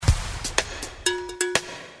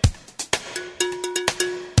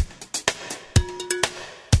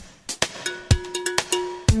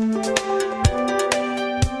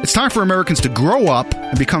It's time for Americans to grow up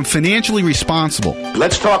and become financially responsible.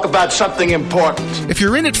 Let's talk about something important. If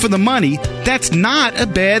you're in it for the money, that's not a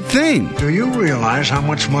bad thing. Do you realize how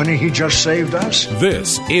much money he just saved us?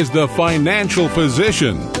 This is The Financial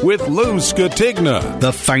Physician with Lou Scatigna.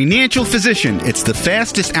 The Financial Physician. It's the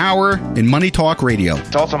fastest hour in Money Talk Radio.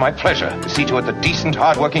 It's also my pleasure to see to it that decent,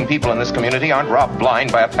 hard-working people in this community aren't robbed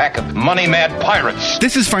blind by a pack of money-mad pirates.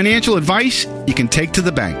 This is financial advice you can take to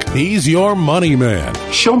the bank. He's your money man.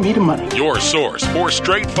 Show me the money. Your source for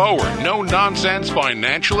straightforward, no-nonsense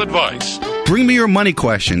financial advice. Bring me your money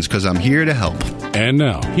questions, because I'm here to help. And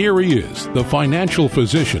now, here he is, the Financial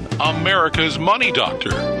Physician, America's money doctor,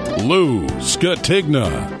 Lou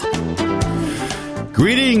Scatigna.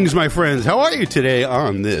 Greetings, my friends. How are you today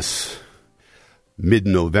on this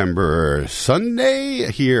mid-November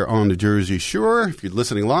Sunday here on the Jersey Shore? If you're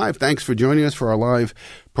listening live, thanks for joining us for our live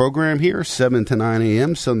program here, 7 to 9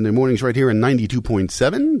 a.m. Sunday mornings right here in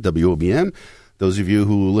 92.7 WOBM. Those of you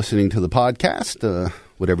who are listening to the podcast,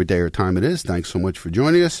 whatever day or time it is, thanks so much for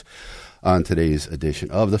joining us on today's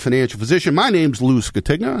edition of The Financial Physician. My name's Lou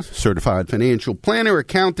Scatigna, certified financial planner,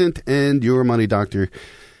 accountant, and your money doctor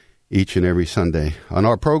each and every Sunday. On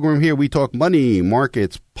our program here, we talk money,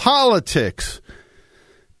 markets, politics,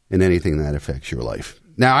 and anything that affects your life.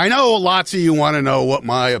 Now, I know lots of you want to know what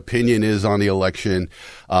my opinion is on the election.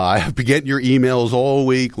 I have been getting your emails all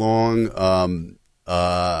week long. You're going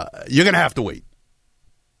to have to wait.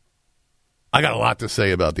 I got a lot to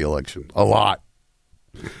say about the election. A lot.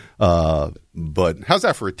 But how's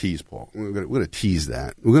that for a tease, Paul? We're going to tease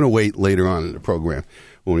that. We're going to wait later on in the program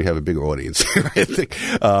when we have a bigger audience here, I think.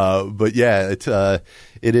 But yeah,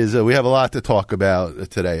 it is. We have a lot to talk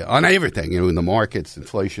about today on everything, in the markets,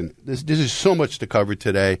 inflation. This is so much to cover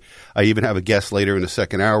today. I even have a guest later in the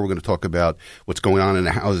second hour. We're going to talk about what's going on in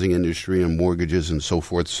the housing industry and mortgages and so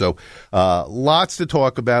forth. So lots to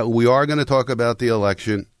talk about. We are going to talk about the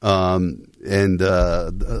election and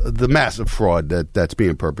the massive fraud that's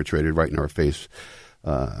being perpetrated right in our face.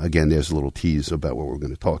 Again, there's a little tease about what we're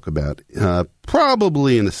going to talk about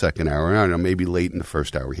probably in the second hour. I don't know, maybe late in the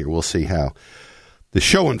first hour here. We'll see how the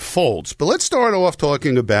show unfolds. But let's start off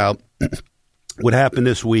talking about what happened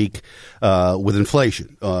this week with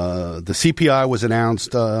inflation. The CPI was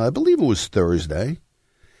announced, I believe it was Thursday,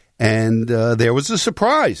 and there was a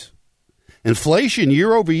surprise. Inflation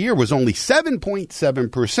year over year was only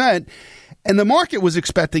 7.7%, and the market was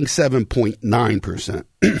expecting 7.9%.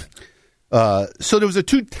 So there was a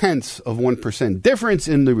 0.2% difference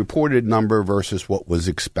in the reported number versus what was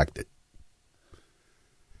expected.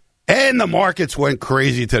 And the markets went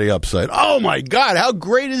crazy to the upside. Oh, my God, how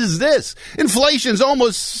great is this? Inflation's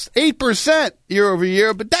almost 8% year over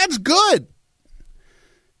year, but that's good.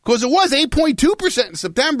 Because it was 8.2% in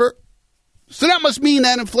September. So that must mean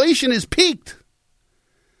that inflation is peaked.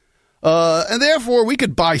 And therefore, we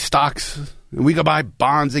could buy stocks. And we could buy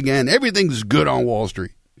bonds again. Everything's good on Wall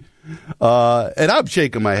Street. And I'm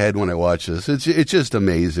shaking my head when I watch this. It's just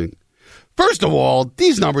amazing. First of all,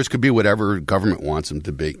 these numbers could be whatever government wants them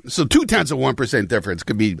to be. So 0.2% difference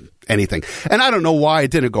could be anything. And I don't know why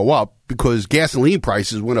it didn't go up, because gasoline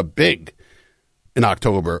prices went up big in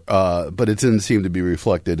October, but it didn't seem to be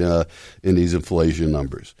reflected in these inflation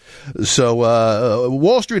numbers. So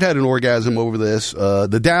Wall Street had an orgasm over this.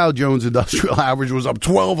 The Dow Jones Industrial Average was up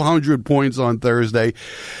 1,200 points on Thursday,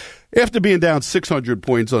 after being down 600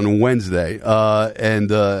 points on Wednesday, and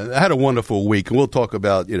had a wonderful week. And we'll talk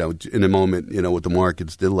about, in a moment, what the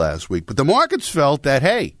markets did last week. But the markets felt that,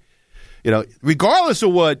 hey, regardless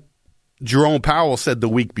of what Jerome Powell said the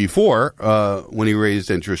week before, when he raised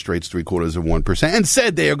interest rates 0.75%, and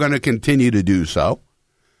said they are going to continue to do so,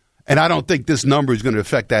 and I don't think this number is going to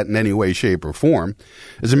affect that in any way, shape, or form.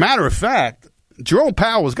 As a matter of fact, Jerome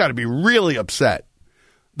Powell has got to be really upset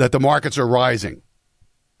that the markets are rising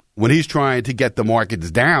when he's trying to get the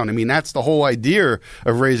markets down. I mean, that's the whole idea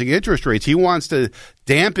of raising interest rates. He wants to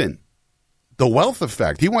dampen the wealth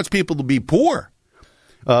effect. He wants people to be poor.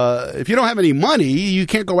 If you don't have any money, you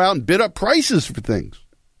can't go out and bid up prices for things.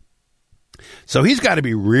 So he's got to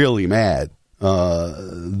be really mad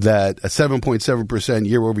that a 7.7%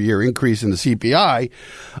 year-over-year increase in the CPI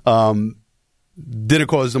didn't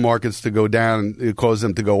cause the markets to go down. It caused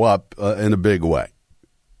them to go up in a big way.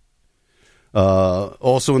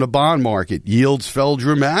 Also in the bond market, yields fell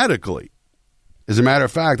dramatically. As a matter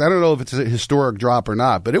of fact, I don't know if it's a historic drop or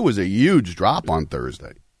not, but it was a huge drop on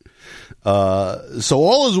Thursday. So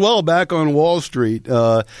all is well back on Wall Street,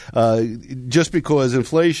 just because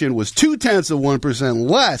inflation was 0.2%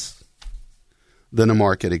 less than the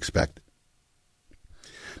market expected.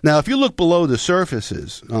 Now, if you look below the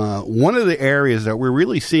surfaces, one of the areas that we're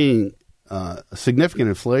really seeing significant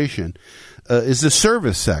inflation is the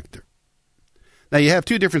service sector. Now, you have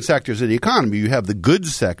two different sectors of the economy. You have the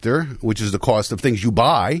goods sector, which is the cost of things you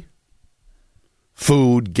buy,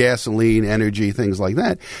 food, gasoline, energy, things like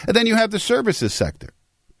that. And then you have the services sector.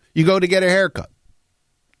 You go to get a haircut,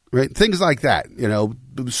 right? Things like that,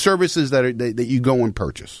 services that you go and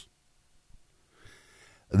purchase.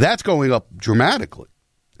 That's going up dramatically.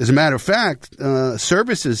 As a matter of fact,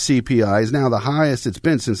 services CPI is now the highest it's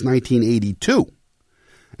been since 1982,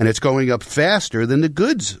 and it's going up faster than the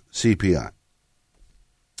goods CPI.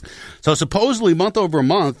 So supposedly, month over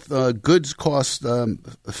month, goods costs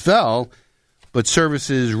fell, but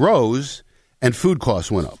services rose, and food costs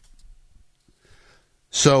went up.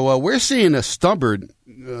 So we're seeing a stubborn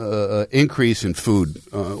increase in food,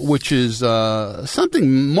 which is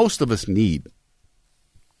something most of us need.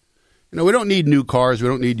 We don't need new cars, we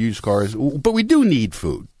don't need used cars, but we do need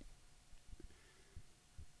food.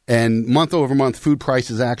 And month over month, food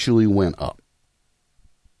prices actually went up.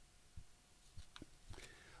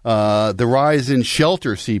 The rise in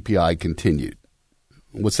shelter CPI continued.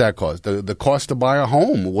 What's that cost? The cost to buy a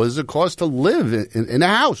home. What does it cost to live in a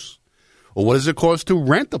house? Or what does it cost to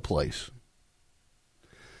rent a place?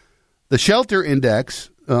 The shelter index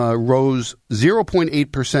rose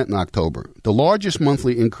 0.8% in October, the largest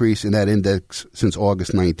monthly increase in that index since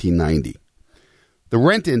August 1990. The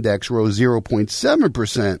rent index rose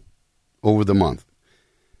 0.7% over the month.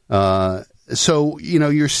 So,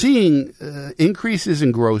 you're seeing increases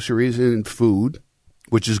in groceries and food,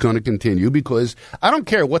 which is going to continue because I don't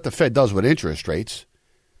care what the Fed does with interest rates.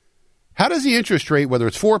 How does the interest rate, whether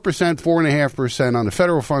it's 4%, 4.5% on the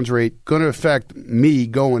federal funds rate, going to affect me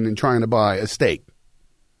going and trying to buy a steak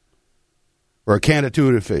or a can of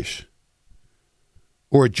tuna fish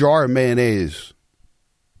or a jar of mayonnaise?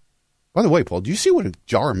 By the way, Paul, do you see what a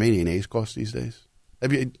jar of mayonnaise costs these days?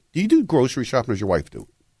 Do you do grocery shopping or does your wife do it?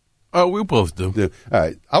 Oh, we both do. Yeah. All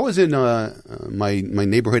right. I was in my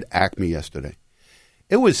neighborhood Acme yesterday.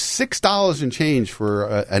 It was $6 and change for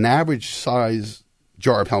an average size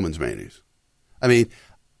jar of Hellman's mayonnaise. I mean,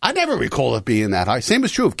 I never recall it being that high. Same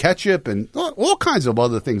is true of ketchup and all kinds of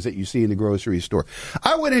other things that you see in the grocery store.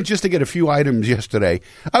 I went in just to get a few items yesterday.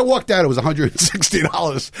 I walked out; it was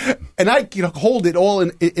 $160, and I hold it all in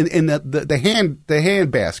the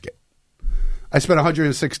hand basket. I spent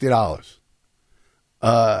 $160.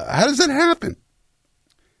 How does that happen?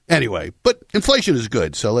 Anyway, but inflation is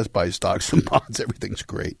good, so let's buy stocks and bonds. Everything's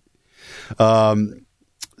great.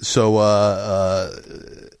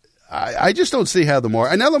 I just don't see how the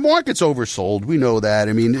market. Now the market's oversold. We know that.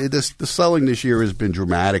 I mean, the selling this year has been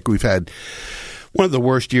dramatic. We've had one of the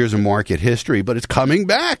worst years in market history, but it's coming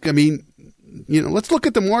back. I mean, let's look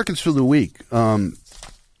at the markets for the week. The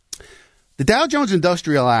Dow Jones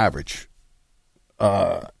Industrial Average,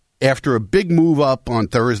 after a big move up on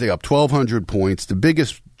Thursday, up 1,200 points, the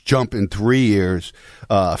biggest jump in 3 years.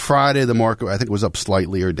 Friday, the market, I think, was up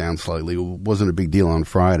slightly or down slightly. It wasn't a big deal on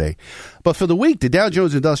Friday. But for the week, the Dow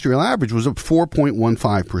Jones Industrial Average was up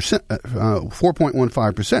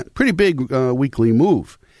 4.15%. Pretty big weekly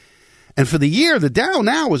move. And for the year, the Dow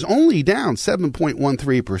now is only down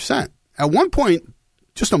 7.13%. At one point,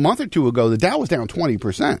 just a month or two ago, the Dow was down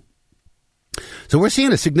 20%. So we're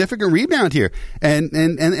seeing a significant rebound here. And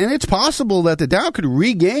it's possible that the Dow could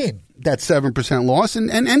regain that 7% loss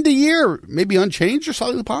and end the year maybe unchanged or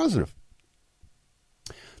slightly positive.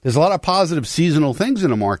 There's a lot of positive seasonal things in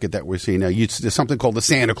the market that we're seeing now. There's something called the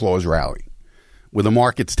Santa Claus rally, where the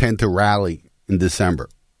markets tend to rally in December.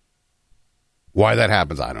 Why that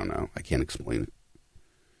happens, I don't know. I can't explain it.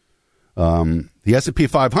 The S&P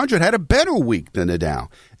 500 had a better week than the Dow.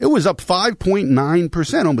 It was up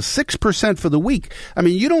 5.9%, almost 6% for the week. I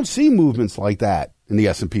mean, you don't see movements like that in the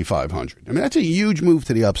S&P 500. I mean, that's a huge move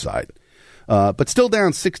to the upside. But still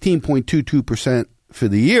down 16.22% for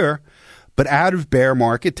the year, but out of bear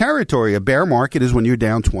market territory. A bear market is when you're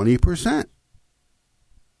down 20%.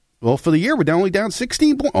 Well, for the year, we're only down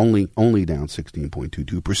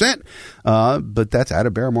 16.22%, but that's out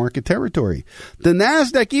of bear market territory. The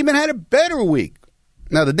NASDAQ even had a better week.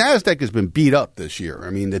 Now, the NASDAQ has been beat up this year.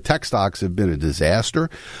 I mean, the tech stocks have been a disaster.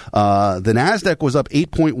 The NASDAQ was up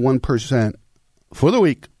 8.1% for the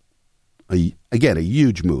week. Again, a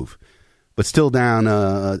huge move, but still down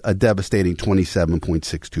a devastating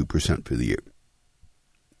 27.62% for the year.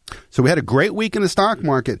 So we had a great week in the stock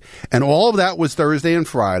market, and all of that was Thursday and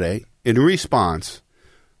Friday in response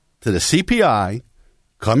to the CPI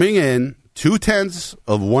coming in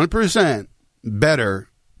 0.2% better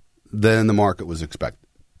than the market was expecting.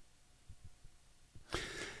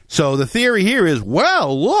 So the theory here is,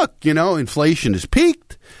 well, look, inflation has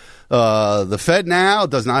peaked. The Fed now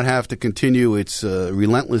does not have to continue its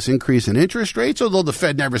relentless increase in interest rates, although the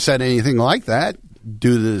Fed never said anything like that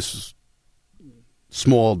due to this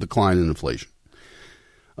small decline in inflation.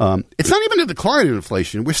 It's not even a decline in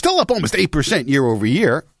inflation. We're still up almost 8% year over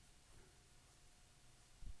year.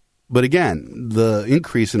 But again, the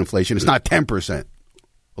increase in inflation is not 10%,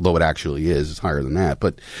 although it actually is. It's higher than that.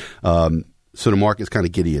 But so the market's kind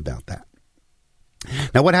of giddy about that.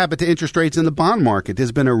 Now, what happened to interest rates in the bond market?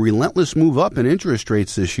 There's been a relentless move up in interest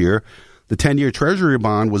rates this year. The 10-year Treasury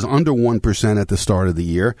bond was under 1% at the start of the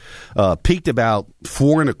year, peaked about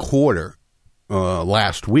 4.25%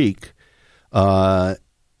 last week.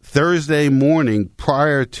 Thursday morning,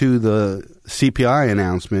 prior to the CPI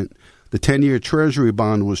announcement, the 10-year Treasury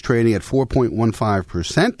bond was trading at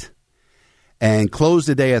 4.15% and closed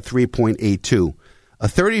the day at 3.82%. A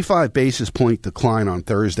 35 basis point decline on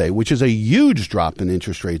Thursday, which is a huge drop in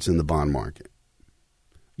interest rates in the bond market.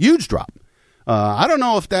 Huge drop. I don't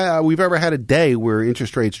know if we've ever had a day where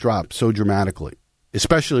interest rates dropped so dramatically,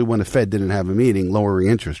 especially when the Fed didn't have a meeting lowering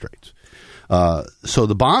interest rates. So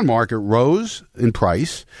the bond market rose in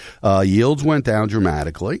price. Yields went down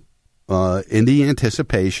dramatically in the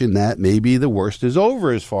anticipation that maybe the worst is over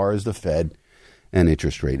as far as the Fed and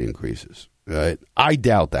interest rate increases. Right? I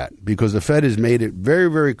doubt that because the Fed has made it very,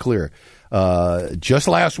 very clear just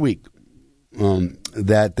last week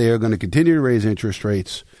that they are going to continue to raise interest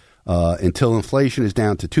rates until inflation is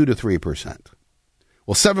down to 2 to 3%.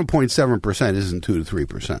 Well, 7.7% isn't 2 to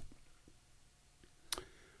 3%.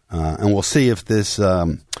 And we'll see if this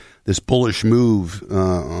bullish move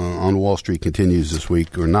on Wall Street continues this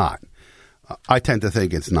week or not. I tend to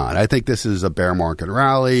think it's not. I think this is a bear market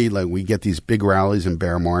rally. Like we get these big rallies in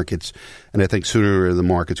bear markets, and I think sooner the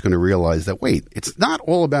market's going to realize that, wait, it's not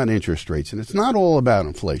all about interest rates, and it's not all about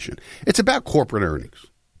inflation. It's about corporate earnings.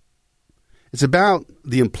 It's about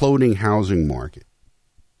the imploding housing market.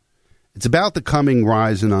 It's about the coming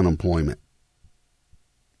rise in unemployment,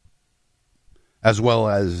 as well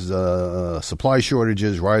as supply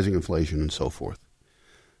shortages, rising inflation, and so forth.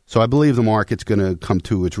 So I believe the market's going to come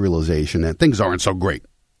to its realization that things aren't so great.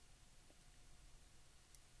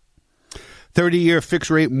 30-year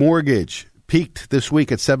fixed-rate mortgage peaked this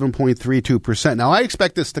week at 7.32%. Now, I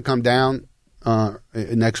expect this to come down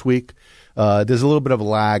next week. There's a little bit of a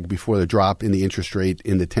lag before the drop in the interest rate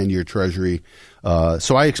in the 10-year Treasury.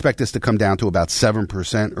 So I expect this to come down to about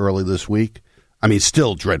 7% early this week. I mean,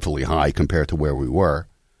 still dreadfully high compared to where we were.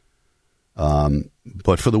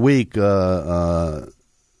 But for the week,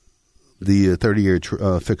 the 30-year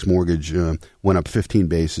fixed mortgage went up 15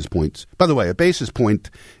 basis points. By the way, a basis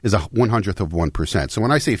point is a 100th of 1%. So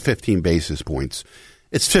when I say 15 basis points,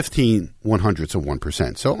 it's 15 100ths of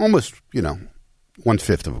 1%. So almost,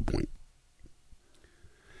 1/5 of a point,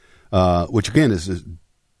 which again is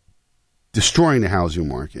destroying the housing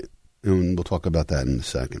market. And we'll talk about that in a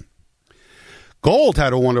second. Gold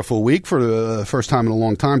had a wonderful week for the first time in a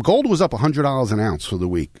long time. Gold was up $100 an ounce for the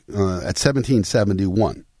week at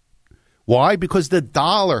 $1,771. Why? Because the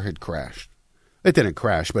dollar had crashed. It didn't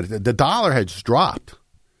crash, but the dollar had just dropped.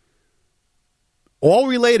 All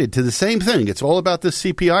related to the same thing. It's all about this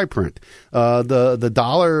CPI print. The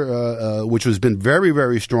dollar, which has been very,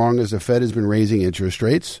 very strong as the Fed has been raising interest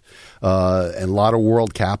rates, and a lot of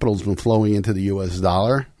world capital has been flowing into the U.S.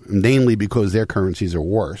 dollar, mainly because their currencies are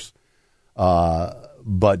worse.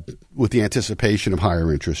 But with the anticipation of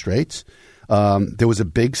higher interest rates, there was a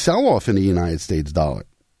big sell-off in the United States dollar.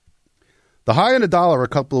 The high in the dollar a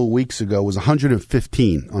couple of weeks ago was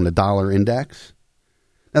 115 on the dollar index.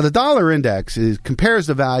 Now, the dollar index compares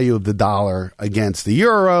the value of the dollar against the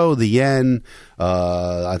euro, the yen,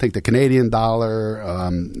 I think the Canadian dollar,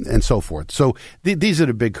 and so forth. So these are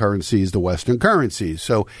the big currencies, the Western currencies.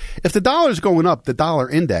 So if the dollar is going up, the dollar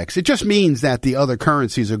index, it just means that the other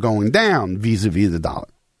currencies are going down vis-a-vis the dollar.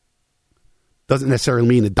 Doesn't necessarily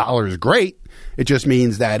mean the dollar is great. It just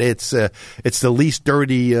means that it's the least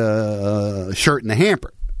dirty shirt in the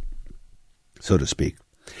hamper, so to speak.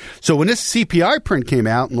 So when this CPI print came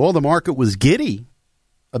out and all the market was giddy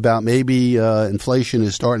about maybe inflation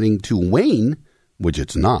is starting to wane, which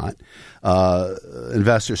it's not,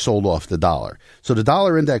 investors sold off the dollar. So the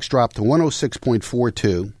dollar index dropped to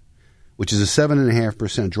 106.42, which is a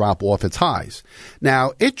 7.5% drop off its highs.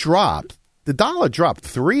 Now, the dollar dropped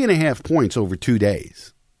 3.5 points over 2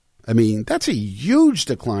 days. I mean, that's a huge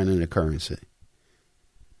decline in the currency.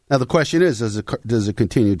 Now, the question is, does it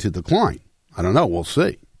continue to decline? I don't know. We'll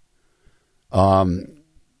see. But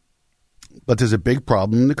there's a big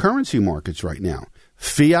problem in the currency markets right now.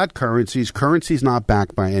 Fiat currencies not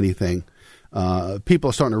backed by anything, people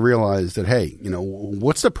are starting to realize that, hey,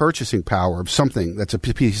 what's the purchasing power of something that's a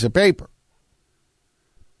piece of paper?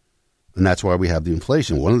 And that's why we have the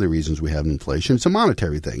inflation. One of the reasons we have inflation, it's a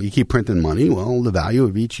monetary thing. You keep printing money, well, the value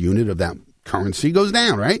of each unit of that currency goes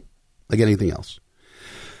down, right? Like anything else.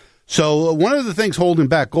 So one of the things holding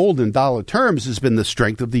back gold in dollar terms has been the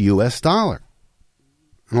strength of the U.S. dollar.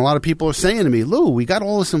 And a lot of people are saying to me, Lou, we got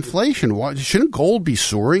all this inflation. Why, shouldn't gold be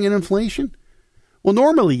soaring in inflation? Well,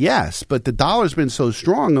 normally, yes, but the dollar's been so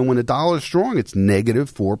strong, and when the dollar's strong, it's negative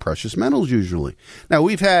for precious metals usually. Now,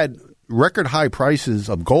 we've had record high prices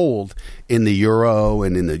of gold in the euro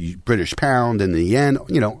and in the British pound and the yen,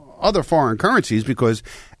 other foreign currencies, because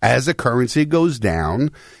as a currency goes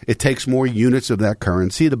down, it takes more units of that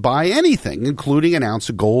currency to buy anything, including an ounce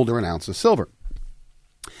of gold or an ounce of silver.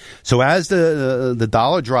 So as the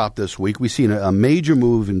dollar dropped this week, we've seen a major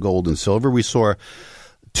move in gold and silver. We saw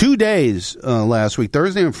 2 days last week,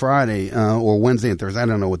 Thursday and Friday, or Wednesday and Thursday, I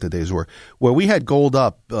don't know what the days were, where we had gold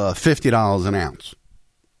up $50 an ounce.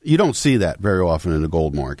 You don't see that very often in the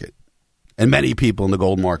gold market. And many people in the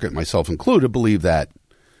gold market, myself included, believe that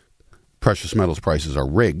precious metals prices are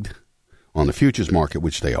rigged on the futures market,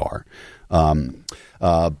 which they are.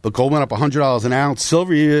 But gold went up $100 an ounce.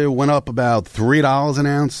 Silver went up about $3 an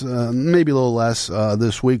ounce, maybe a little less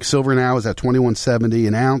this week. Silver now is at $21.70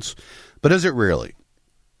 an ounce. But is it really?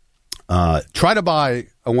 Try to buy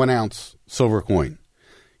a 1 ounce silver coin.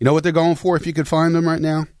 You know what they're going for if you could find them right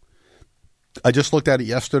now? I just looked at it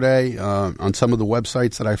yesterday on some of the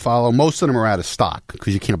websites that I follow. Most of them are out of stock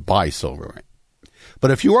because you can't buy silver, right?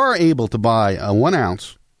 But if you are able to buy a 1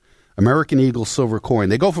 ounce American Eagle silver coin,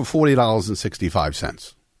 they go for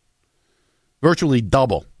 $40.65. Virtually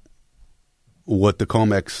double what the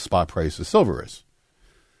COMEX spot price of silver is.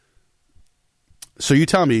 So you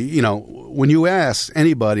tell me, when you ask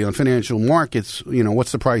anybody on financial markets,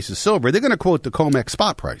 what's the price of silver, they're going to quote the COMEX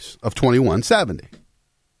spot price of $21.70.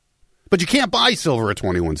 But you can't buy silver at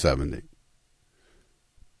 $21.70.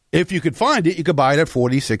 If you could find it, you could buy it at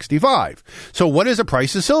 $40.65. So what is the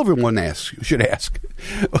price of silver, one should ask?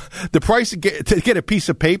 The price to get a piece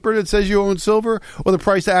of paper that says you own silver, or the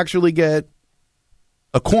price to actually get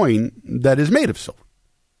a coin that is made of silver?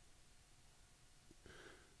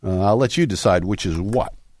 I'll let you decide which is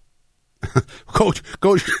what. Go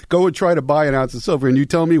and try to buy an ounce of silver, and you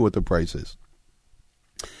tell me what the price is.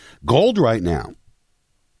 Gold right now.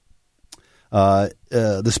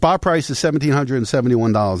 The spot price is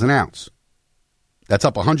 $1,771 an ounce. That's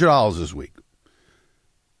up $100 this week.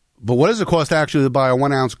 But what does it cost actually to buy a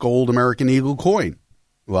 1 ounce gold American Eagle coin?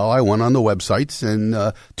 Well, I went on the websites in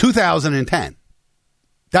 2010.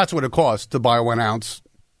 That's what it costs to buy a 1 ounce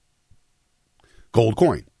gold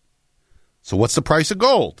coin. So what's the price of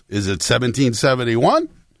gold? Is it $1,771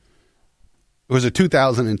 or is it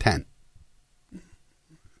 2010?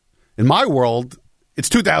 In my world, it's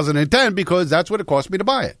 2010 because that's what it cost me to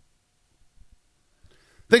buy it.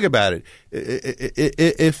 Think about it.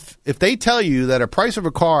 If they tell you that a price of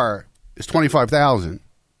a car is $25,000,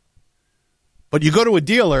 but you go to a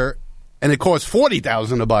dealer and it costs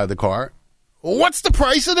 $40,000 to buy the car, what's the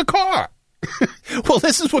price of the car? Well,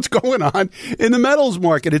 this is what's going on in the metals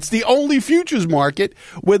market. It's the only futures market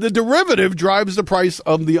where the derivative drives the price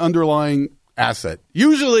of the underlying asset.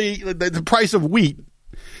 Usually, the price of wheat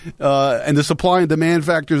and the supply and demand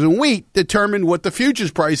factors in wheat determine what the futures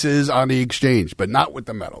price is on the exchange, but not with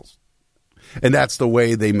the metals. And that's the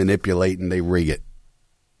way they manipulate and they rig it.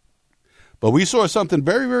 But we saw something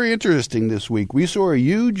very, very interesting this week. We saw a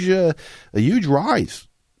huge rise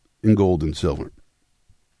in gold and silver.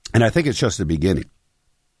 And I think it's just the beginning.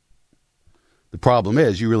 The problem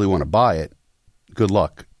is you really want to buy it. Good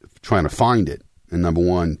luck trying to find it. And number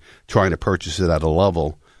one, trying to purchase it at a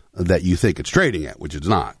level that you think it's trading at, which it's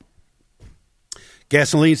not.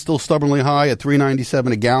 Gasoline's still stubbornly high at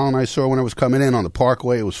 $3.97 a gallon. I saw when I was coming in on the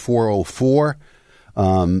Parkway, it was $4.04.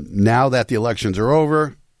 Now that the elections are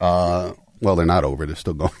over, well, they're not over. They're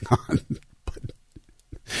still going on. But,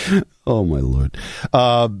 oh, my Lord.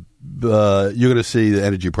 You're going to see the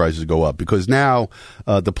energy prices go up because now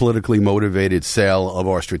the politically motivated sale of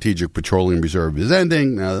our strategic petroleum reserve is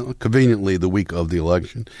ending, conveniently the week of the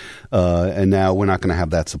election. And now we're not going to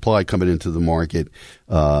have that supply coming into the market.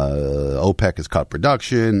 OPEC has cut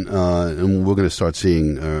production, and we're going to start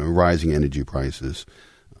seeing rising energy prices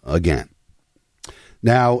again.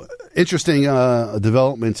 Now, interesting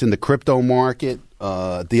developments in the crypto market.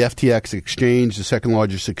 The FTX exchange, the second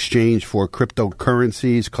largest exchange for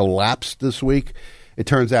cryptocurrencies, collapsed this week. It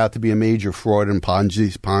turns out to be a major fraud and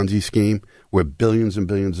Ponzi scheme where billions and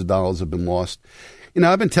billions of dollars have been lost.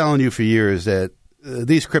 I've been telling you for years that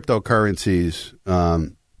these cryptocurrencies,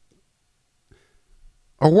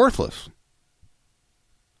 are worthless.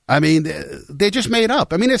 I mean, they're just made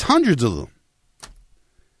up. I mean, there's hundreds of them.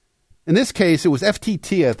 In this case, it was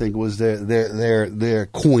FTT, I think, was their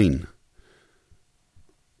coin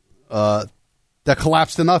that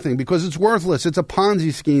collapsed to nothing because it's worthless. It's a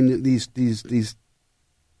Ponzi scheme, these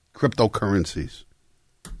cryptocurrencies.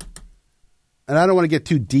 And I don't want to get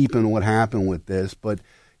too deep into what happened with this, but,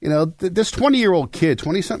 you know, this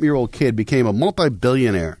 20-something-year-old kid became a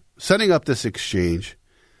multi-billionaire setting up this exchange.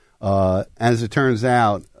 As it turns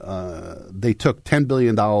out, they took $10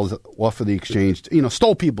 billion off of the exchange,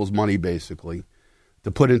 stole people's money, basically,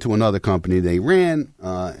 to put into another company they ran,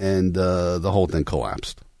 and the whole thing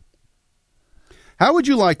collapsed. How would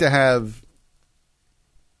you like to have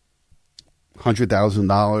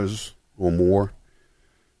 $100,000 or more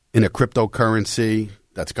in a cryptocurrency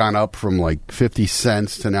that's gone up from like 50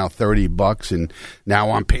 cents to now $30, and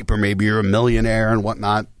now on paper maybe you're a millionaire and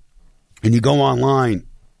whatnot, and you go online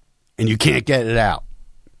and you can't get it out.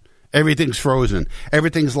 Everything's frozen.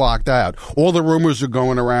 Everything's locked out. All the rumors are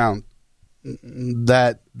going around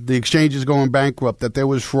that the exchange is going bankrupt, that there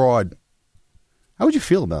was fraud. How would you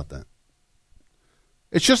feel about that?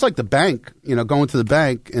 It's just like the bank, going to the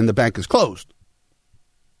bank and the bank is closed.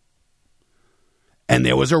 And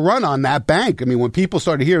there was a run on that bank. I mean, when people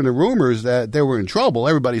started hearing the rumors that they were in trouble,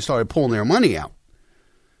 everybody started pulling their money out.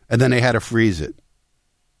 And then they had to freeze it.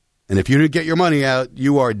 And if you didn't get your money out,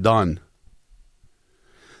 you are done.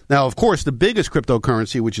 Now, of course, the biggest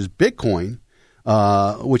cryptocurrency, which is Bitcoin,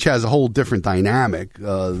 which has a whole different dynamic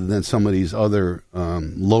than some of these other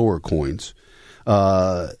lower coins,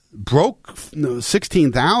 broke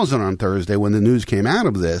 16,000 on Thursday when the news came out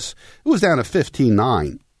of this. It was down to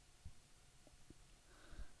 15.9.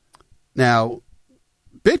 Now,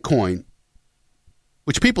 Bitcoin,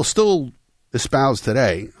 which people still espouse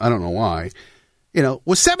today, I don't know why,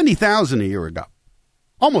 was 70,000 a year ago.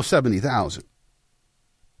 Almost 70,000.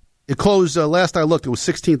 It closed, last I looked, it was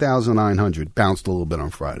 16,900. Bounced a little bit on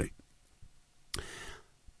Friday.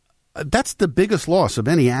 That's the biggest loss of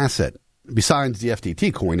any asset, besides the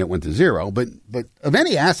FTT coin that went to zero, but of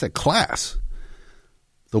any asset class.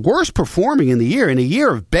 The worst performing in a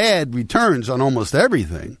year of bad returns on almost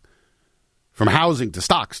everything, from housing to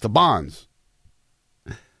stocks to bonds.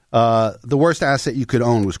 The worst asset you could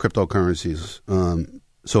own was cryptocurrencies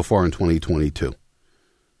so far in 2022.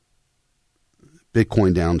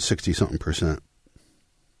 Bitcoin down 60-something%.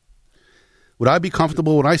 Would I be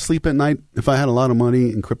comfortable? Would I sleep at night if I had a lot of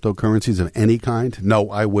money in cryptocurrencies of any kind? No,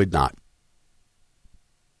 I would not.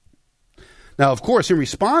 Now, of course, in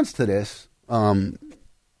response to this,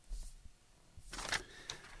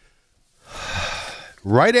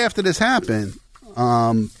 right after this happened,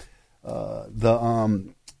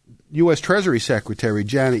 the U.S. Treasury Secretary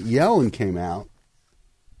Janet Yellen came out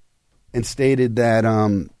and stated that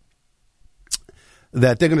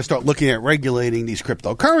that they're going to start looking at regulating these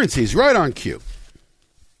cryptocurrencies right on cue.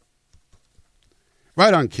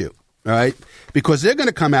 Right on cue, all right? Because they're going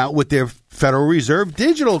to come out with their Federal Reserve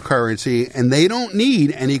digital currency, and they don't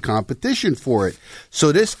need any competition for it.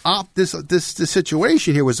 So this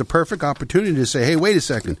situation here was a perfect opportunity to say, hey, wait a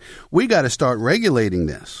second, we got to start regulating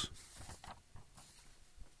this.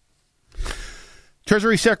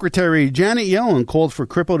 Treasury Secretary Janet Yellen called for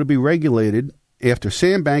crypto to be regulated after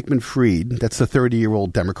Sam Bankman-Fried, that's the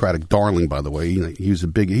 30-year-old Democratic darling, by the way. He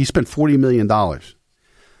spent $40 million.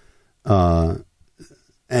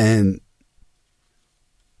 And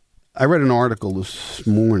I read an article this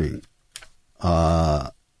morning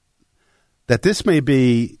that this may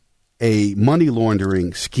be a money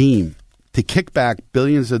laundering scheme to kick back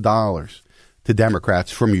billions of dollars to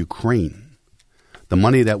Democrats from Ukraine. The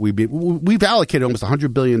money that we've allocated almost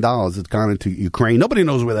 $100 billion that's gone into Ukraine. Nobody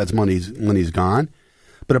knows where that money's gone.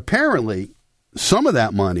 But apparently, some of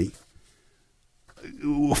that money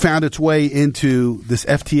found its way into this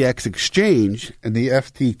FTX exchange and the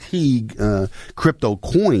FTT crypto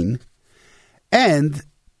coin. And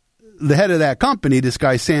the head of that company, this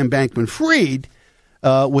guy Sam Bankman-Fried,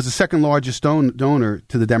 was the second largest donor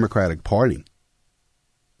to the Democratic Party.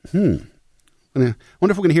 I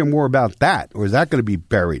wonder if we're going to hear more about that, or is that going to be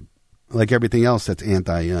buried like everything else that's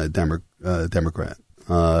anti-Democrat?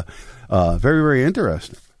 Very, very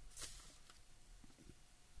interesting.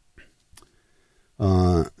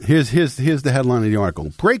 Here's the headline of the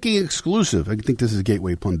article. Breaking exclusive. I think this is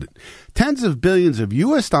Gateway Pundit. Tens of billions of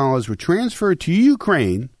U.S. dollars were transferred to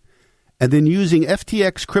Ukraine, and then using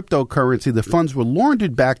FTX cryptocurrency, the funds were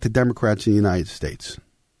laundered back to Democrats in the United States.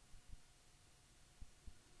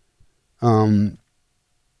 And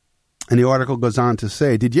the article goes on to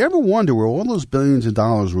say, did you ever wonder where all those billions of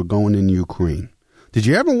dollars were going in Ukraine? Did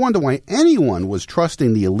you ever wonder why anyone was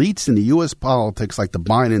trusting the elites in the U.S. politics like the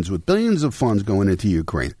Bidens with billions of funds going into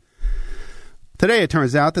Ukraine? Today, it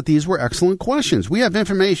turns out that these were excellent questions. We have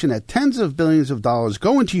information that tens of billions of dollars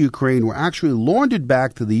going to Ukraine were actually laundered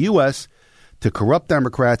back to the U.S. to corrupt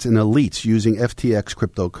Democrats and elites using FTX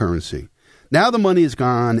cryptocurrency. Now the money is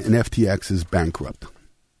gone and FTX is bankrupt.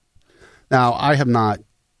 Now, I have not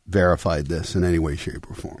verified this in any way, shape,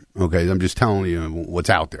 or form. Okay, I'm just telling you what's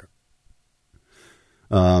out there.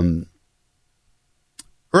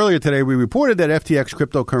 Earlier today, we reported that FTX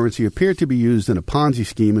cryptocurrency appeared to be used in a Ponzi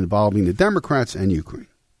scheme involving the Democrats and Ukraine.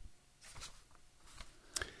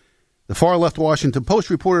 The far-left Washington Post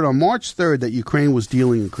reported on March 3rd that Ukraine was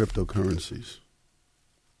dealing in cryptocurrencies.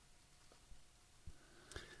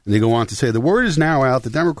 And they go on to say, the word is now out. The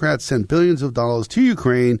Democrats sent billions of dollars to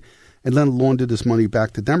Ukraine and then laundered this money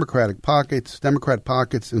back to Democrat pockets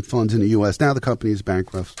and funds in the U.S. Now the company is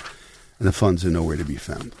bankrupt and the funds are nowhere to be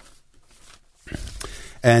found.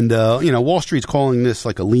 And, Wall Street's calling this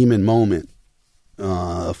like a Lehman moment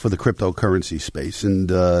for the cryptocurrency space. And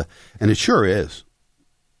it sure is.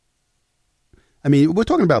 I mean, we're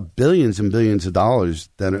talking about billions and billions of dollars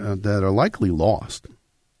that are likely lost.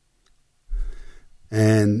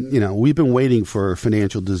 And, we've been waiting for a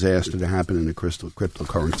financial disaster to happen in the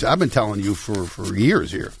cryptocurrency. I've been telling you for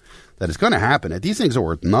years here that it's going to happen, that these things are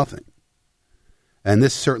worth nothing. And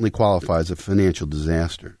this certainly qualifies as a financial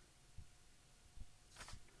disaster.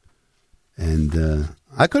 And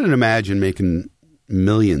I couldn't imagine making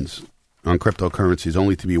millions on cryptocurrencies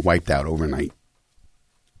only to be wiped out overnight.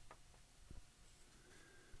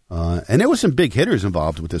 And there were some big hitters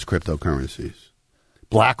involved with this cryptocurrencies.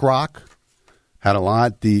 BlackRock had a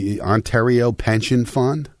lot. The Ontario Pension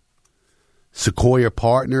Fund, Sequoia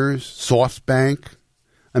Partners, SoftBank,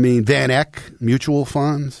 Van Eck Mutual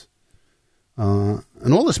Funds.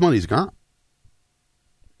 And all this money's gone.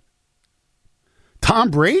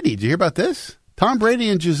 Tom Brady, did you hear about this? Tom Brady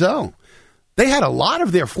and Giselle. They had a lot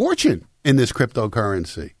of their fortune in this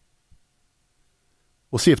cryptocurrency.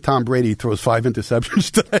 We'll see if Tom Brady throws 5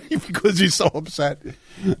 interceptions today because he's so upset.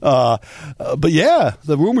 But yeah,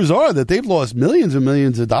 the rumors are that they've lost millions and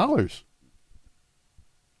millions of dollars.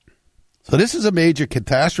 So this is a major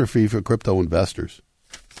catastrophe for crypto investors.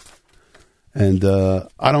 And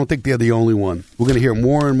I don't think they're the only one. We're going to hear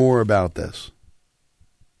more and more about this.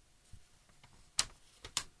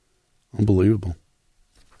 Unbelievable.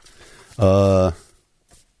 I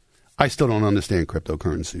still don't understand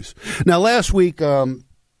cryptocurrencies. Now, last week, one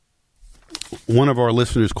of our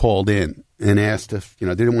listeners called in and asked if, they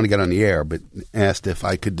didn't want to get on the air, but asked if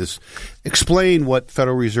I could just explain what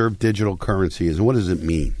Federal Reserve digital currency is and what does it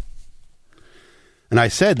mean. And I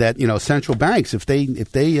said that, central banks, if they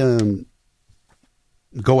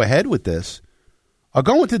go ahead with this, are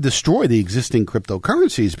going to destroy the existing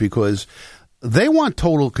cryptocurrencies because they want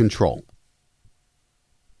total control.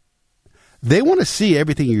 They want to see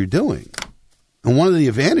everything you're doing. And one of the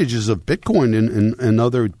advantages of Bitcoin and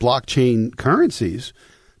other blockchain currencies,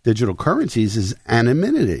 digital currencies, is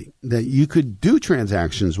anonymity, that you could do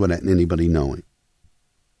transactions without anybody knowing.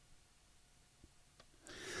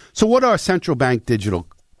 So what are central bank digital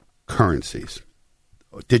currencies?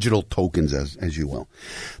 Digital tokens, as you will.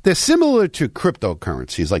 They're similar to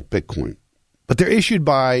cryptocurrencies like Bitcoin, but they're issued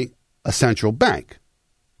by a central bank.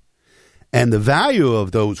 And the value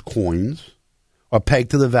of those coins are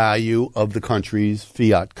pegged to the value of the country's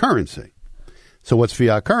fiat currency. So what's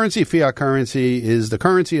fiat currency? Fiat currency is the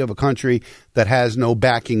currency of a country that has no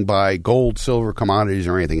backing by gold, silver, commodities,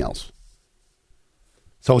 or anything else.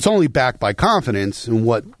 So it's only backed by confidence in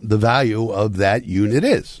what the value of that unit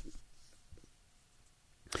is.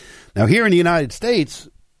 Now, here in the United States,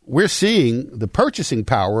 we're seeing the purchasing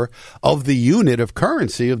power of the unit of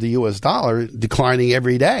currency of the U.S. dollar declining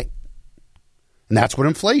every day. And that's what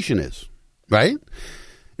inflation is, right?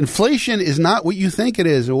 Inflation is not what you think it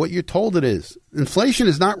is or what you're told it is. Inflation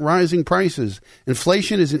is not rising prices.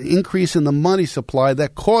 Inflation is an increase in the money supply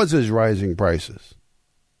that causes rising prices.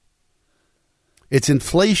 It's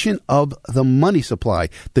inflation of the money supply,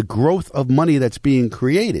 the growth of money that's being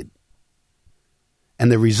created.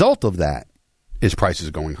 And the result of that is prices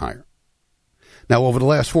going higher. Now, over the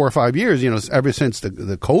last 4 or 5 years, ever since the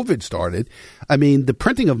COVID started, the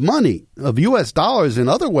printing of money, of U.S. dollars and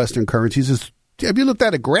other Western currencies is, if you looked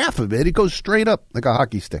at a graph of it, it goes straight up like a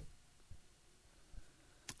hockey stick.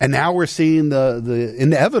 And now we're seeing the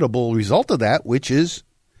inevitable result of that, which is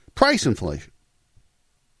price inflation.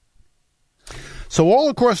 So all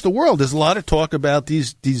across the world, there's a lot of talk about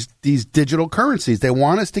these digital currencies. They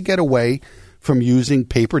want us to get away from using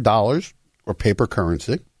paper dollars or paper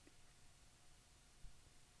currency.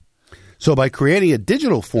 So by creating a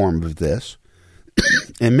digital form of this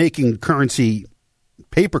and making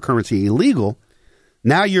paper currency illegal,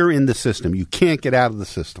 now you're in the system. You can't get out of the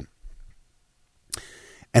system.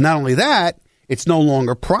 And not only that, it's no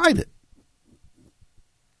longer private.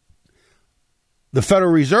 The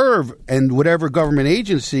Federal Reserve and whatever government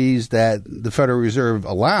agencies that the Federal Reserve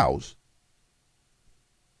allows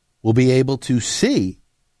will be able to see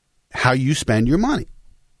how you spend your money.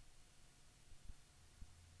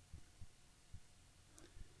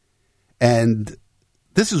 And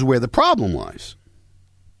this is where the problem lies.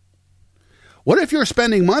 What if you're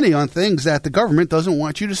spending money on things that the government doesn't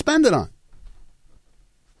want you to spend it on?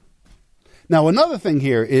 Now, another thing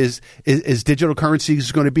here is digital currency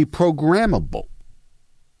is going to be programmable.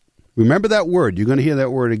 Remember that word. You're going to hear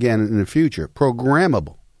that word again in the future.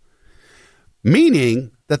 Programmable.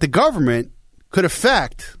 Meaning that the government could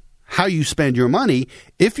affect how you spend your money,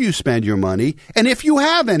 if you spend your money, and if you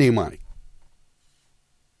have any money.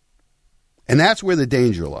 And that's where the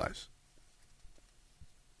danger lies.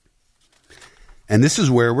 And this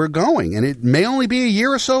is where we're going. And it may only be a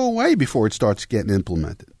year or so away before it starts getting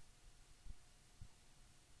implemented.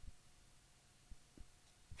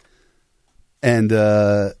 And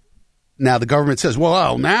now the government says,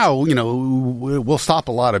 well, now, we'll stop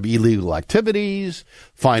a lot of illegal activities,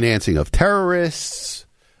 financing of terrorists,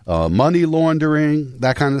 money laundering,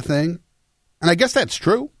 that kind of thing. And I guess that's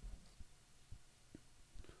true.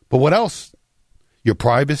 But what else? Your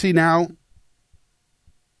privacy now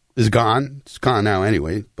is gone. It's gone now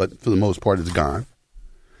anyway, but for the most part, it's gone.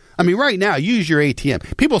 I mean, right now, use your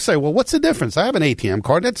ATM. People say, well, what's the difference? I have an ATM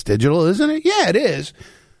card. That's digital, isn't it? Yeah, it is.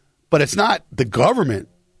 But it's not the government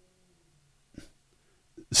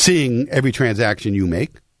seeing every transaction you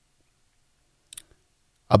make.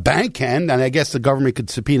 A bank can, and I guess the government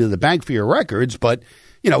could subpoena the bank for your records, but,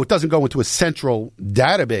 it doesn't go into a central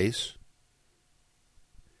database.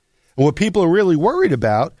 And what people are really worried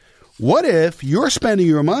about, what if you're spending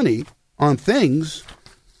your money on things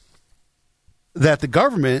that the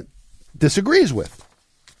government disagrees with?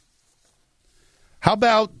 How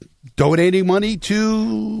about donating money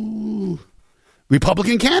to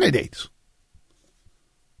Republican candidates?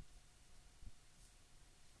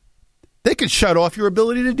 They could shut off your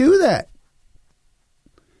ability to do that.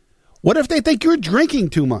 What if they think you're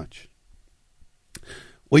drinking too much?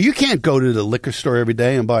 Well, you can't go to the liquor store every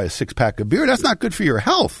day and buy a 6-pack of beer. That's not good for your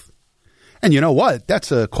health. And you know what? That's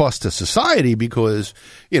a cost to society because,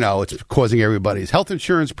 it's causing everybody's health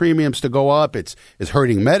insurance premiums to go up. It's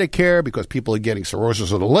hurting Medicare because people are getting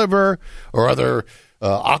cirrhosis of the liver or other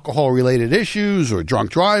alcohol-related issues or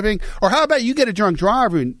drunk driving. Or how about you get a drunk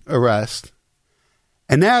driving arrest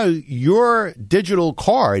and now your digital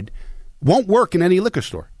card won't work in any liquor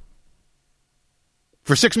store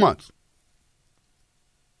for 6 months.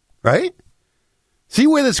 Right? See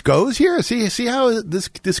where this goes here? See how this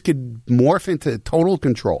could morph into total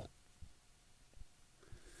control.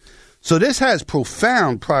 So this has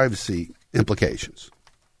profound privacy implications.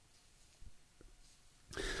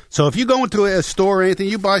 So if you go into a store or anything,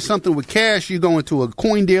 you buy something with cash, you go into a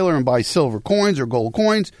coin dealer and buy silver coins or gold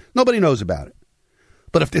coins, nobody knows about it.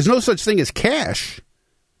 But if there's no such thing as cash,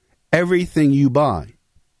 everything you buy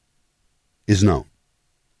is known.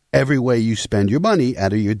 Every way you spend your money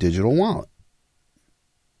out of your digital wallet.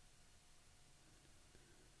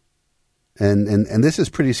 And this is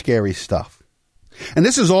pretty scary stuff. And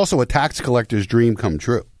this is also a tax collector's dream come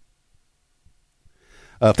true.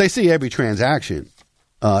 If they see every transaction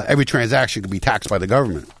can be taxed by the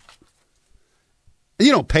government. And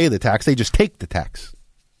you don't pay the tax, they just take the tax.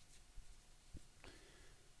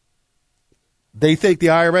 They think the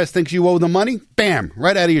IRS thinks you owe them money, bam,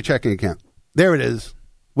 right out of your checking account. There it is.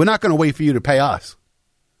 We're not going to wait for you to pay us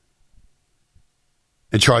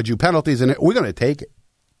and charge you penalties, and we're going to take it.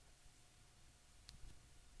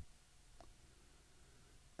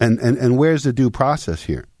 And where's the due process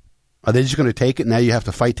here? Are they just going to take it? Now you have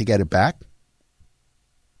to fight to get it back?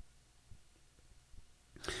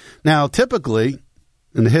 Now, typically,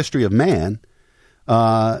 in the history of man,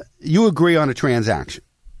 you agree on a transaction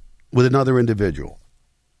with another individual.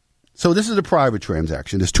 So this is a private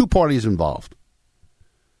transaction. There's two parties involved.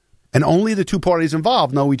 And only the two parties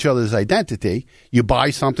involved know each other's identity. You buy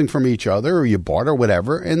something from each other or you barter,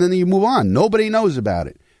 whatever, and then you move on. Nobody knows about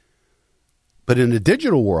it. But in the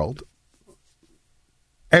digital world,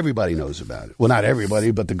 everybody knows about it. Well, not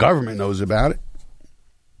everybody, but the government knows about it.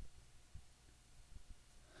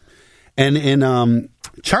 And in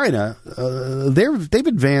China, they've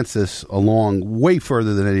advanced this along way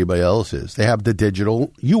further than anybody else is. They have the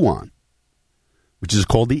digital yuan, which is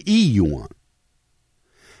called the e-yuan.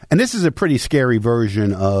 And this is a pretty scary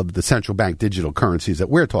version of the central bank digital currencies that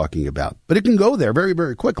we're talking about. But it can go there very,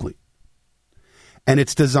 very quickly. And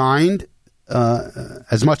it's designed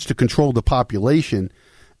as much to control the population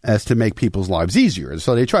as to make people's lives easier. And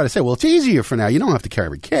so they try to say, well, it's easier for now. You don't have to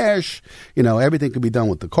carry cash. Everything can be done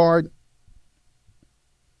with the card.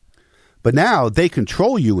 But now they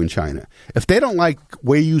control you in China. If they don't like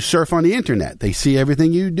where you surf on the internet, they see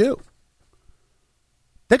everything you do.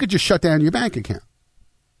 They could just shut down your bank account.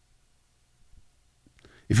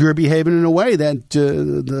 If you're behaving in a way that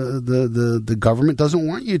the government doesn't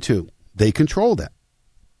want you to, they control that.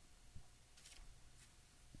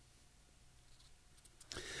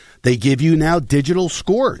 They give you now digital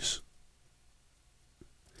scores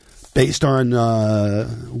based on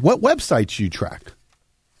what websites you track.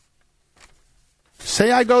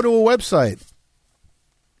 Say I go to a website.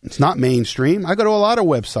 It's not mainstream. I go to a lot of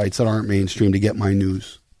websites that aren't mainstream to get my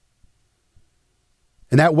news.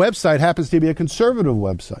 And that website happens to be a conservative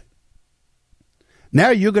website. Now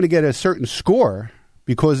you're going to get a certain score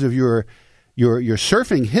because of your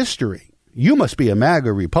surfing history. You must be a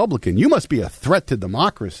MAGA Republican. You must be a threat to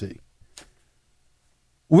democracy.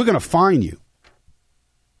 We're going to fine you.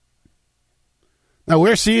 Now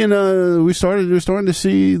we're seeing we're starting to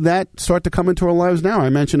see that start to come into our lives now. I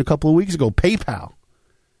mentioned a couple of weeks ago PayPal.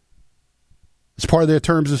 It's part of their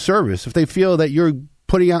terms of service. If they feel that you're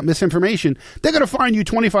putting out misinformation, they're going to fine you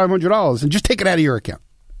 $2,500 and just take it out of your account.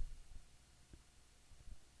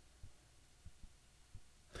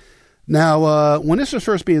 Now, when this was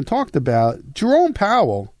first being talked about, Jerome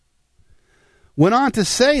Powell went on to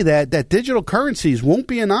say that digital currencies won't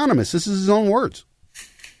be anonymous. This is his own words.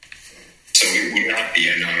 So it would not be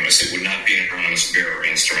anonymous. It would not be an anonymous bearer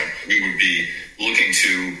instrument. We would be looking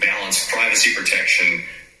to balance privacy protection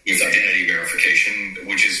with identity verification,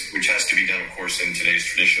 which has to be done, of course, in today's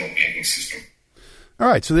traditional banking system. All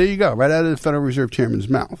right, so there you go, right out of the Federal Reserve Chairman's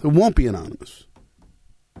mouth. It won't be anonymous.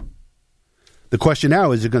 The question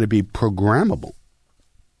now is it going to be programmable,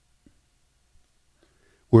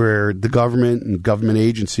 where the government and government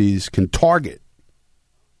agencies can target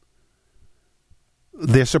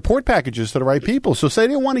their support packages to the right people. So say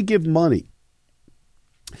they want to give money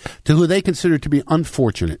to who they consider to be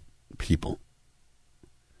unfortunate people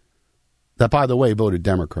that, by the way, voted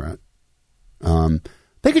Democrat.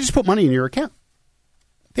 They could just put money in your account.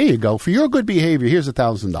 There you go. For your good behavior, here's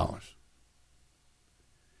 $1,000.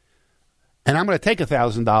 And I'm going to take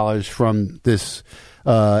 $1,000 from this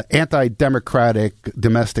anti-democratic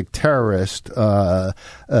domestic terrorist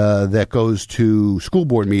that goes to school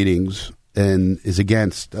board meetings and is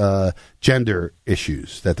against gender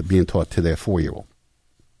issues that are being taught to their 4-year-old.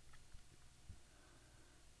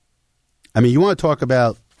 I mean, you want to talk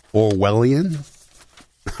about Orwellian?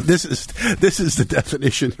 This is the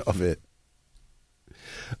definition of it.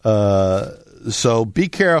 So be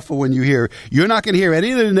careful when you hear. You're not going to hear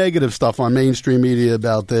any of the negative stuff on mainstream media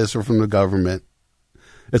about this or from the government.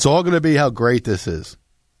 It's all going to be how great this is.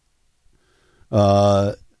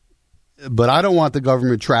 But I don't want the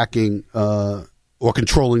government tracking or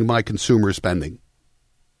controlling my consumer spending.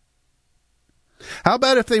 How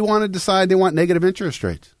about if they want to decide they want negative interest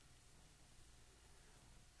rates?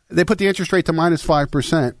 They put the interest rate to minus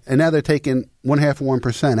 5%, and now they're taking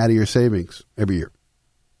 0.5% out of your savings every year.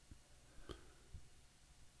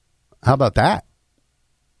 How about that?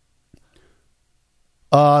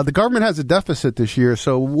 The government has a deficit this year,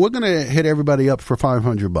 so we're going to hit everybody up for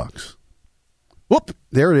 $500. Whoop!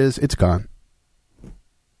 There it is. It's gone.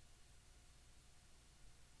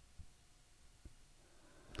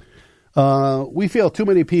 We feel too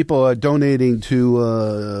many people are donating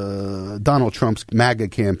to Donald Trump's MAGA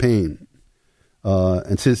campaign.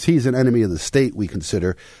 And since he's an enemy of the state, we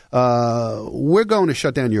consider, we're going to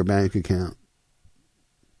shut down your bank account.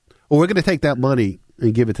 Or we're going to take that money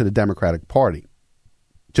and give it to the Democratic Party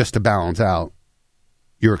just to balance out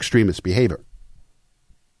your extremist behavior.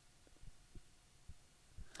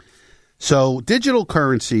 So digital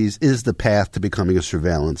currencies is the path to becoming a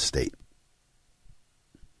surveillance state.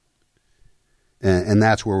 And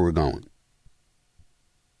that's where we're going.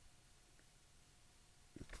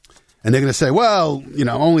 And they're going to say, well,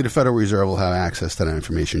 only the Federal Reserve will have access to that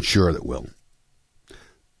information. Sure, it will.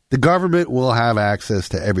 The government will have access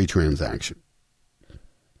to every transaction.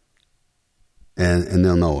 And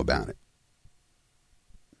they'll know about it.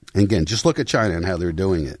 And again, just look at China and how they're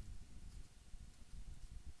doing it.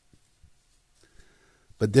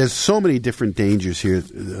 But there's so many different dangers here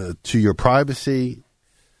to your privacy,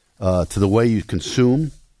 to the way you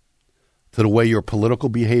consume, to the way your political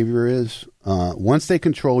behavior is. Once they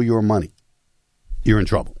control your money, you're in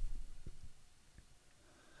trouble.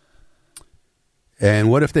 And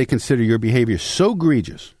what if they consider your behavior so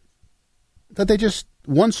egregious that they just,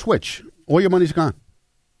 one switch, all your money's gone?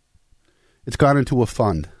 It's gone into a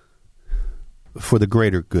fund for the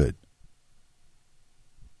greater good.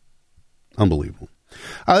 Unbelievable.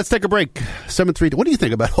 Let's take a break. 732. What do you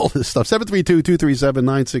think about all this stuff?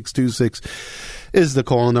 732-237-9626 is the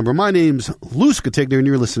call number. My name's Lou Scatigna, and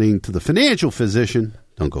you're listening to The Financial Physician.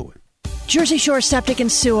 Don't go away. Jersey Shore Septic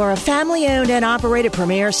and Sewer, a family-owned and operated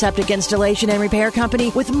premier septic installation and repair company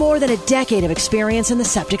with more than a decade of experience in the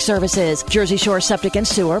septic services. Jersey Shore Septic and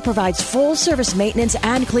Sewer provides full-service maintenance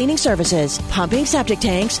and cleaning services, pumping septic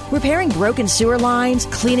tanks, repairing broken sewer lines,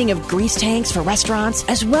 cleaning of grease tanks for restaurants,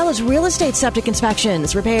 as well as real estate septic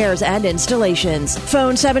inspections, repairs, and installations.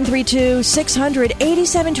 Phone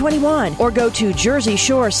 732-600-8721 or go to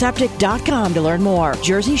jerseyshoreseptic.com to learn more.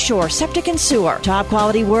 Jersey Shore Septic and Sewer,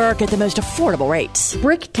 top-quality work at the most affordable rates.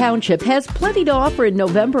 Brick Township has plenty to offer in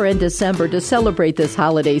November and December to celebrate this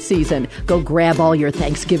holiday season. Go grab all your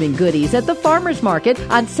Thanksgiving goodies at the Farmers Market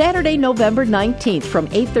on Saturday, November 19th from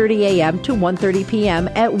 8:30 a.m. to 1:30 p.m.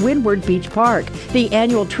 at Windward Beach Park. The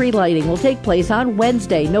annual tree lighting will take place on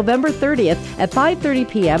Wednesday, November 30th at 5:30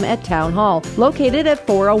 p.m. at Town Hall, located at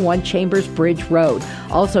 401 Chambers Bridge Road.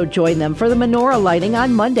 Also join them for the menorah lighting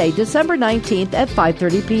on Monday, December 19th at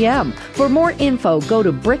 5:30 p.m. For more info, go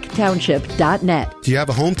to bricktownship.net. Do you have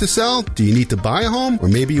a home to sell? Do you need to buy a home? Or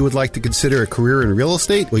maybe you would like to consider a career in real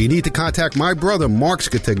estate? Well, you need to contact my brother, Mark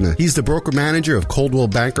Scatigna. He's the broker manager of Coldwell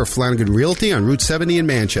Banker Flanagan Realty on Route 70 in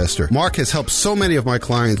Manchester. Mark has helped so many of my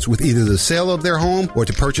clients with either the sale of their home or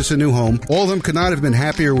to purchase a new home. All of them could not have been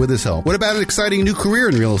happier with his help. What about an exciting new career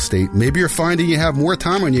in real estate? Maybe you're finding you have more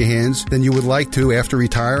time on your hands than you would like to after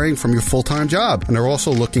retiring from your full-time job, and are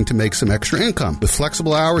also looking to make some extra income. With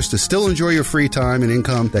flexible hours to still enjoy your free time and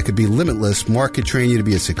income that could be limitless, Mark could train you to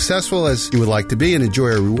be as successful as you would like to be and enjoy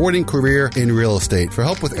a rewarding career in real estate. For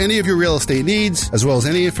help with any of your real estate needs, as well as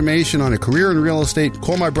any information on a career in real estate,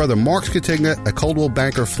 call my brother Mark Scatigna at Coldwell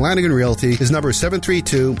Banker Flanagan Realty. His number is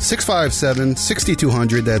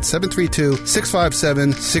 732-657-6200. That's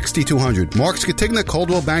 732-657-6200. Mark Scatigna,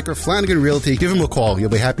 Coldwell Banker Flanagan Realty. Give him a call. You'll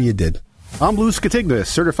be happy you did. I'm Lou Scatigna,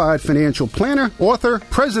 certified financial planner, author,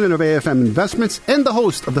 president of AFM Investments, and the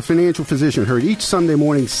host of The Financial Physician, heard each Sunday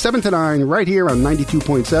morning 7 to 9 right here on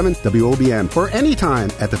 92.7 WOBM or anytime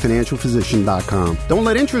at thefinancialphysician.com. Don't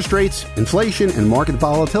let interest rates, inflation, and market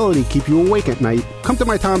volatility keep you awake at night. Come to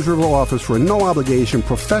my Toms River office for a no-obligation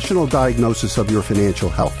professional diagnosis of your financial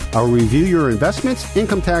health. I'll review your investments,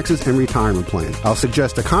 income taxes, and retirement plan. I'll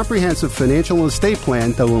suggest a comprehensive financial and estate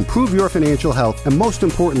plan that will improve your financial health and, most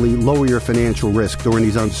importantly, lower your financial risk during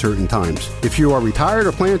these uncertain times. If you are retired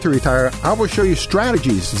or plan to retire, I will show you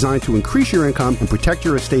strategies designed to increase your income and protect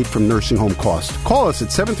your estate from nursing home costs. Call us at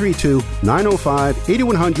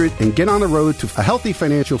 732-905-8100 and get on the road to a healthy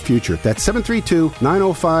financial future. That's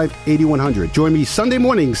 732-905-8100. Join me Sunday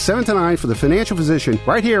mornings 7 to 9 for The Financial Physician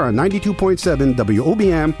right here on 92.7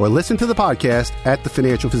 WOBM or listen to the podcast at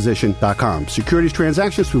thefinancialphysician.com. Securities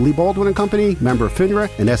transactions through Lee Baldwin & Company, member FINRA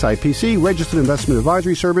and SIPC, registered investment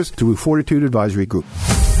advisory service through Fortitude Advisory Group.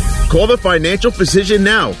 Call the Financial Physician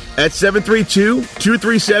now at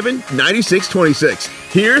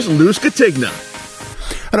 732-237-9626. Here's Lou Scatigna.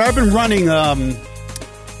 And I've been running a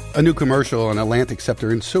new commercial on Atlantic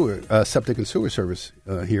Septic and Sewer Service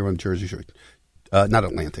here on Jersey Shore. Not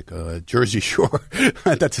Atlantic, Jersey Shore.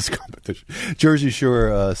 That's his competition. Jersey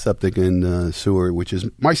Shore Septic and Sewer, which is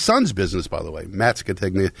my son's business, by the way. Matt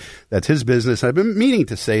Scatigna, that's his business. I've been meaning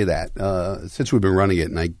to say that since we've been running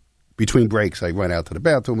it, and between breaks, I run out to the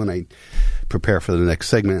bathroom and I prepare for the next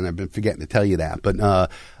segment, and I've been forgetting to tell you that. But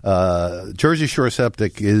Jersey Shore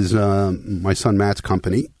Septic is my son Matt's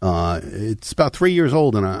company. It's about 3 years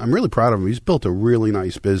old, and I'm really proud of him. He's built a really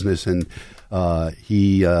nice business, and I've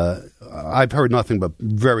heard nothing but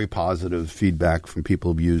very positive feedback from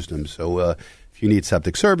people who've used him. So if you need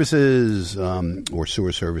septic services or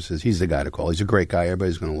sewer services, he's the guy to call. He's a great guy.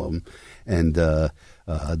 Everybody's going to love him. And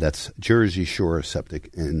that's Jersey Shore Septic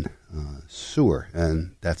and Sewer,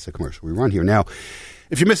 and that's the commercial we run here. Now,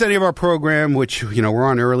 if you miss any of our program, which, we're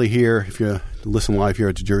on early here, if you listen live here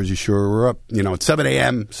at the Jersey Shore, we're up, at 7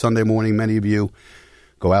 a.m. Sunday morning. Many of you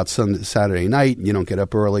go out Saturday night, you don't get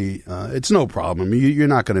up early. It's no problem. You're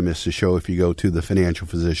not going to miss the show if you go to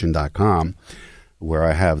thefinancialphysician.com, where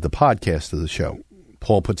I have the podcast of the show.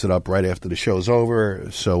 Paul puts it up right after the show's over.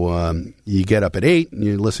 So you get up at 8 and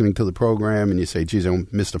you're listening to the program and you say, geez, I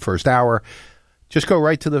missed the first hour. Just go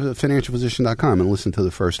right to thefinancialphysician.com and listen to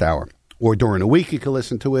the first hour. Or during the week you can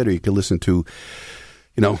listen to it, or you can listen to,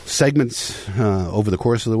 segments over the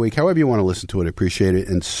course of the week. However you want to listen to it, I appreciate it.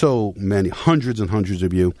 And so many, hundreds and hundreds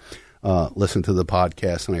of you listen to the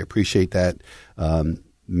podcast, and I appreciate that.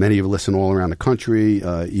 Many of you listen all around the country.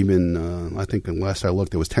 Even I think last I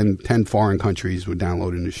looked, there was 10 foreign countries were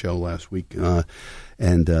downloading the show last week.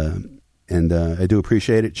 And I do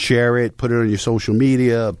appreciate it. Share it. Put it on your social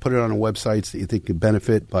media. Put it on the websites that you think could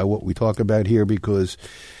benefit by what we talk about here, because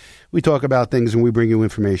we talk about things and we bring you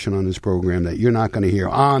information on this program that you're not going to hear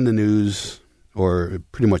on the news or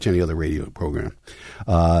pretty much any other radio program.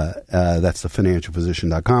 That's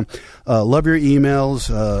thefinancialphysician.com. Love your emails.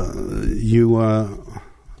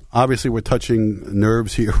 Obviously, we're touching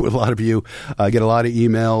nerves here with a lot of you. I get a lot of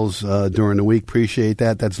emails during the week. Appreciate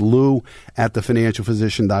that. That's Lou at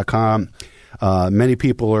thefinancialphysician.com. Many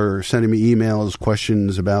people are sending me emails,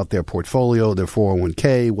 questions about their portfolio, their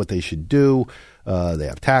 401k, what they should do. They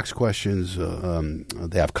have tax questions.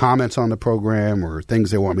 They have comments on the program or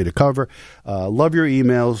things they want me to cover. Love your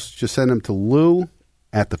emails. Just send them to Lou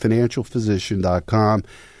at thefinancialphysician.com.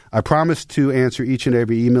 I promise to answer each and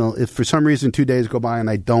every email. If for some reason 2 days go by and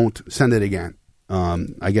I don't, send it again.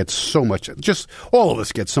 I get so much, just all of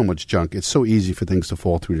us get so much junk. It's so easy for things to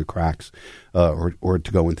fall through the cracks or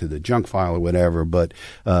to go into the junk file or whatever. But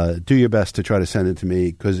do your best to try to send it to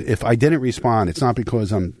me, because if I didn't respond, it's not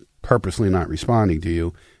because I'm purposely not responding to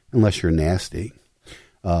you, unless you're nasty,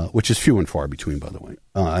 which is few and far between, by the way.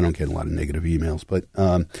 I don't get a lot of negative emails, but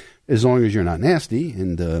as long as you're not nasty,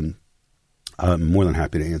 and I'm more than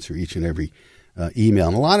happy to answer each and every email.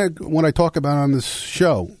 And a lot of what I talk about on this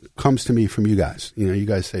show comes to me from you guys. You know, you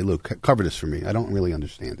guys say, "Look, cover this for me. I don't really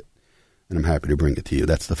understand it." And I'm happy to bring it to you.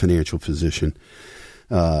 That's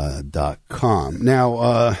thefinancialphysician.com.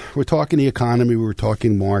 Now, we're talking the economy. We were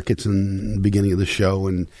talking markets in the beginning of the show,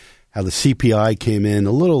 and how the CPI came in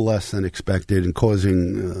a little less than expected and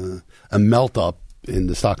causing a melt-up in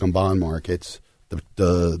the stock and bond markets.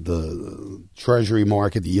 The Treasury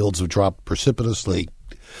market, the yields have dropped precipitously.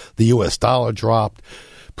 The U.S. dollar dropped.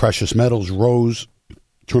 Precious metals rose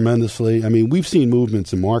tremendously. I mean, we've seen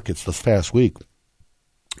movements in markets this past week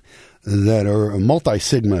that are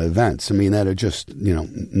multi-sigma events. I mean, that are just,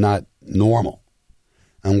 not normal.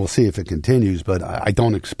 And we'll see if it continues, but I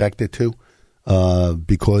don't expect it to,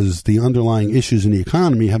 because the underlying issues in the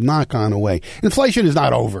economy have not gone away. Inflation is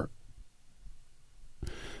not over.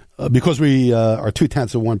 Because we are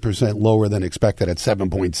 0.2% lower than expected at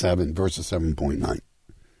 7.7 versus 7.9.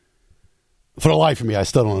 For the life of me, I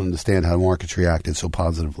still don't understand how markets reacted so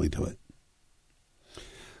positively to it.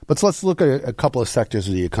 But let's look at a couple of sectors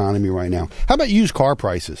of the economy right now. How about used car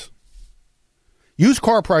prices? Used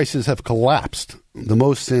car prices have collapsed the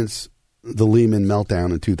most since the Lehman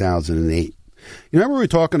meltdown in 2008. You remember we were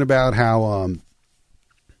talking about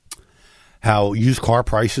how used car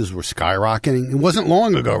prices were skyrocketing? It wasn't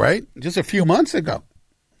long ago, right? Just a few months ago.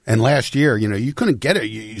 And last year, you couldn't get a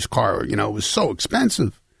used car. It was so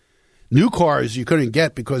expensive. New cars you couldn't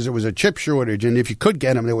get because there was a chip shortage. And if you could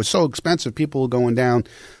get them, they were so expensive, people were going down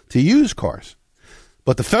to used cars.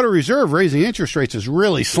 But the Federal Reserve raising interest rates has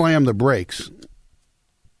really slammed the brakes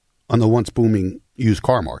on the once booming used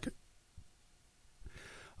car market.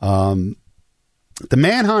 The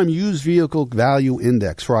Manheim Used Vehicle Value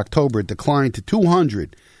Index for October declined to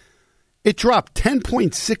 200. It dropped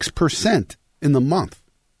 10.6% in the month.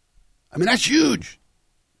 I mean, that's huge.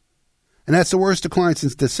 And that's the worst decline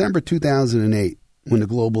since December 2008, when the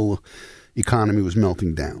global economy was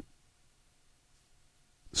melting down.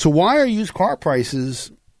 So why are used car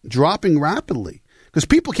prices dropping rapidly? Because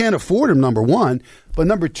people can't afford them, number one. But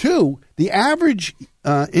number two, the average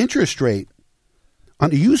interest rate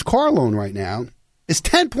on a used car loan right now is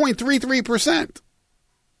 10.33%.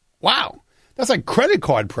 Wow. That's like credit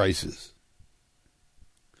card prices.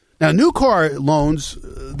 Now, new car loans,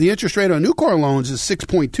 the interest rate on new car loans is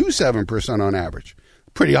 6.27% on average.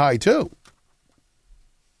 Pretty high, too.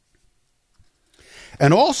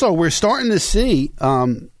 And also, we're starting to see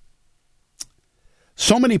so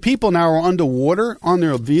many people now are underwater on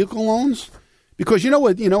their vehicle loans, because you know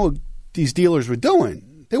what these dealers were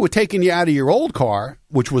doing? They were taking you out of your old car,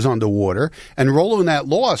 which was underwater, and rolling that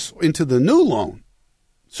loss into the new loan.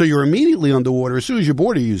 So you're immediately underwater as soon as you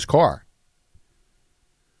bought a used car.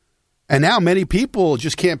 And now many people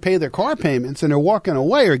just can't pay their car payments, and they're walking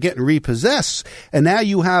away or getting repossessed. And now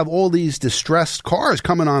you have all these distressed cars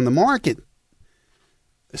coming on the market,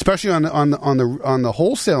 especially on the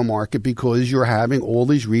wholesale market, because you're having all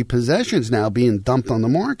these repossessions now being dumped on the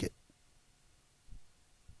market.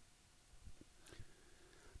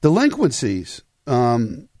 Delinquencies are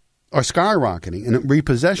skyrocketing, and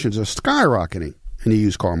repossessions are skyrocketing in the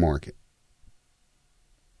used car market.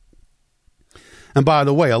 And by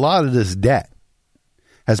the way, a lot of this debt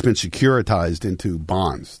has been securitized into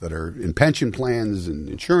bonds that are in pension plans and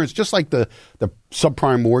insurance, just like the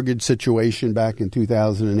subprime mortgage situation back in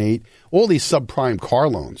 2008. All these subprime car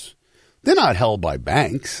loans, they're not held by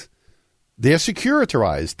banks. They're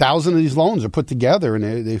securitized. 1,000 of these loans are put together,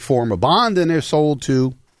 and they form a bond, and they're sold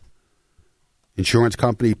to insurance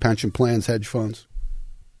company, pension plans, hedge funds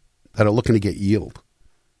that are looking to get yield.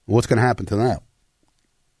 What's going to happen to that?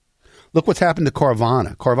 Look what's happened to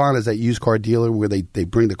Carvana. Carvana is that used car dealer where they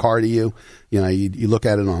bring the car to you. You look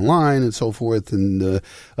at it online and so forth. And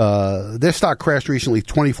their stock crashed recently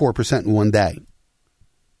 24% in one day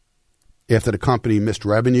after the company missed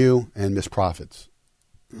revenue and missed profits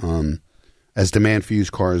as demand for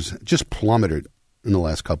used cars just plummeted in the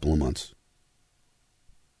last couple of months.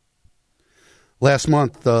 Last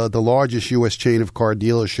month, the largest U.S. chain of car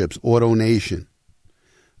dealerships, AutoNation,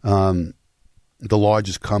 the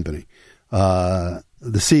largest company. The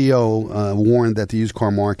CEO warned that the used car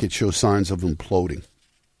market shows signs of imploding.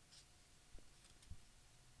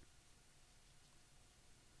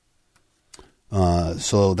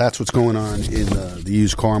 So that's what's going on in the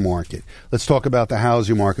used car market. Let's talk about the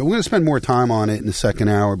housing market. We're going to spend more time on it in the second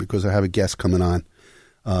hour because I have a guest coming on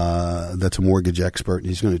that's a mortgage expert, and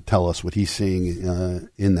he's going to tell us what he's seeing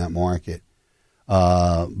in that market.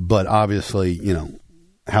 But obviously,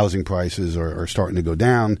 housing prices are starting to go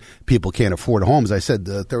down. People can't afford homes. I said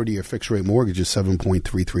the 30-year fixed-rate mortgage is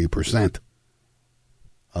 7.33%.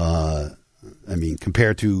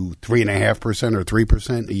 Compared to 3.5% or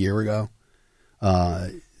 3% a year ago.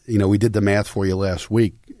 We did the math for you last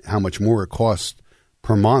week, how much more it costs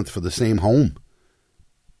per month for the same home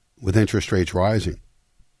with interest rates rising.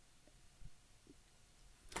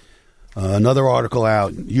 Another article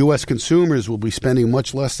out, U.S. consumers will be spending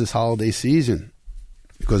much less this holiday season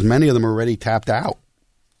because many of them are already tapped out.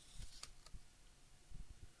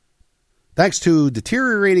 Thanks to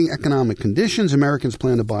deteriorating economic conditions, Americans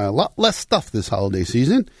plan to buy a lot less stuff this holiday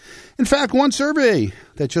season. In fact, one survey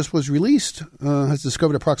that just was released has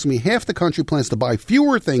discovered approximately half the country plans to buy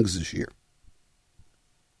fewer things this year.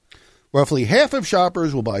 Roughly half of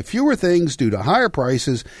shoppers will buy fewer things due to higher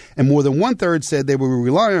prices, and more than one-third said they will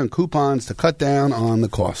rely on coupons to cut down on the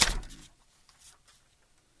cost.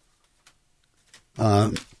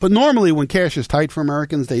 But normally when cash is tight for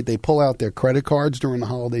Americans, they pull out their credit cards during the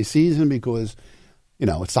holiday season because,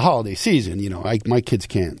 it's the holiday season. My kids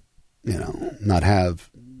can't, not have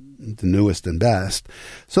the newest and best.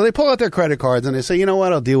 So they pull out their credit cards and they say, you know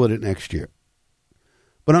what, I'll deal with it next year.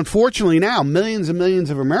 But unfortunately now, millions and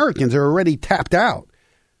millions of Americans are already tapped out.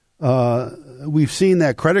 We've seen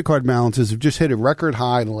that credit card balances have just hit a record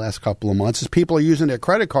high in the last couple of months as people are using their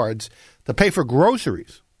credit cards to pay for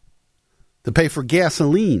groceries, to pay for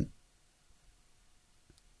gasoline.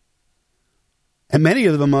 And many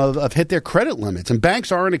of them have hit their credit limits, and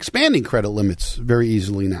banks aren't expanding credit limits very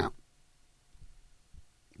easily now.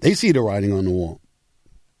 They see the writing on the wall.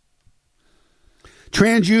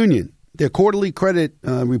 TransUnion, their quarterly credit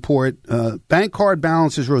report, bank card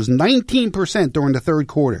balances rose 19% during the third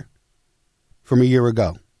quarter from a year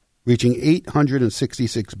ago, reaching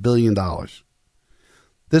 $866 billion.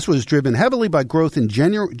 This was driven heavily by growth in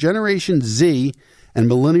Generation Z and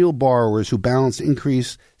millennial borrowers who balance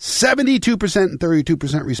increased 72% and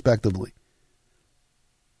 32% respectively.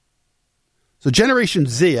 So Generation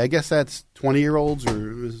Z, I guess that's 20-year-olds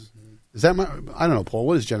or is that I don't know, Paul,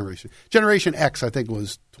 what is Generation? Generation X, I think,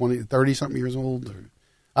 was 30-something years old. Or,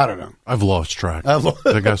 I don't know. I've lost track.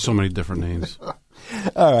 They got so many different names.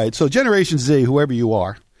 All right, so Generation Z, whoever you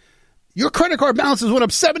are, your credit card balances went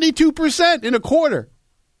up 72% in a quarter.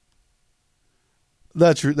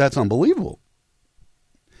 That's unbelievable.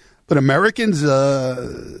 But Americans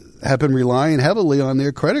have been relying heavily on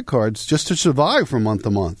their credit cards just to survive from month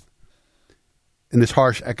to month in this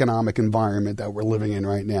harsh economic environment that we're living in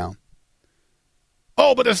right now.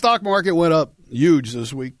 Oh, but the stock market went up huge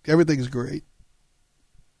this week. Everything's great.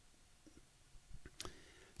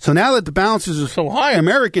 So now that the balances are so high,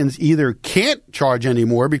 Americans either can't charge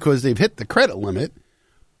anymore because they've hit the credit limit,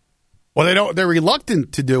 or they're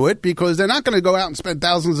reluctant to do it because they're not going to go out and spend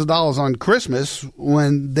thousands of dollars on Christmas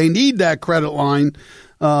when they need that credit line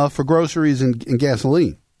for groceries and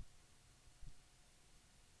gasoline.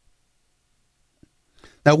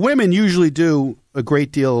 Now, women usually do a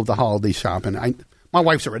great deal of the holiday shopping. My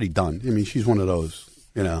wife's already done. I mean, she's one of those,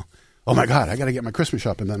 oh, my God, I got to get my Christmas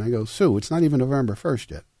shopping done. I go, Sue, it's not even November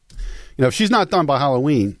 1st yet. If she's not done by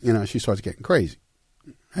Halloween, she starts getting crazy,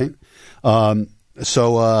 right?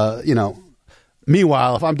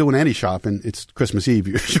 Meanwhile, if I'm doing any shopping, it's Christmas Eve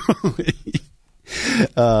usually.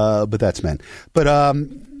 But that's men. But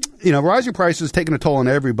rising prices is taking a toll on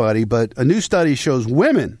everybody, but a new study shows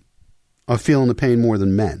women are feeling the pain more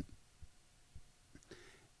than men.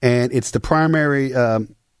 And it's the primary, it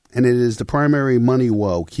is the primary money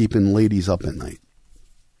woe keeping ladies up at night.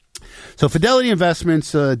 So Fidelity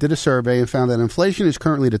Investments did a survey and found that inflation is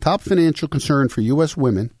currently the top financial concern for U.S.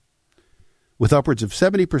 women, with upwards of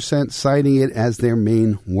 70% citing it as their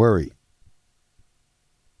main worry.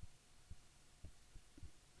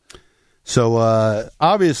 So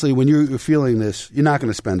obviously, when you're feeling this, you're not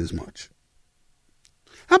going to spend as much.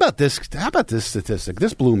 How about this statistic?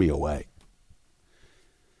 This blew me away.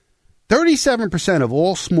 37% of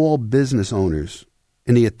all small business owners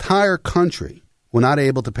in the entire country were not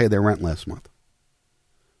able to pay their rent last month.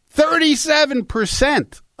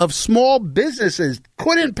 37% of small businesses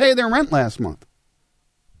couldn't pay their rent last month.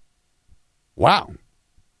 Wow.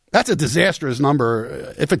 That's a disastrous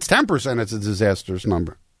number. If it's 10%, it's a disastrous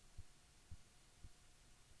number.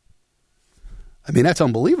 I mean, that's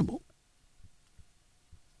unbelievable.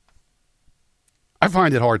 I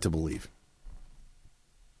find it hard to believe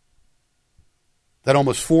that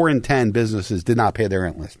almost 4 in 10 businesses did not pay their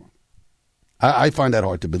rent last month. I find that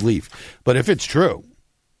hard to believe. But if it's true,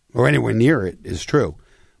 or anywhere near it is true,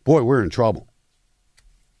 boy, we're in trouble.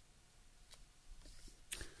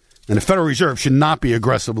 And the Federal Reserve should not be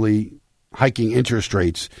aggressively hiking interest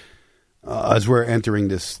rates as we're entering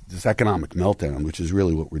this economic meltdown, which is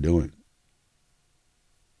really what we're doing.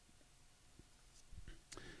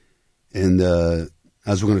 And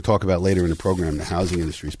as we're going to talk about later in the program, the housing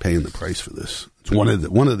industry is paying the price for this. It's one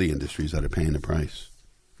of the industries that are paying the price.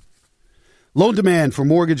 Loan demand for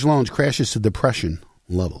mortgage loans crashes to depression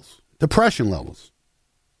levels.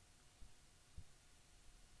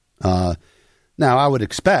 Now, I would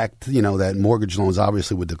expect, that mortgage loans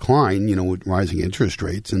obviously would decline, with rising interest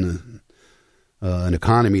rates and an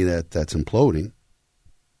economy that's imploding.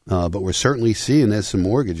 But we're certainly seeing this in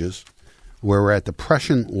mortgages where we're at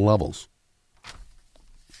depression levels.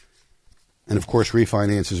 And, of course,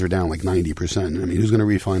 refinances are down like 90%. I mean, who's going to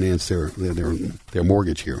refinance their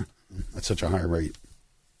mortgage here at such a high rate?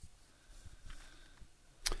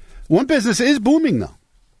 One business is booming, though.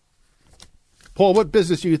 Paul, what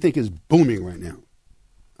business do you think is booming right now?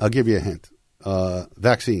 I'll give you a hint.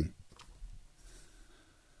 Vaccine.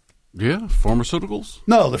 Yeah, pharmaceuticals?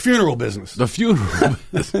 No, the funeral business. The funeral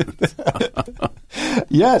business.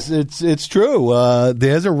 Yes, it's true.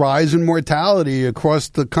 There's a rise in mortality across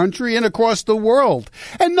the country and across the world,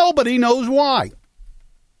 and nobody knows why.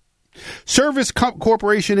 Service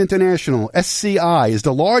Corporation International, SCI, is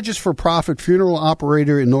the largest for-profit funeral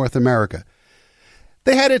operator in North America.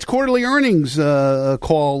 They had its quarterly earnings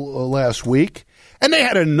call last week, and they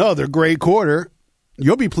had another great quarter.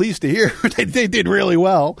 You'll be pleased to hear they did really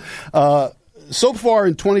well. So far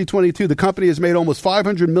in 2022, the company has made almost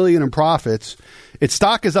 $500 million in profits. Its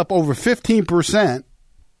stock is up over 15%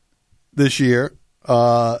 this year.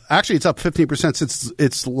 Actually, it's up 15% since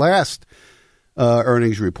its last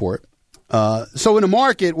earnings report. So in a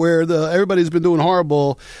market where everybody's been doing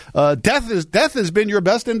horrible, death has been your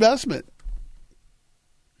best investment.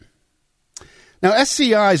 Now,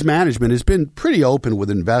 SCI's management has been pretty open with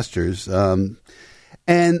investors, and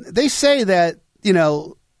they say that,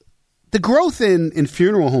 the growth in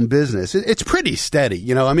funeral home business, it's pretty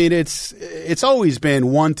steady. I mean, it's always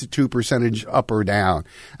been 1 to 2% up or down.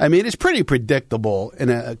 I mean, it's pretty predictable in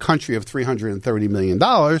a country of $330 million,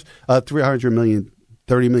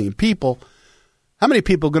 30 million people. How many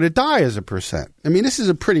people are going to die as a percent? I mean, this is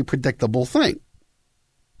a pretty predictable thing.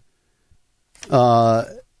 But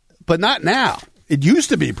not now. It used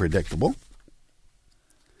to be predictable.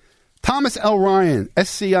 Thomas L. Ryan,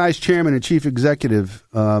 SCI's chairman and chief executive,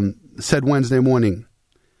 said Wednesday morning,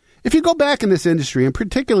 if you go back in this industry, and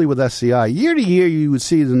particularly with SCI, year to year you would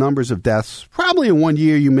see the numbers of deaths. Probably in 1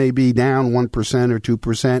 year you may be down 1% or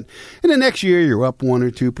 2%. In the next year you're up 1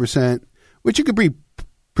 or 2%, which you could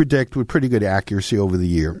predict with pretty good accuracy over the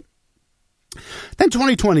year. Then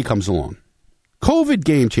 2020 comes along. COVID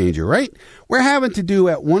game changer, right? We're having to do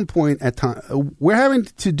at one point of time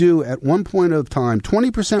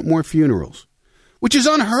 20% more funerals, which is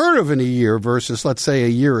unheard of in a year versus, let's say, a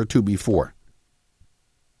year or two before.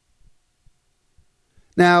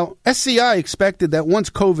 Now, SCI expected that once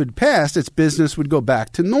COVID passed, its business would go back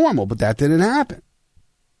to normal, but that didn't happen.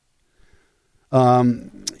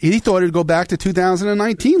 He thought it would go back to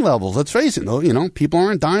 2019 levels. Let's face it, people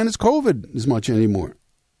aren't dying as COVID as much anymore.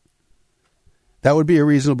 That would be a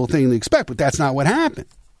reasonable thing to expect, but that's not what happened.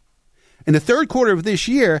 In the third quarter of this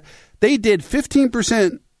year, they did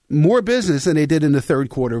 15% more business than they did in the third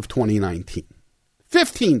quarter of 2019.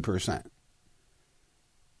 15%.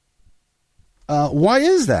 Why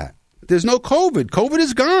is that? There's no COVID. COVID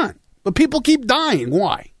is gone. But people keep dying.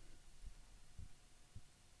 Why?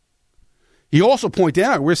 He also pointed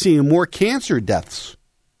out we're seeing more cancer deaths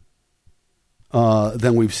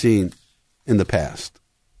than we've seen in the past.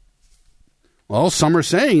 Well, some are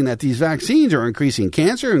saying that these vaccines are increasing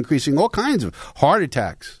cancer, increasing all kinds of heart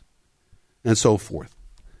attacks, and so forth.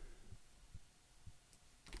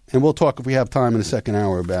 And we'll talk, if we have time in the second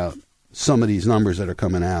hour, about some of these numbers that are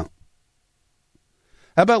coming out.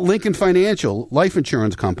 How about Lincoln Financial, life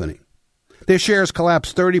insurance company? Their shares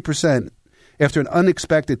collapsed 30% after an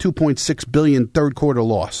unexpected $2.6 billion third-quarter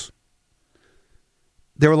loss.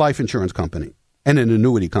 They're a life insurance company and an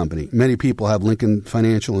annuity company. Many people have Lincoln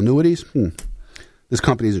Financial annuities. This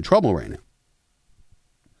company is in trouble right now.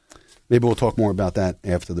 Maybe we'll talk more about that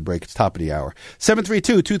after the break. It's top of the hour.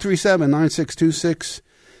 732-237-9626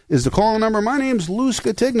 is the call number. My name's Lou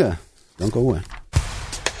Scatigna. Don't go away.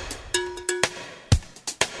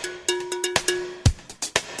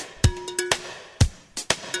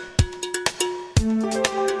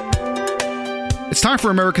 It's time for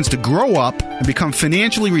Americans to grow up and become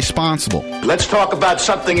financially responsible. Let's talk about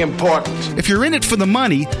something important. If you're in it for the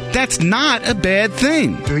money, that's not a bad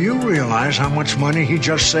thing. Do you realize how much money he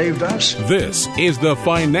just saved us? This is The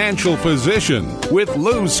Financial Physician with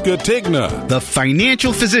Lou Scatigna. The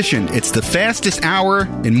Financial Physician. It's the fastest hour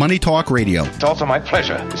in Money Talk Radio. It's also my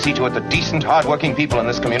pleasure to see to it that decent, hard-working people in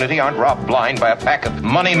this community aren't robbed blind by a pack of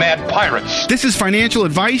money-mad pirates. This is financial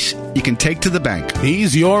advice you can take to the bank.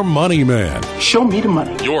 He's your money man. Show me the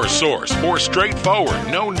money. Your source for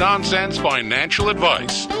straightforward, no-nonsense financial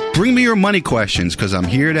advice. Bring me your money questions, because I'm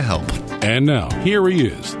here to help. And now, here he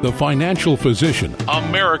is, the Financial Physician,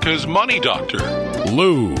 America's money doctor,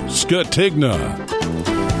 Lou Scatigna.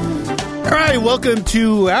 All right, welcome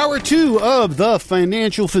to Hour 2 of The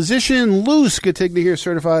Financial Physician. Lou Scatigna here,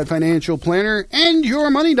 certified financial planner and your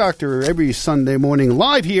money doctor, every Sunday morning,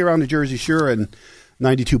 live here on the Jersey Shore and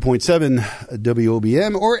 92.7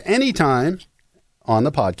 WOBM, or anytime on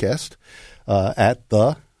the podcast at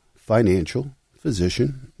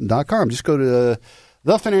thefinancialphysician.com. Just go to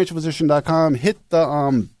thefinancialphysician.com, hit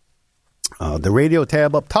the radio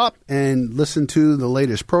tab up top, and listen to the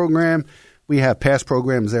latest program. We have past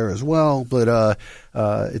programs there as well, but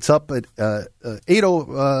it's up at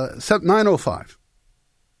 9:05.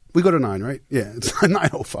 We go to 9, right? Yeah, it's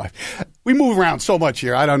 9:05. We move around so much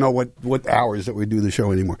here. I don't know what hours that we do the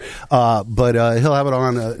show anymore. But he'll have it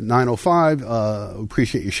on 9:05.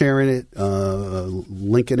 Appreciate you sharing it,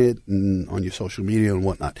 linking it on your social media and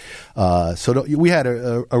whatnot. So we had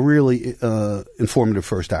a really informative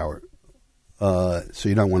first hour. So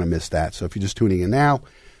you don't want to miss that. So if you're just tuning in now,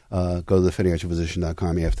 go to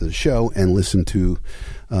thefinancialphysician.com after the show and listen to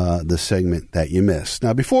the segment that you missed.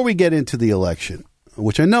 Now, before we get into the election,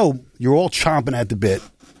 which I know you're all chomping at the bit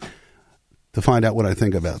to find out what I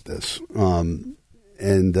think about this. And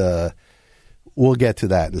we'll get to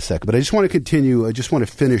that in a second. But I just want to continue. I just want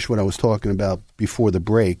to finish what I was talking about before the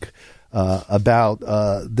break about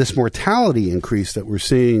this mortality increase that we're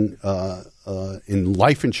seeing in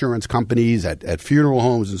life insurance companies, at funeral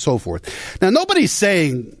homes, and so forth. Now, nobody's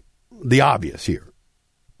saying the obvious here.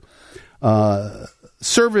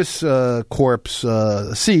 Service Corp's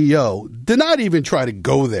CEO did not even try to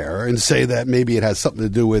go there and say that maybe it has something to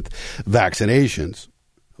do with vaccinations.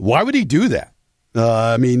 Why would he do that?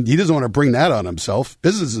 I mean, he doesn't want to bring that on himself.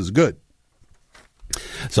 Business is good.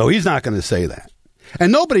 So he's not going to say that.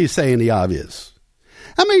 And nobody's saying the obvious.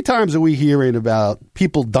 How many times are we hearing about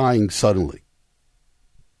people dying suddenly?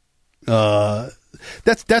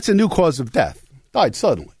 That's a new cause of death. Died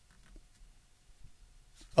suddenly.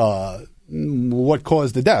 What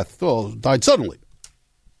caused the death? Well, died suddenly.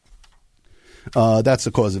 That's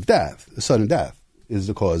the cause of death. Sudden death is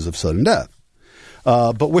the cause of sudden death.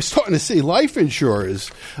 But we're starting to see life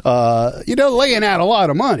insurers, laying out a lot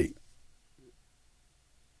of money.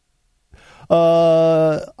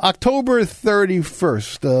 October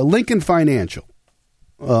 31st, Lincoln Financial.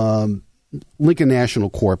 Lincoln National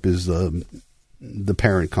Corp is the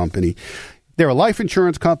parent company. They're a life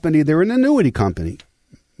insurance company. They're an annuity company.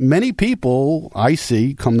 Many people I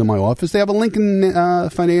see come to my office, they have a Lincoln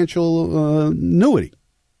Financial annuity.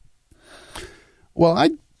 Well,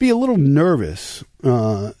 I'd be a little nervous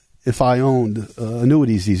if I owned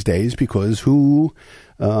annuities these days, because who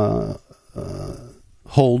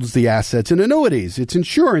holds the assets in annuities? It's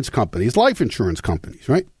insurance companies, life insurance companies,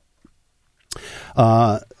 right?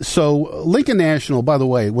 So Lincoln National, by the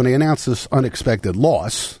way, when they announced this unexpected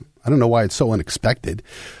loss, I don't know why it's so unexpected.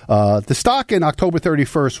 The stock in October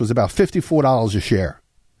 31st was about $54 a share.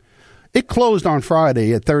 It closed on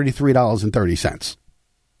Friday at $33.30.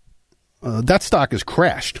 that stock has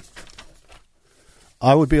crashed.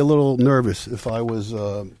 I would be a little nervous if I was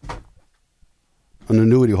an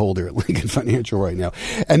annuity holder at Lincoln Financial right now.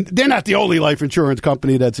 And they're not the only life insurance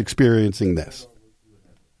company that's experiencing this.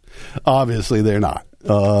 Obviously, they're not.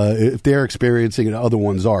 If they're experiencing it, other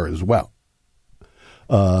ones are as well.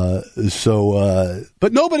 But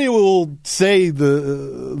nobody will say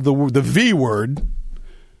the V word,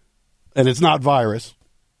 and it's not virus.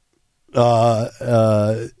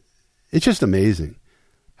 It's just amazing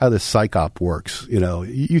how this psyop works. You know,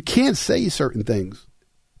 you can't say certain things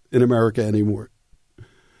in America anymore.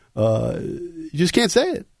 You just can't say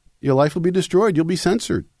it. Your life will be destroyed. You'll be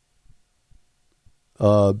censored.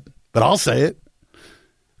 But I'll say it.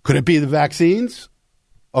 Could it be the vaccines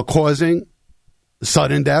are causing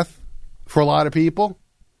sudden death for a lot of people?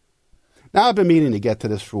 Now, I've been meaning to get to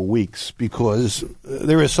this for weeks because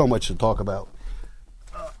there is so much to talk about.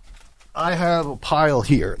 I have a pile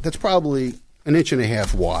here that's probably 1.5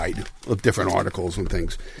 inches wide of different articles and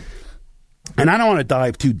things. And I don't want to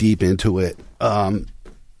dive too deep into it,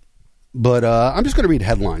 but I'm just going to read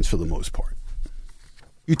headlines for the most part.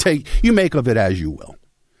 You make of it as you will.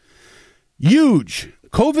 Huge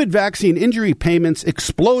COVID vaccine injury payments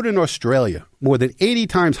explode in Australia, more than 80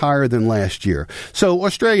 times higher than last year. So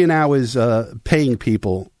Australia now is paying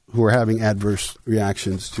people who are having adverse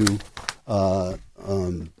reactions to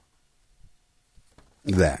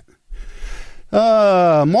that.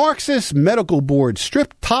 Marxist medical board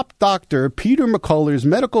stripped top doctor Peter McCullough's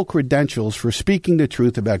medical credentials for speaking the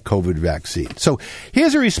truth about COVID vaccine. So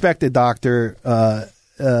here's a respected doctor,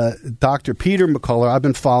 Dr. Peter McCullough. I've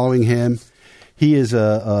been following him. He is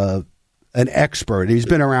an expert. He's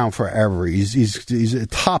been around forever. He's a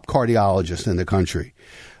top cardiologist in the country.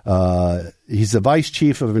 He's the vice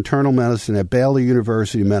chief of internal medicine at Baylor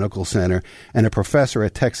University Medical Center and a professor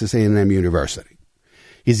at Texas A&M University.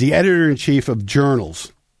 He's the editor-in-chief of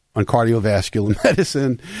journals on cardiovascular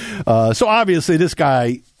medicine. So obviously this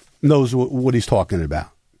guy knows what he's talking about.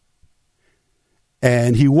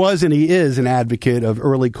 And he was and he is an advocate of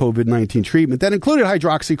early COVID-19 treatment that included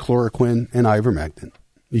hydroxychloroquine and ivermectin.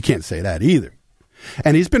 You can't say that either.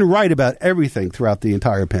 And he's been right about everything throughout the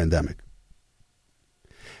entire pandemic.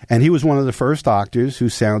 And he was one of the first doctors who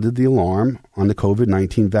sounded the alarm on the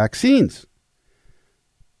COVID-19 vaccines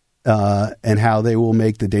and how they will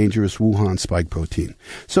make the dangerous Wuhan spike protein.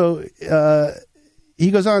 So he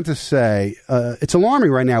goes on to say, it's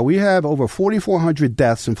alarming right now. We have over 4,400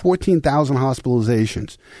 deaths and 14,000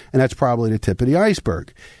 hospitalizations, and that's probably the tip of the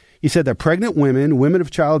iceberg. He said that pregnant women of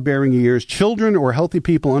childbearing years, children, or healthy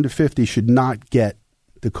people under 50 should not get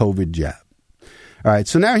the COVID jab. All right,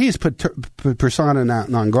 so now he's persona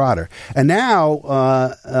non grata. And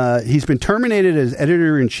now he's been terminated as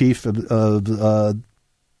editor-in-chief of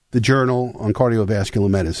the Journal on Cardiovascular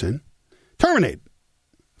Medicine. Terminated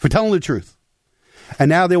for telling the truth. And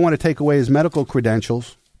now they want to take away his medical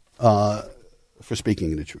credentials for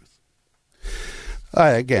speaking the truth.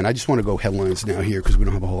 Again, I just want to go headlines now here because we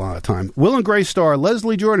don't have a whole lot of time. Will and Grace star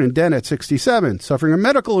Leslie Jordan, dead at 67, suffering a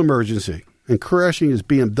medical emergency and crashing his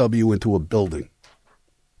BMW into a building.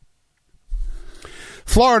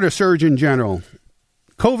 Florida Surgeon General,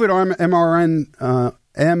 COVID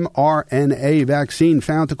mRNA vaccine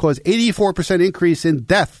found to cause 84% increase in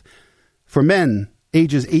death for men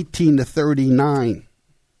ages 18 to 39.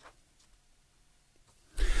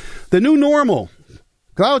 The new normal.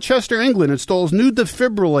 Gloucester, England installs new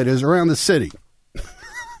defibrillators around the city. You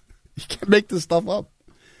can't make this stuff up.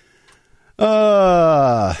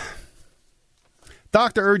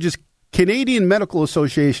 Doctor urges Canadian Medical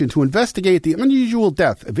Association to investigate the unusual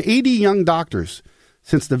death of 80 young doctors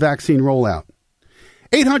since the vaccine rollout.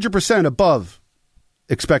 800% above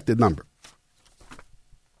expected number.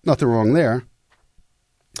 Nothing wrong there.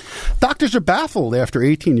 Doctors are baffled after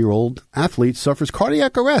 18-year-old athlete suffers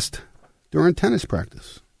cardiac arrest during tennis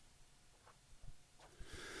practice.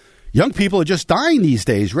 Young people are just dying these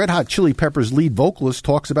days. Red Hot Chili Peppers lead vocalist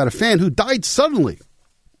talks about a fan who died suddenly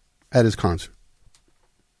at his concert.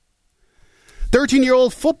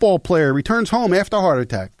 13-year-old football player returns home after a heart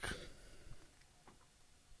attack.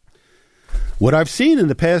 What I've seen in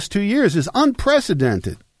the past 2 years is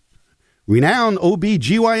unprecedented. Renowned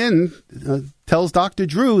OB-GYN tells Dr.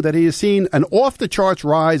 Drew that he has seen an off-the-charts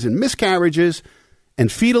rise in miscarriages and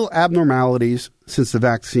fetal abnormalities since the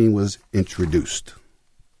vaccine was introduced.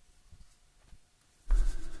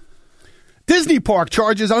 Disney Park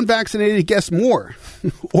charges unvaccinated guests more,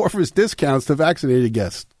 offers discounts to vaccinated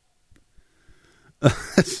guests.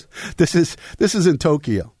 This is in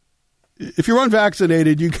Tokyo. If you're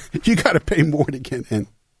unvaccinated, you got to pay more to get in.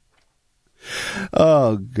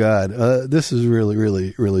 Oh, God. This is really,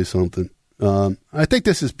 really, really something. I think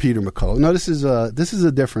this is Peter McCullough. No, this is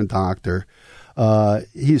a different doctor.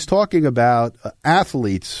 He's talking about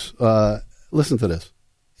athletes. Listen to this.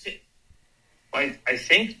 I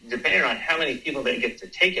think, depending on how many people they get to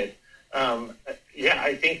take it,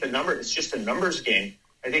 I think the number is just a numbers game.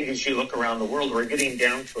 I think as you look around the world, we're getting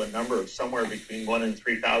down to a number of somewhere between 1 in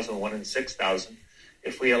 3,000, 1 in 6,000.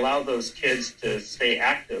 If we allow those kids to stay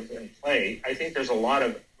active and play, I think there's a lot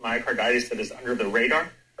of myocarditis that is under the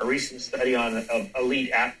radar. A recent study on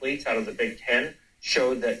elite athletes out of the Big Ten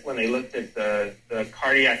showed that when they looked at the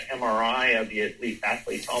cardiac MRI of the elite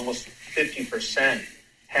athletes, almost 50%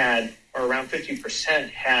 had, or around 50%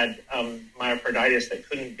 had myocarditis that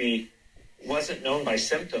wasn't known by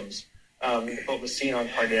symptoms, but was seen on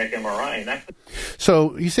cardiac MRI. And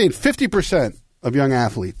so you're saying 50% of young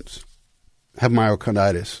athletes have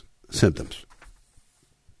myocarditis symptoms.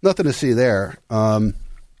 Nothing to see there.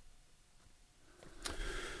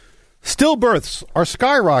 Stillbirths are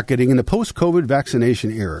skyrocketing in the post-COVID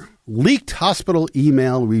vaccination era. Leaked hospital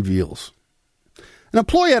email reveals. An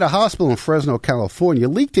employee at a hospital in Fresno, California,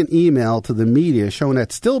 leaked an email to the media showing that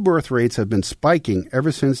stillbirth rates have been spiking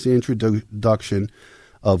ever since the introduction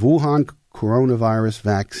of Wuhan coronavirus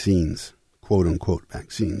vaccines, quote-unquote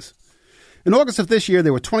vaccines. In August of this year,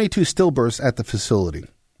 there were 22 stillbirths at the facility,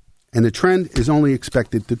 and the trend is only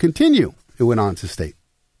expected to continue, it went on to state.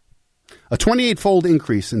 A 28-fold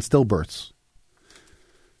increase in stillbirths.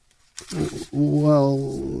 Well,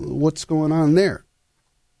 what's going on there?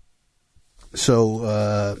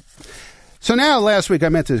 So now last week I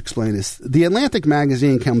meant to explain this. The Atlantic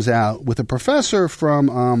magazine comes out with a professor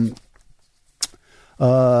from,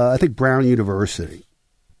 I think, Brown University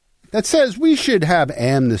that says we should have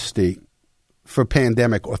amnesty for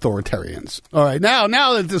pandemic authoritarians. All right, now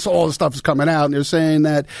that all this stuff is coming out, and they're saying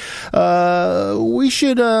that we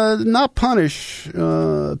should not punish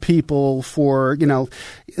people for,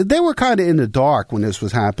 they were kind of in the dark when this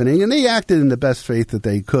was happening, and they acted in the best faith that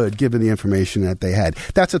they could, given the information that they had.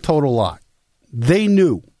 That's a total lie. They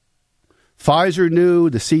knew. Pfizer knew,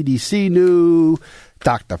 the CDC knew,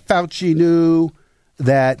 Dr. Fauci knew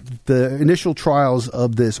that the initial trials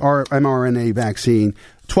of this mRNA vaccine,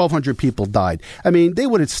 1,200 people died. I mean, they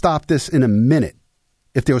would have stopped this in a minute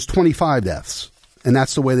if there was 25 deaths. And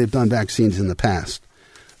that's the way they've done vaccines in the past.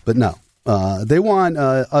 But no, they want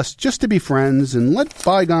us just to be friends and let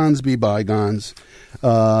bygones be bygones. People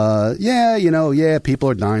are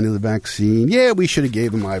dying of the vaccine. Yeah, we should have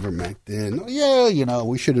gave them ivermectin. Yeah,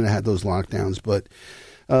 we shouldn't have had those lockdowns. But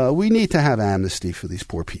we need to have amnesty for these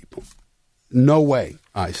poor people. No way,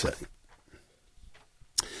 I say.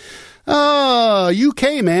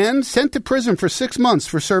 UK man sent to prison for 6 months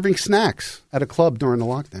for serving snacks at a club during the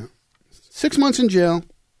lockdown. 6 months in jail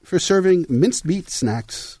for serving minced meat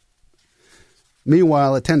snacks.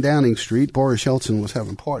 Meanwhile, at 10 Downing Street, Boris Yeltsin was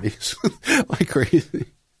having parties like crazy.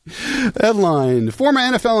 Headline, former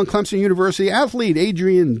NFL and Clemson University athlete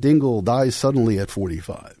Adrian Dingle dies suddenly at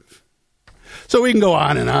 45. So we can go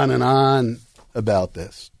on and on and on about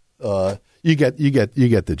this. You get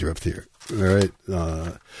the drift here. All right.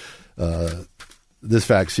 This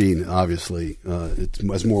vaccine, obviously,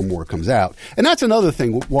 as more and more comes out. And that's another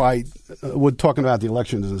thing why we're talking about the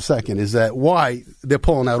elections in a second, is that why they're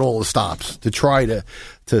pulling out all the stops to try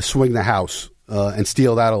to swing the House and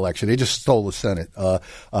steal that election. They just stole the Senate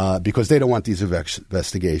because they don't want these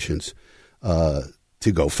investigations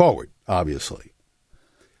to go forward, obviously.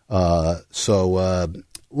 So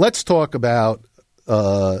let's talk about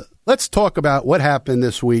what happened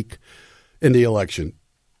this week in the election.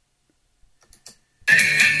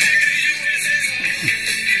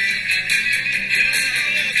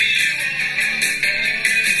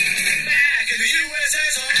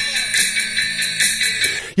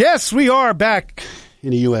 Yes, we are back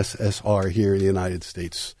in the USSR here in the United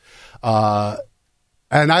States. And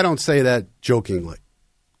I don't say that jokingly.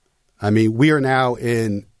 I mean, we are now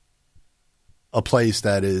in a place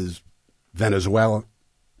that is Venezuela,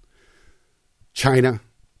 China,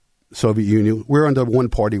 Soviet Union. We're under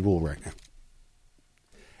one-party rule right now.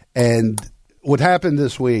 And what happened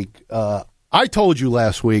this week, I told you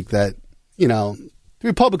last week that, the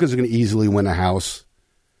Republicans are going to easily win the House.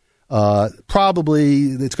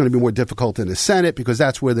 Probably it's going to be more difficult in the Senate because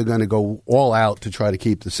that's where they're going to go all out to try to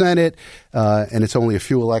keep the Senate. And it's only a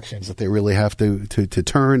few elections that they really have to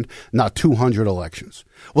turn, not 200 elections.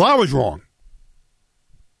 Well, I was wrong.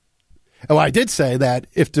 Well, I did say that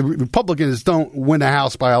if the Republicans don't win the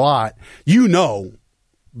House by a lot,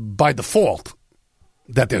 by default,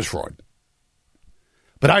 that there's fraud.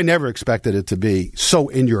 But I never expected it to be so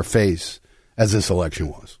in your face as this election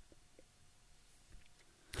was.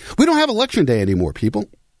 We don't have election day anymore, people.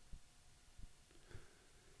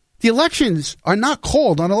 The elections are not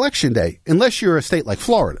called on election day unless you're a state like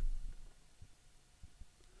Florida.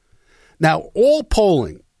 Now, all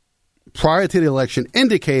polling prior to the election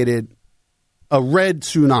indicated a red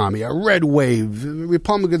tsunami, a red wave.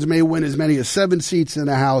 Republicans may win as many as 7 seats in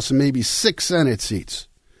the House and maybe 6 Senate seats.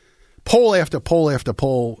 Poll after poll after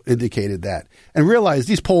poll indicated that. And realize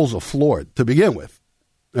these polls are flawed to begin with.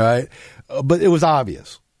 All right? But it was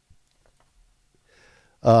obvious.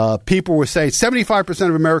 People were saying 75%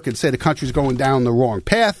 of Americans say the country's going down the wrong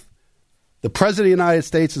path. The president of the United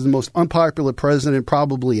States is the most unpopular president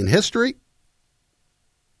probably in history.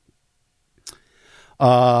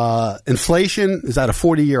 Inflation is at a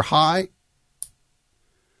 40-year high.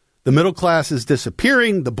 The middle class is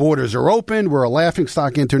disappearing. The borders are open. We're a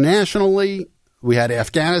laughingstock internationally. We had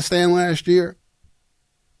Afghanistan last year.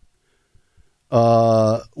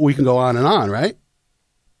 We can go on, right?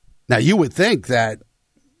 Now, you would think that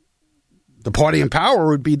the party in power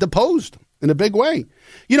would be deposed in a big way.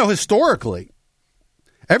 You know, historically,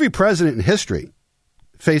 every president in history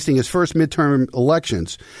facing his first midterm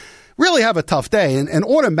elections really have a tough day and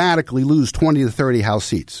automatically lose 20 to 30 House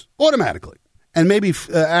seats. Automatically. And maybe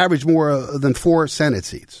average more than 4 Senate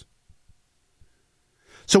seats.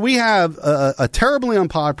 So we have a terribly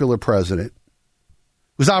unpopular president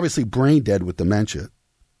who's obviously brain dead with dementia.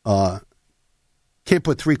 Can't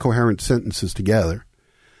put 3 coherent sentences together.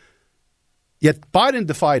 Yet Biden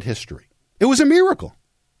defied history. It was a miracle.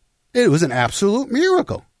 It was an absolute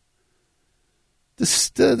miracle.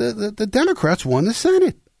 The Democrats won the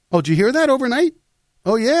Senate. Oh, did you hear that overnight?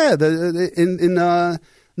 Oh, yeah. In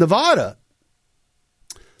Nevada,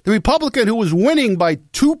 the Republican who was winning by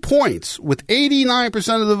 2 points with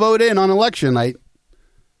 89% of the vote in on election night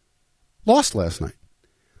lost last night.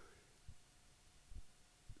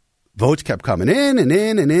 Votes kept coming in, and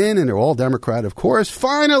they're all Democrat, of course.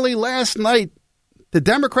 Finally, last night, the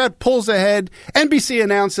Democrat pulls ahead. NBC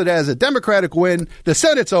announced it as a Democratic win. The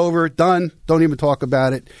Senate's over, done. Don't even talk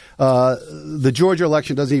about it. The Georgia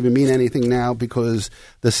election doesn't even mean anything now because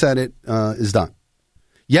the Senate is done.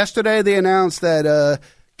 Yesterday, they announced that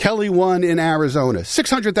Kelly won in Arizona.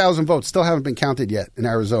 600,000 votes still haven't been counted yet in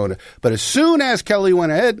Arizona. But as soon as Kelly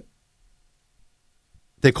went ahead,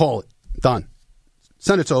 they call it. Done.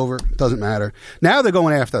 Senate's over. Doesn't matter. Now they're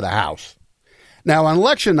going after the House. Now, on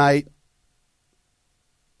election night,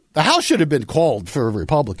 the House should have been called for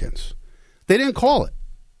Republicans. They didn't call it.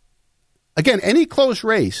 Again, any close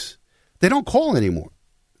race, they don't call anymore.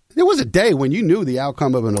 There was a day when you knew the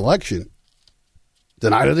outcome of an election the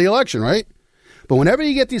night of the election, right? But whenever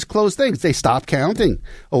you get these close things, they stop counting.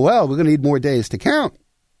 Oh, well, we're going to need more days to count,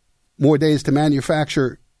 more days to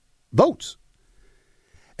manufacture votes.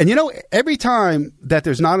 And, you know, every time that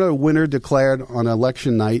there's not a winner declared on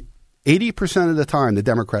election night, 80% of the time the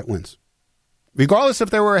Democrat wins, regardless if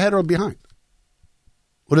they were ahead or behind.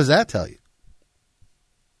 What does that tell you?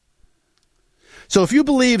 So if you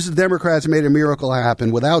believe the Democrats made a miracle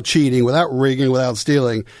happen without cheating, without rigging, without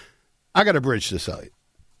stealing, I got a bridge to sell you.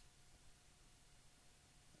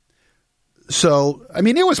 So, I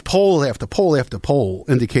mean, there was poll after poll after poll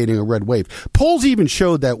indicating a red wave. Polls even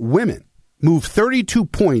showed that women moved 32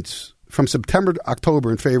 points from September to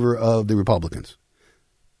October in favor of the Republicans.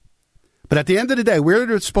 But at the end of the day,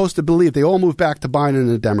 we're supposed to believe they all move back to Biden and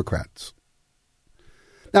the Democrats.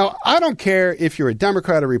 Now, I don't care if you're a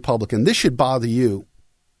Democrat or Republican. This should bother you.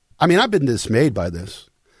 I mean, I've been dismayed by this.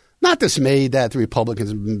 Not dismayed that the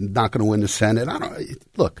Republicans are not going to win the Senate.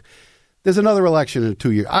 Look, there's another election in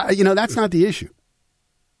 2 years. That's not the issue.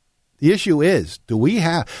 The issue is, do we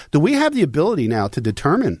have the ability now to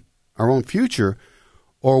determine our own future,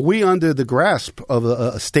 or are we under the grasp of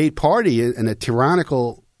a state party and a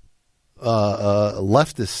tyrannical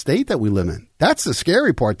leftist state that we live in? That's the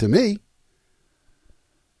scary part to me.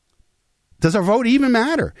 Does our vote even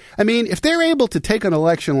matter? I mean, if they're able to take an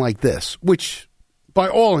election like this, which by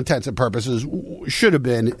all intents and purposes should have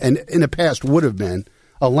been, and in the past would have been,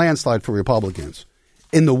 a landslide for Republicans,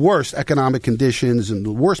 in the worst economic conditions and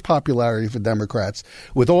the worst popularity for Democrats,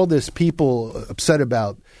 with all this people upset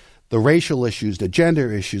about the racial issues, the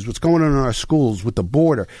gender issues, what's going on in our schools with the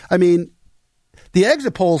border. I mean, the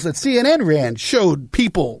exit polls that CNN ran showed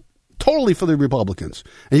people totally for the Republicans.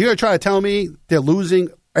 And you're going to try to tell me they're losing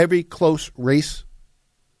every close race?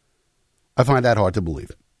 I find that hard to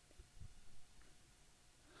believe.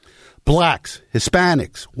 Blacks,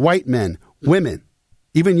 Hispanics, white men, women,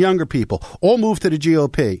 even younger people, all moved to the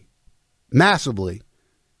GOP massively.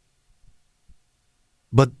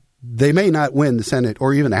 But they may not win the Senate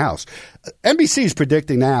or even the House. NBC is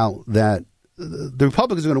predicting now that the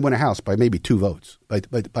Republicans are going to win a House by maybe 2 votes,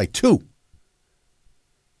 by 2.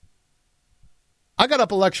 I got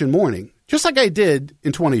up election morning, just like I did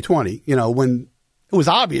in 2020, when it was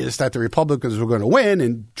obvious that the Republicans were going to win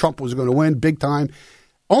and Trump was going to win big time,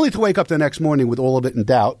 only to wake up the next morning with all of it in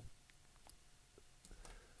doubt.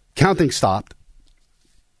 Counting stopped.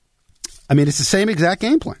 I mean, it's the same exact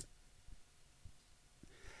game plan.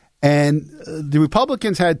 And the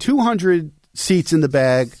Republicans had 200 seats in the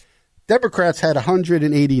bag. Democrats had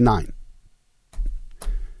 189.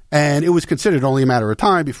 And it was considered only a matter of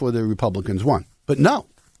time before the Republicans won. But no.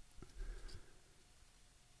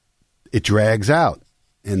 It drags out.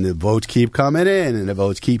 And the votes keep coming in, and the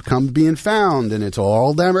votes keep being found, and it's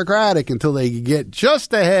all Democratic until they get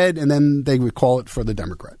just ahead, and then they recall it for the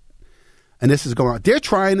Democrat. And this is going on. They're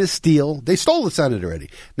trying to steal. They stole the Senate already.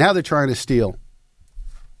 Now they're trying to steal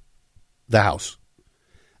the House.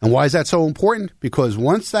 And why is that so important? Because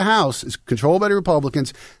once the House is controlled by the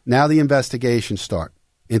Republicans, now the investigations start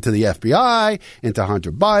into the FBI, into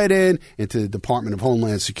Hunter Biden, into the Department of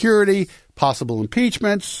Homeland Security, possible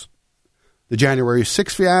impeachments, the January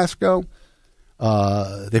 6th fiasco.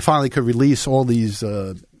 They finally could release all these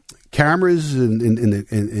cameras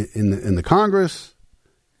in the Congress.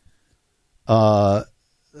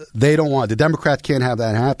 They don't want, the Democrats can't have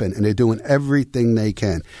that happen, and they're doing everything they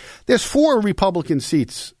can. There's 4 Republican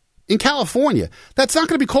seats in California. That's not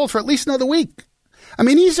going to be called for at least another week. I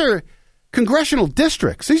mean, these are congressional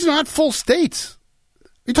districts. These are not full states.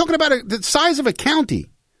 You're talking about the size of a county.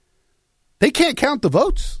 They can't count the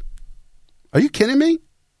votes. Are you kidding me?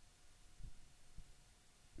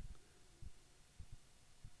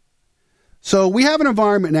 So we have an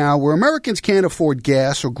environment now where Americans can't afford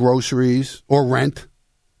gas or groceries or rent.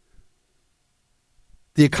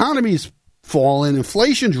 The economy's fallen.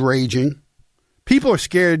 Inflation's raging. People are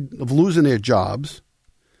scared of losing their jobs.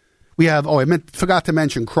 We have, forgot to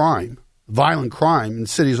mention crime, violent crime in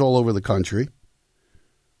cities all over the country.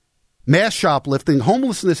 Mass shoplifting,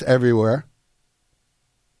 homelessness everywhere.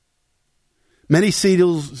 Many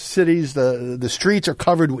cities, the streets are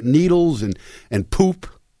covered with needles and poop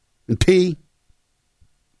and pee.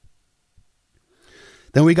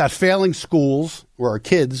 Then we got failing schools where our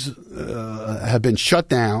kids have been shut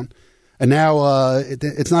down. And now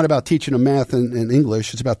it's not about teaching them math and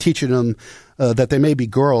English. It's about teaching them that they may be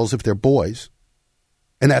girls if they're boys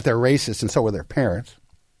and that they're racist, and so are their parents.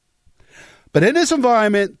 But in this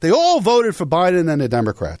environment, they all voted for Biden and the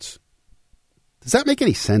Democrats. Does that make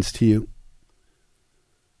any sense to you?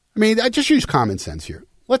 I mean, I just use common sense here.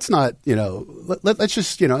 Let's not, let's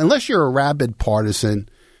just, unless you're a rabid partisan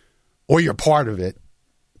or you're part of it,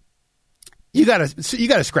 you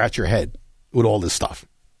gotta scratch your head with all this stuff.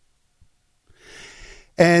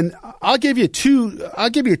 And I'll give you two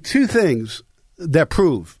things that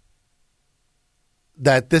prove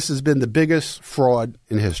that this has been the biggest fraud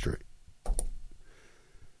in history.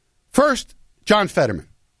 First, John Fetterman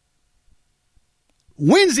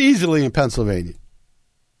wins easily in Pennsylvania.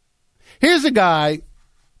 Here's a guy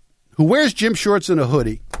who wears gym shorts and a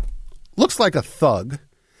hoodie, looks like a thug,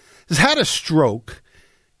 has had a stroke,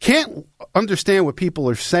 can't understand what people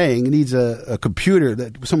are saying, needs a computer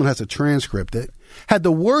that someone has to transcript it, had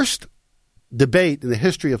the worst debate in the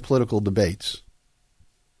history of political debates,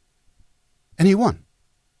 and he won.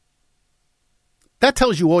 That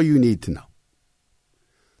tells you all you need to know.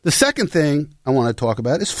 The second thing I want to talk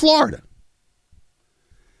about is Florida.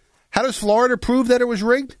 How does Florida prove that it was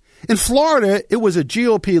rigged? In Florida, it was a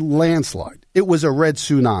GOP landslide. It was a red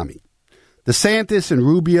tsunami. DeSantis and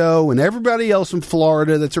Rubio and everybody else in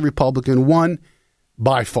Florida that's a Republican won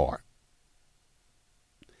by far.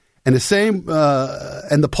 And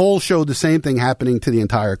the polls showed the same thing happening to the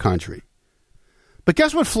entire country. But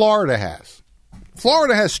guess what Florida has?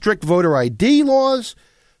 Florida has strict voter ID laws,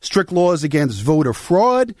 strict laws against voter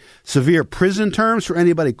fraud, severe prison terms for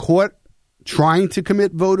anybody caught trying to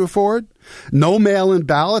commit voter fraud, no mail-in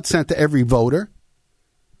ballots sent to every voter,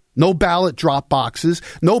 no ballot drop boxes,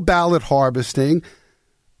 no ballot harvesting,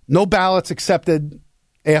 no ballots accepted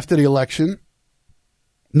after the election,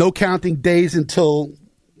 no counting days until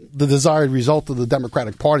the desired result of the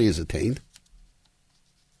Democratic Party is attained.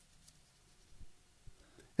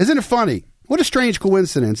 Isn't it funny? What a strange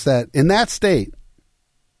coincidence that in that state,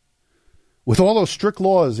 with all those strict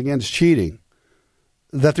laws against cheating,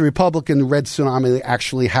 that the Republican red tsunami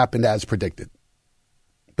actually happened as predicted.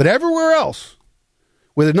 But everywhere else,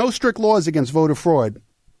 where there are no strict laws against voter fraud,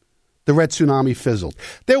 the red tsunami fizzled.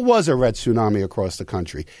 There was a red tsunami across the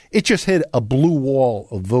country. It just hit a blue wall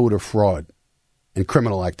of voter fraud and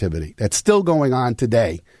criminal activity that's still going on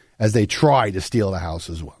today as they try to steal the House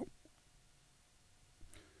as well.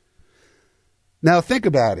 Now, think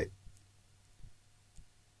about it.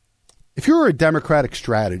 If you were a Democratic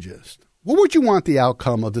strategist, what would you want the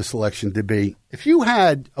outcome of this election to be? If you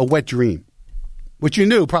had a wet dream, which you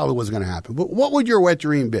knew probably wasn't going to happen, but what would your wet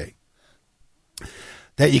dream be?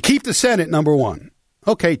 That you keep the Senate, number one.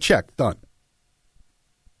 Okay, check, done.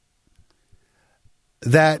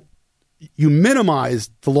 That you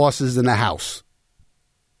minimize the losses in the House.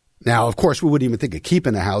 Now, of course, we wouldn't even think of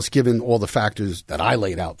keeping the House, given all the factors that I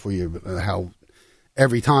laid out for you, how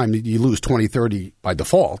every time you lose 20-30 by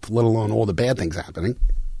default, let alone all the bad things happening.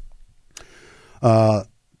 But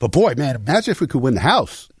boy, man, imagine if we could win the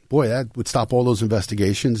House. Boy, that would stop all those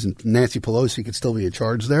investigations, and Nancy Pelosi could still be in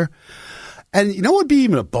charge there. And you know what would be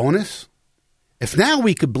even a bonus? If now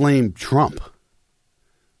we could blame Trump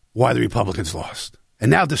why the Republicans lost,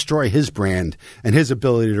 and now destroy his brand and his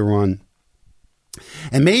ability to run.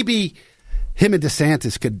 And maybe him and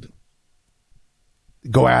DeSantis could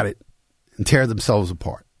go at it and tear themselves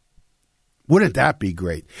apart. Wouldn't that be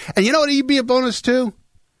great? And you know what would be a bonus too?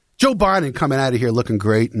 Joe Biden coming out of here looking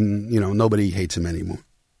great, and nobody hates him anymore.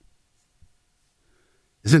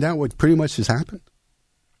 Isn't that what pretty much has happened?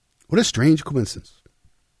 What a strange coincidence.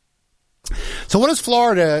 So what does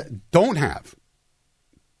Florida don't have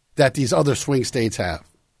that these other swing states have,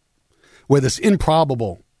 where this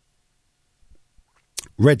improbable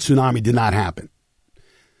red tsunami did not happen?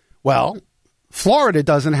 Well, Florida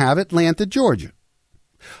doesn't have Atlanta, Georgia.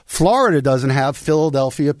 Florida doesn't have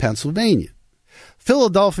Philadelphia, Pennsylvania.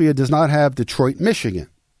 Philadelphia does not have Detroit, Michigan.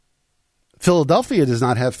 Philadelphia does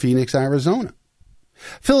not have Phoenix, Arizona.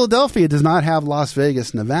 Philadelphia does not have Las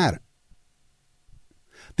Vegas, Nevada.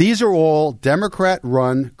 These are all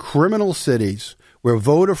Democrat-run criminal cities where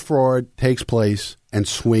voter fraud takes place and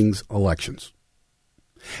swings elections.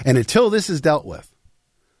 And until this is dealt with,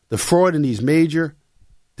 the fraud in these major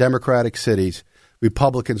Democratic cities,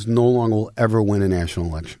 Republicans no longer will ever win a national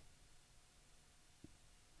election.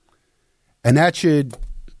 And that should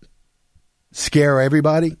scare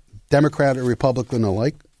everybody, Democrat or Republican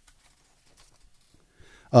alike.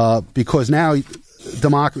 Because now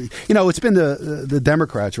democracy, it's been the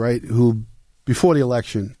Democrats, right, who before the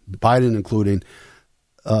election, Biden including,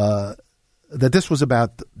 that this was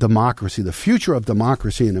about democracy, the future of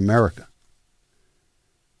democracy in America.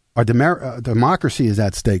 Our democracy is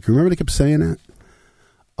at stake. Remember they kept saying that?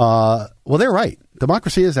 Well, they're right.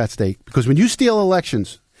 Democracy is at stake because when you steal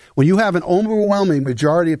elections, when you have an overwhelming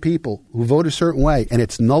majority of people who vote a certain way and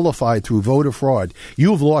it's nullified through voter fraud,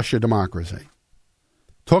 you've lost your democracy.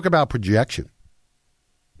 Talk about projection.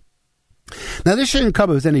 Now, this shouldn't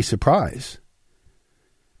come as any surprise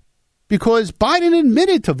because Biden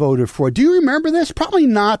admitted to voter fraud. Do you remember this? Probably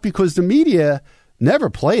not, because the media never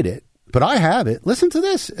played it, but I have it. Listen to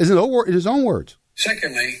this in his own words.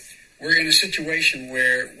 Secondly, we're in a situation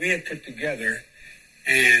where we have put together,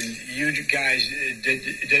 and you guys did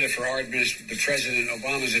it for our the President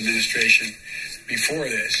Obama's administration before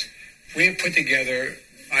this. We have put together,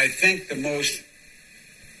 I think, the most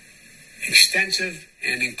extensive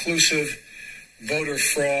and inclusive voter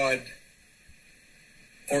fraud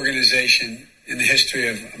organization in the history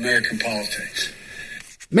of American politics.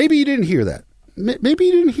 Maybe you didn't hear that. Maybe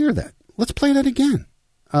you didn't hear that. Let's play that again.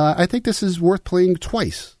 I think this is worth playing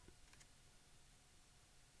twice.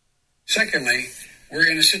 Secondly, we're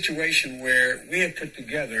in a situation where we have put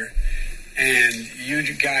together, and you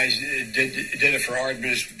guys did it for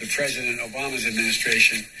the President Obama's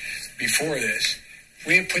administration before this.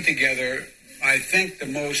 We have put together, I think, the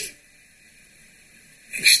most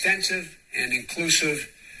extensive and inclusive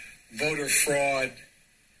voter fraud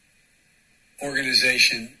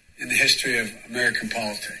organization in the history of American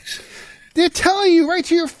politics. They're telling you right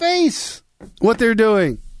to your face what they're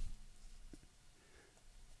doing.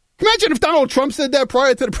 Imagine if Donald Trump said that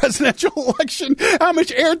prior to the presidential election, how much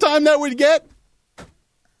airtime that would get.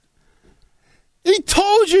 He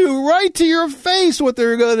told you right to your face what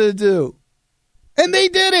they're going to do. And they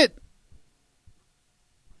did it.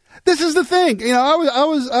 This is the thing. I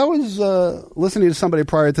was listening to somebody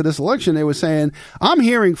prior to this election. They were saying, I'm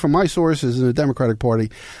hearing from my sources in the Democratic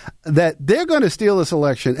Party that they're going to steal this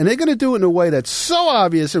election, and they're going to do it in a way that's so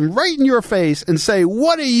obvious and right in your face and say,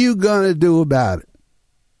 what are you going to do about it?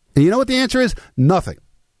 And you know what the answer is? Nothing.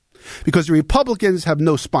 Because the Republicans have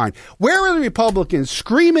no spine. Where are the Republicans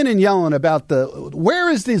screaming and yelling about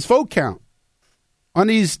where is this vote count on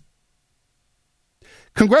these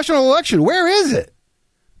congressional election? Where is it?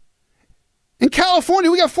 In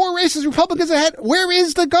California, we got 4 races, Republicans ahead. Where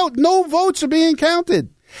is the goat? No votes are being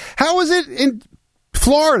counted. How is it in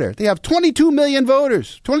Florida? They have 22 million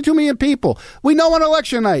voters, 22 million people. We know on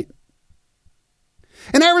election night.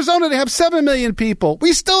 In Arizona, they have 7 million people.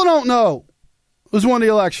 We still don't know. who's won the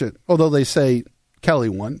election, although they say Kelly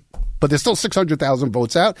won. But there's still 600,000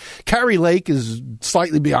 votes out. Kari Lake is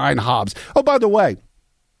slightly behind Hobbs. Oh, by the way,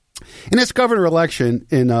 in this governor election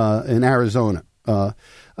in Arizona,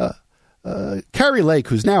 Kari Lake,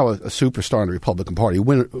 who's now a superstar in the Republican Party,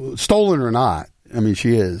 stolen or not, I mean,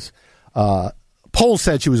 she is. Polls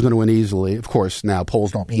said she was going to win easily. Of course, now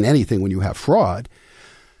polls don't mean anything when you have fraud.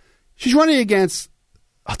 She's running against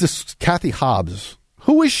this Kathy Hobbs.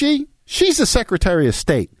 Who is she? She's the Secretary of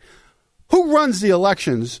State. Who runs the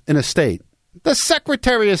elections in a state? The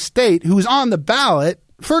Secretary of State who's on the ballot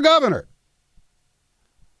for governor.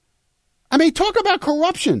 I mean, talk about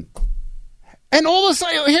corruption. And all of a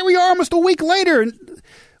sudden, here we are almost a week later. And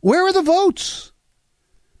where are the votes?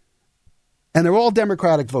 And they're all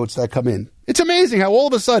Democratic votes that come in. It's amazing how all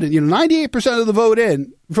of a sudden, 98% of the vote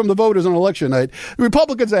in from the voters on election night, the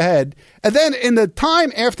Republicans ahead. And then in the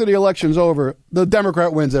time after the election's over, the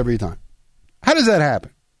Democrat wins every time. How does that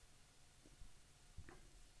happen?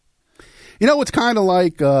 It's kind of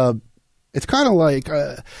like,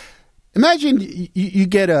 imagine you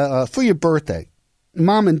get for your birthday,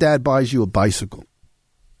 mom and dad buys you a bicycle.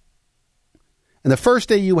 And the first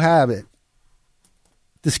day you have it,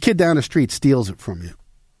 this kid down the street steals it from you.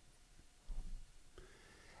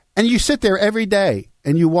 And you sit there every day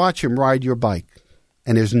and you watch him ride your bike.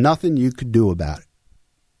 And there's nothing you could do about it.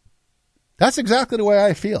 That's exactly the way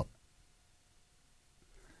I feel.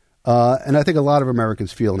 And I think a lot of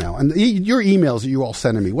Americans feel now. And your emails that you all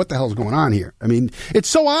sending me, what the hell's going on here? I mean, it's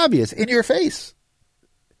so obvious in your face.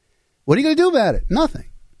 What are you going to do about it? Nothing.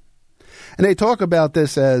 And they talk about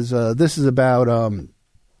this as this is about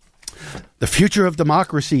the future of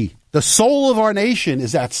democracy. The soul of our nation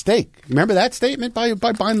is at stake. Remember that statement by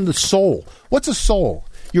buying the soul? What's a soul?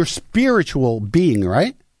 Your spiritual being,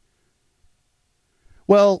 right?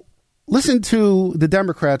 Well, listen to the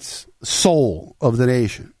Democrats' soul of the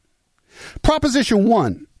nation. Proposition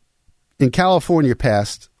 1 in California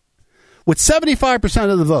passed with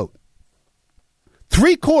 75% of the vote.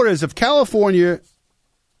 3/4 of California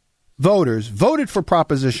voters voted for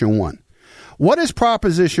Proposition 1. What is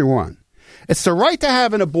Proposition 1? It's the right to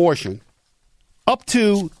have an abortion up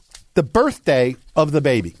to the birthday of the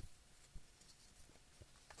baby.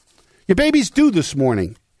 Your baby's due this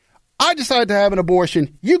morning. I decide to have an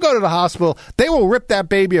abortion. You go to the hospital. They will rip that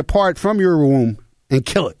baby apart from your womb and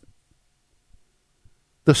kill it.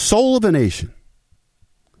 The soul of a nation.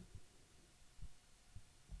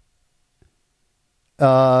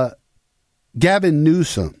 Gavin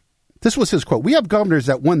Newsom. This was his quote. We have governors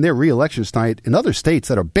that won their re-election tonight in other states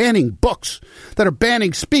that are banning books, that are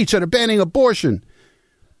banning speech, that are banning abortion.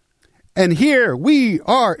 And here we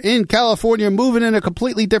are in California moving in a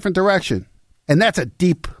completely different direction. And that's a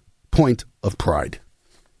deep point of pride.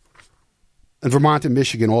 And Vermont and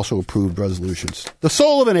Michigan also approved resolutions. The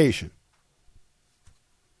soul of a nation.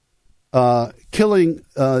 Killing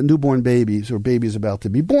newborn babies or babies about to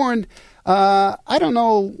be born. I don't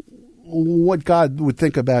know what God would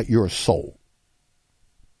think about your soul.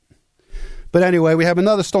 But anyway, we have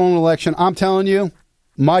another stolen election. I'm telling you,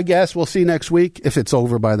 my guess, we'll see next week, if it's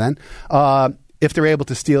over by then, if they're able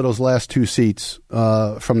to steal those last 2 seats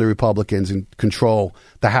from the Republicans and control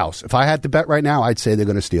the House. If I had to bet right now, I'd say they're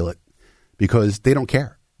going to steal it because they don't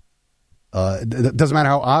care. It doesn't matter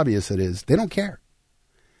how obvious it is. They don't care.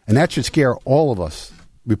 And that should scare all of us,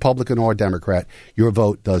 Republican or Democrat. Your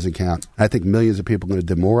vote doesn't count. I think millions of people are going to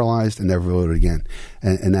demoralized and never vote again.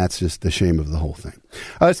 And that's just the shame of the whole thing.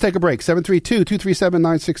 Let's take a break.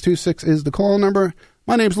 732-237-9626 is the call number.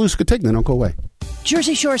 My name's Lou Scatigna. Don't go away.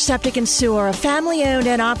 Jersey Shore Septic and Sewer, a family-owned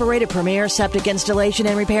and operated premier septic installation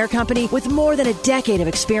and repair company with more than a decade of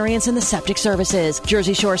experience in the septic services.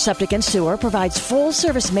 Jersey Shore Septic and Sewer provides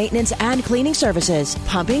full-service maintenance and cleaning services,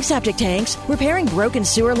 pumping septic tanks, repairing broken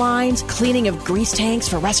sewer lines, cleaning of grease tanks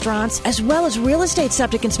for restaurants, as well as real estate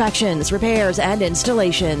septic inspections, repairs, and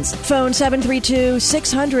installations. Phone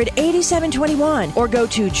 732-600-8721 or go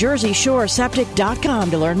to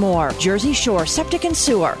jerseyshoreseptic.com to learn more. Jersey Shore Septic and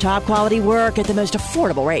Sewer, top quality work at the most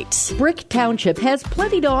affordable rates. Brick Township has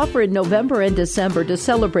plenty to offer in November and December to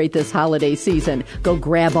celebrate this holiday season. Go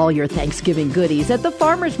grab all your Thanksgiving goodies at the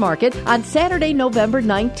Farmers Market on Saturday, November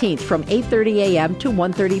 19th from 8:30 a.m. to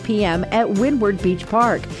 1:30 p.m. at Windward Beach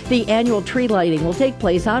Park. The annual tree lighting will take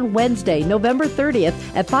place on Wednesday, November 30th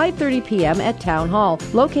at 5:30 p.m. at Town Hall,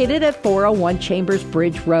 located at 401 Chambers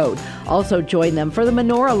Bridge Road. Also join them for the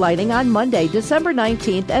menorah lighting on Monday, December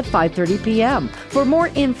 19th at 5:30 p.m. For more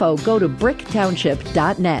info, go to bricktownship.com.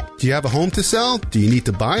 township.net. Do you have a home to sell? Do you need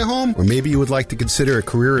to buy a home? Or maybe you would like to consider a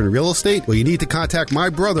career in real estate? Well, you need to contact my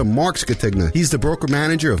brother, Mark Skatigna. He's the broker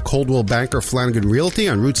manager of Coldwell Banker Flanagan Realty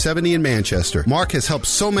on Route 70 in Manchester. Mark has helped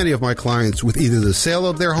so many of my clients with either the sale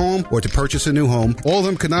of their home or to purchase a new home. All of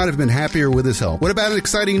them could not have been happier with his help. What about an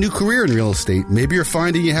exciting new career in real estate? Maybe you're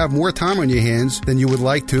finding you have more time on your hands than you would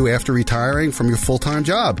like to after retiring from your full-time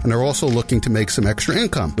job, and are also looking to make some extra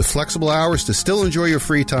income. With flexible hours to still enjoy your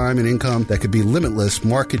free time and income that could be limitless,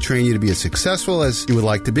 Mark could train you to be as successful as you would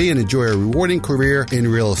like to be and enjoy a rewarding career in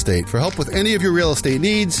real estate. For help with any of your real estate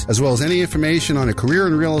needs, as well as any information on a career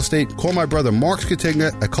in real estate, call my brother Mark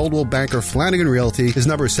Skatigna at Coldwell Banker Flanagan Realty. His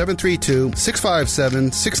number is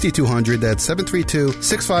 732-657-6200. That's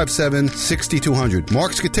 732-657-6200.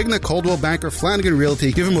 Mark Skatigna, Coldwell Banker Flanagan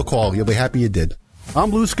Realty. Give him a call. You'll be happy you did.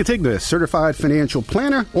 I'm Lou Skatigna, certified financial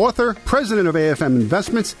planner, author, president of AFM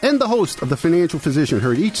Investments, and the host of The Financial Physician,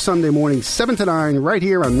 heard each Sunday morning 7 to 9 right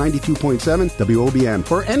here on 92.7 WOBM,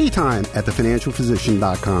 or anytime at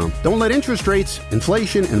thefinancialphysician.com. Don't let interest rates,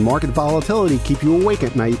 inflation, and market volatility keep you awake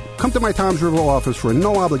at night. Come to my Toms River office for a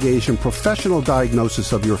no-obligation professional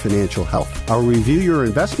diagnosis of your financial health. I'll review your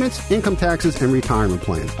investments, income taxes, and retirement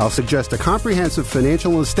plan. I'll suggest a comprehensive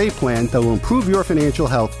financial and estate plan that will improve your financial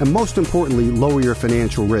health and, most importantly, lower your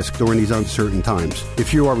financial risk during these uncertain times.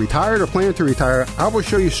 If you are retired or plan to retire, I will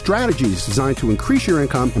show you strategies designed to increase your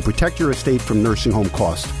income and protect your estate from nursing home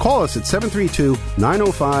costs. Call us at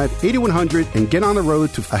 732-905-8100 and get on the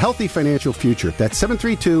road to a healthy financial future. That's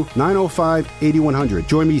 732-905-8100.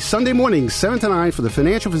 Join me Sunday mornings 7 to 9 for The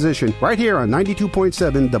Financial Physician right here on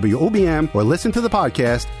 92.7 WOBM, or listen to the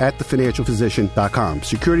podcast at thefinancialphysician.com.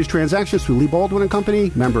 Securities transactions through Lee Baldwin &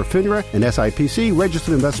 Company, member FINRA and SIPC,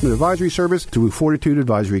 registered investment advisory service through Fortitude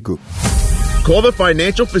Advisory Group. Call the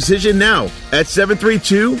Financial Physician now at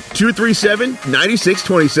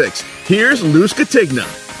 732-237-9626. Here's Lou Skatigna.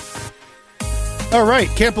 All right,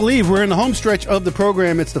 can't believe we're in the home stretch of the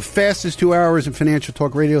program. It's the fastest 2 hours in Financial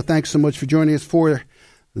Talk Radio. Thanks so much for joining us for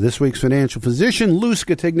this week's Financial Physician. Lou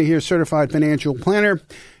Skatigna here, certified financial planner.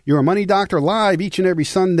 You're a money doctor, live each and every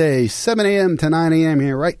Sunday, 7 a.m. to 9 a.m.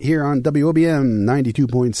 right here on WOBM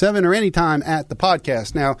 92.7, or anytime at the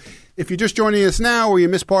podcast. Now, if you're just joining us now or you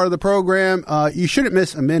missed part of the program, you shouldn't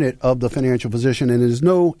miss a minute of The Financial Physician, and there's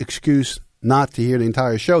no excuse not to hear the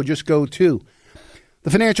entire show. Just go to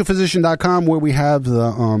thefinancialphysician.com, where we have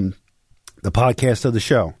the podcast of the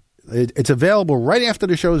show. It's available right after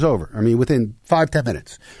the show's over. I mean, within 5-10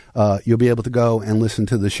 minutes, you'll be able to go and listen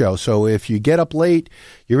to the show. So if you get up late,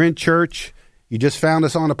 you're in church, you just found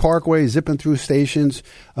us on the Parkway, zipping through stations,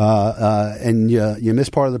 and you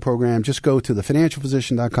missed part of the program, just go to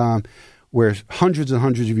thefinancialphysician.com, where hundreds and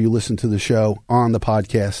hundreds of you listen to the show on the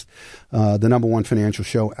podcast, the number one financial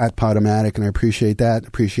show at Podomatic, and I appreciate that.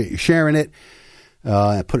 Appreciate you sharing it,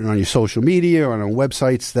 putting it on your social media or on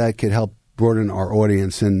websites that could help broaden our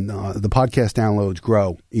audience, and the podcast downloads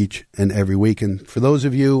grow each and every week. And for those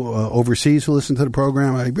of you overseas who listen to the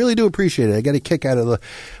program, I really do appreciate it. I get a kick out of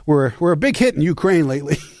we're a big hit in Ukraine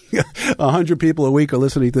lately. 100 people a week are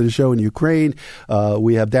listening to the show in Ukraine.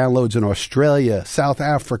 We have downloads in Australia, South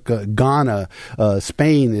Africa, Ghana,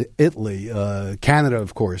 Spain, Italy, Canada,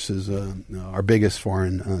 of course, is our biggest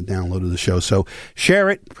foreign download of the show. So share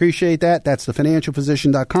it. Appreciate that. That's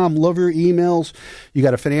thefinancialphysician.com. Love your emails. You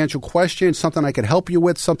got a financial question, something I could help you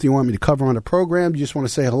with, something you want me to cover on the program, you just want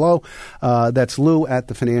to say hello, that's Lou at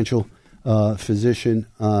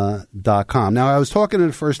thefinancialphysician.com. Now, I was talking in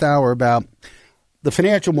the first hour about the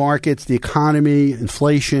financial markets, the economy,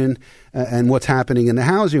 inflation, and what's happening in the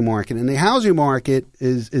housing market. And the housing market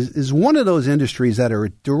is one of those industries that are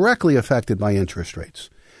directly affected by interest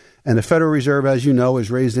rates. And the Federal Reserve, as you know,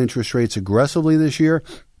 has raised interest rates aggressively this year.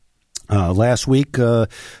 Last week,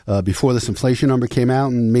 before this inflation number came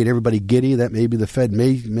out and made everybody giddy that maybe the Fed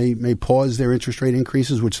may pause their interest rate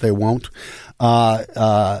increases, which they won't. They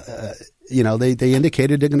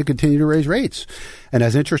indicated they're going to continue to raise rates. And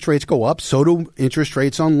as interest rates go up, so do interest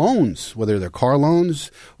rates on loans, whether they're car loans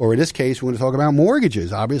or in this case, we're going to talk about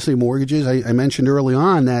mortgages. Obviously, mortgages, I mentioned early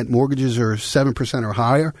on that mortgages are 7% or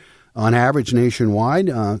higher on average nationwide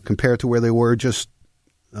compared to where they were just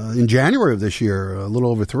in January of this year, a little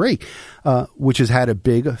over 3, which has had a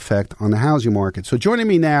big effect on the housing market. So joining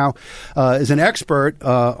me now is an expert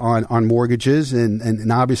on mortgages and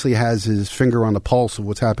obviously has his finger on the pulse of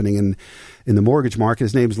what's happening in the mortgage market.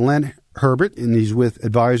 His name is Herbert, and he's with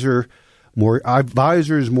Advisors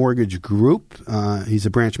Mortgage Group. He's a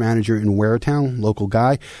branch manager in Waretown, local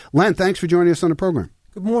guy. Len, thanks for joining us on the program.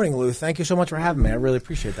 Good morning, Lou. Thank you so much for having me. I really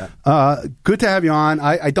appreciate that. Good to have you on.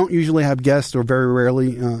 I don't usually have guests, or very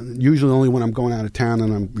rarely, usually only when I'm going out of town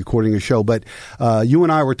and I'm recording a show. But you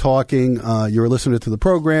and I were talking. You were listening to the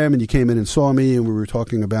program, and you came in and saw me, and we were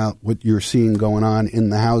talking about what you're seeing going on in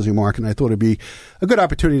the housing market. And I thought it'd be a good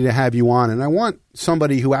opportunity to have you on. And I want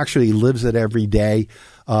somebody who actually lives it every day.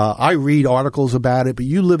 I read articles about it, but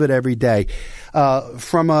you live it every day.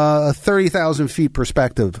 From a 30,000 feet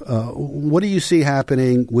perspective, what do you see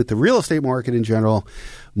happening with the real estate market in general,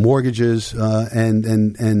 mortgages,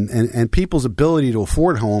 and people's ability to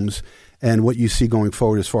afford homes, and what you see going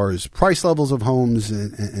forward as far as price levels of homes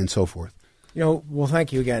and so forth? Well,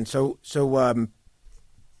 thank you again. So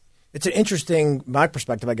it's an interesting, my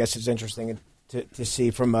perspective, I guess, is interesting to see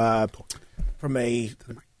from a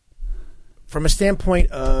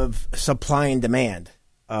standpoint of supply and demand.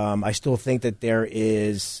 I still think that there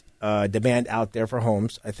is demand out there for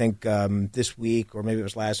homes. I think this week, or maybe it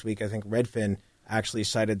was last week, I think Redfin actually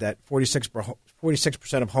cited that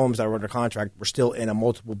 46% of homes that were under contract were still in a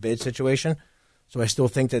multiple bid situation. So I still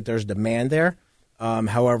think that there's demand there.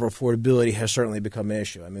 However, affordability has certainly become an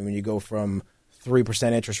issue. I mean, when you go from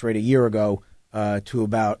 3% interest rate a year ago to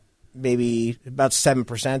about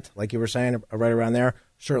 7%, like you were saying, right around there,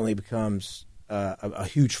 certainly becomes a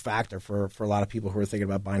huge factor for a lot of people who are thinking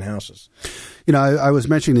about buying houses. I was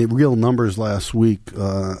mentioning the real numbers last week.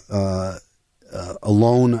 A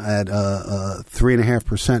loan at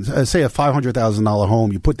 3.5%, say a $500,000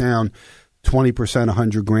 home, you put down 20%,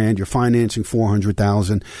 $100,000, you're financing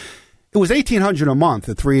 $400,000. It was $1,800 a month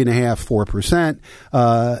at 3.5%,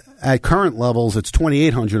 4%. At current levels, it's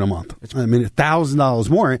 $2,800 a month. I mean, $1,000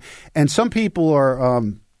 more. And some people are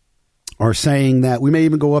saying that we may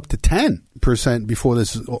even go up to 10% before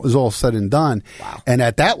this is all said and done. Wow. And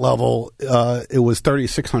at that level, it was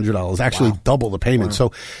 $3,600, actually double the payment.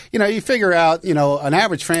 Wow. So, you figure out, an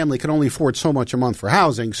average family can only afford so much a month for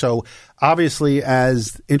housing. So obviously,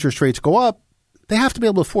 as interest rates go up, they have to be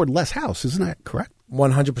able to afford less house. Isn't that correct?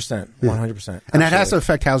 100%. 100%. And that has to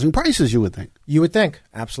affect housing prices, you would think. You would think.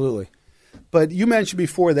 Absolutely. But you mentioned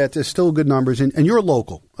before that there's still good numbers, and you're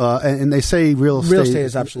local, and they say real estate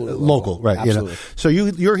is absolutely local, right? Absolutely. So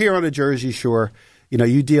you're here on the Jersey Shore.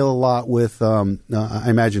 You deal a lot with, I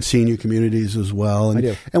imagine, senior communities as well. And, I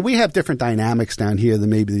do. And we have different dynamics down here than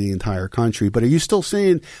maybe the entire country. But are you still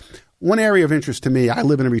seeing one area of interest to me? I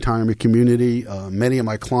live in a retirement community. Many of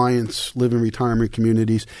my clients live in retirement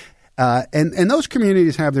communities. And those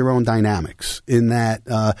communities have their own dynamics in that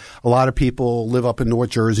a lot of people live up in North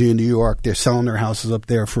Jersey and New York. They're selling their houses up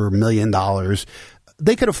there for $1 million.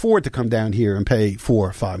 They could afford to come down here and pay $400,000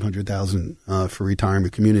 or $500,000 for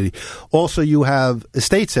retirement community. Also, you have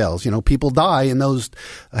estate sales. People die and those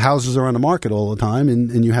houses are on the market all the time,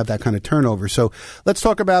 and you have that kind of turnover. So let's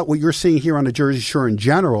talk about what you're seeing here on the Jersey Shore in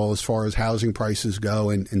general as far as housing prices go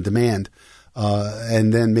and demand.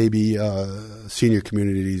 And then maybe senior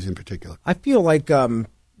communities in particular. I feel like,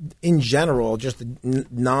 in general, just the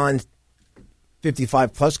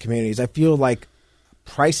non-55-plus communities, I feel like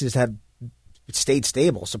prices have stayed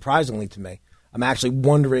stable, surprisingly to me. I'm actually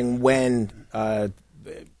wondering when,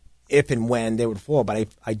 if and when they would fall, but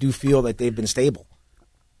I do feel that they've been stable.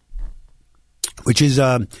 Which is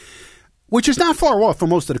not far off for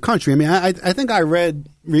most of the country. I mean, I think I read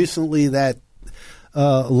recently that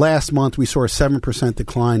last month we saw a 7%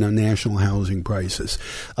 decline on national housing prices,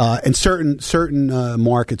 and certain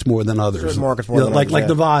markets more than others. Certain markets more than like others,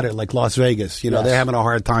 Nevada, like Las Vegas. They're having a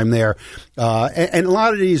hard time there, and a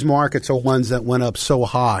lot of these markets are ones that went up so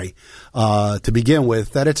high to begin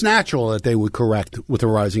with that it's natural that they would correct with a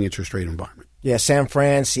rising interest rate environment. Yeah, San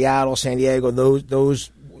Fran, Seattle, San Diego,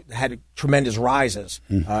 those had tremendous rises,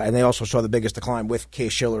 and they also saw the biggest decline with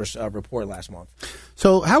Case-Shiller's report last month.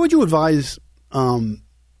 So, how would you advise? All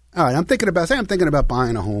right, I'm thinking about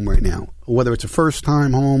buying a home right now, whether it's a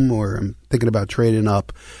first-time home or I'm thinking about trading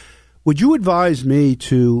up. Would you advise me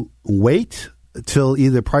to wait till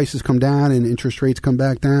either prices come down and interest rates come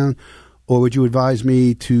back down, or would you advise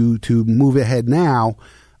me to move ahead now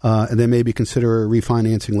and then maybe consider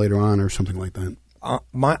refinancing later on or something like that?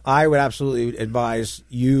 I would absolutely advise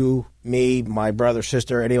you, me, my brother,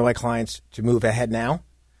 sister, any of my clients to move ahead now.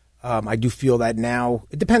 I do feel that now,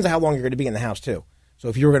 it depends on how long you're going to be in the house, too. So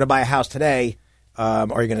if you were going to buy a house today, are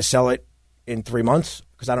you going to sell it in 3 months?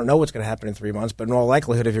 Because I don't know what's going to happen in 3 months. But in all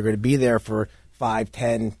likelihood, if you're going to be there for 5,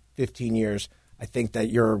 10, 15 years, I think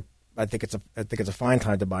it's a fine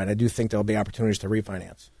time to buy. And I do think there'll be opportunities to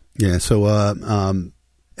refinance. Yeah. So, and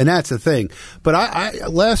that's the thing. But I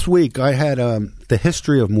last week I had the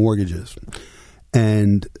history of mortgages,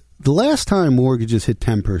 and the last time mortgages hit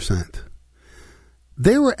 10%.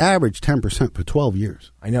 they were average 10% for 12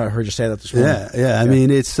 years. I know. I heard you say that this morning. Yeah. I mean,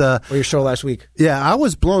 it's or your show last week. Yeah, I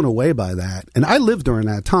was blown away by that, and I lived during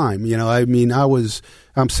that time. I mean,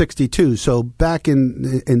 I'm 62, so back in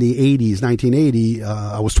the 80s, 1980,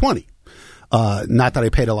 I was 20. Not that I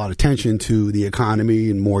paid a lot of attention to the economy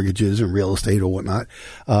and mortgages and real estate or whatnot.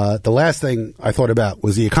 The last thing I thought about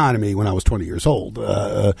was the economy when I was 20 years old.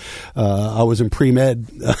 I was in pre-med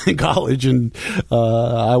in college, and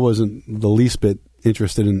I wasn't the least bit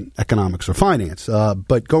interested in economics or finance.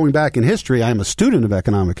 But going back in history, I'm a student of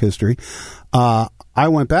economic history. I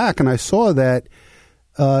went back and I saw that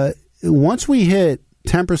once we hit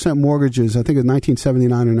 10% mortgages, I think in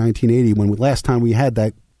 1979 or 1980, when last time we had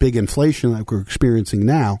that big inflation like we're experiencing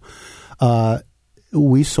now,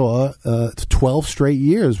 we saw 12 straight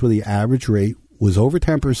years where the average rate was over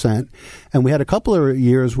 10%, and we had a couple of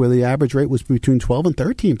years where the average rate was between 12 and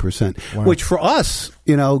 13%, wow. Which for us,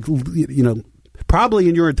 probably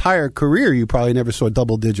in your entire career, you probably never saw a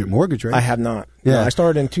double-digit mortgage rate. I have not. Yeah. No, I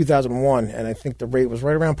started in 2001, and I think the rate was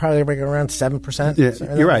probably around 7%.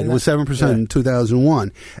 Yeah, you're right. It was 7% in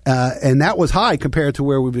 2001, and that was high compared to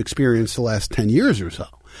where we've experienced the last 10 years or so.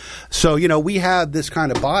 So, we have this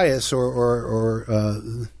kind of bias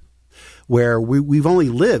or where we've only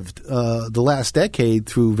lived the last decade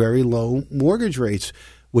through very low mortgage rates,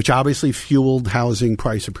 which obviously fueled housing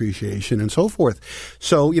price appreciation and so forth.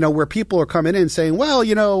 So, where people are coming in saying, well,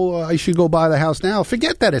 I should go buy the house now.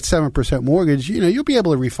 Forget that it's 7% mortgage. You'll be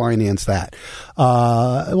able to refinance that.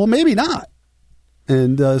 Well, maybe not.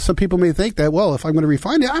 And some people may think that, well, if I'm going to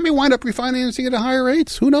refinance, I may wind up refinancing at higher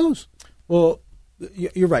rates. Who knows? Well,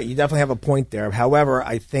 you're right. You definitely have a point there. However,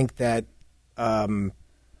 I think that from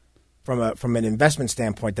an investment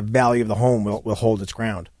standpoint, the value of the home will hold its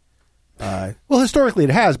ground. Well, historically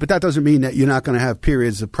it has, but that doesn't mean that you're not going to have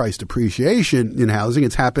periods of price depreciation in housing.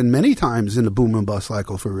 It's happened many times in the boom and bust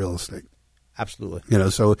cycle for real estate.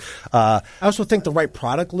 Absolutely. So I also think the right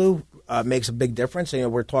product, Lou, makes a big difference.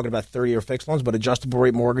 We're talking about 30-year fixed loans, but adjustable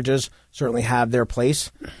rate mortgages certainly have their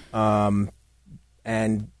place. And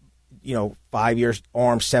 5-year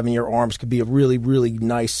ARMs, 7-year ARMs could be a really, really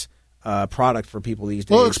nice product for people these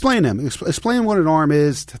days. Well, explain them. Explain what an ARM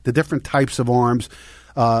is, the different types of ARMs.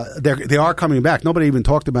 They are coming back. Nobody even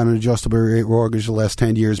talked about an adjustable rate mortgage the last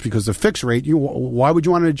 10 years because the fixed rate, why would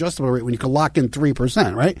you want an adjustable rate when you can lock in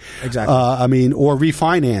 3%, right? Exactly. Or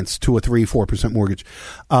refinance to a 3-4% mortgage.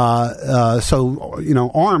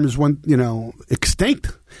 So, ARMs went,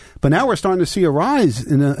 extinct. But now we're starting to see a rise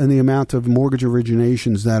in the amount of mortgage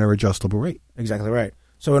originations that are adjustable rate. Exactly right.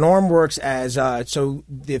 So an ARM works as so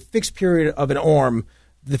the fixed period of an ARM,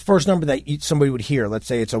 the first number that somebody would hear, let's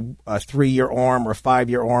say it's a 3-year ARM or a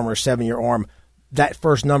 5-year ARM or a 7-year ARM, that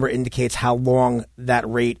first number indicates how long that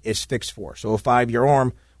rate is fixed for. So a 5-year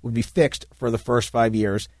ARM would be fixed for the first 5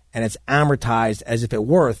 years, and it's amortized as if it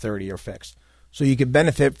were a 30-year fixed. So you could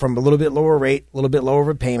benefit from a little bit lower rate, a little bit lower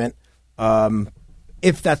repayment,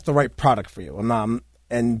 if that's the right product for you.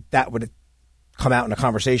 And that would come out in a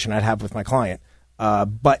conversation I'd have with my client.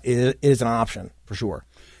 But it is an option for sure.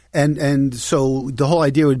 And so the whole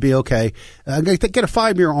idea would be, okay, I'm going to get a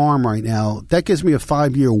 5-year ARM right now. That gives me a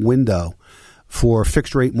 5-year window for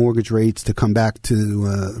fixed rate mortgage rates to come back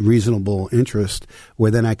to reasonable interest,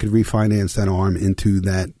 where then I could refinance that ARM into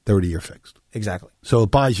that 30-year fixed. Exactly. So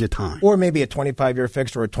it buys you time. Or maybe a 25-year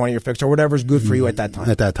fixed or a 20-year fixed or whatever's good for you at that time.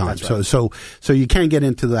 At that time. That's right. So you can get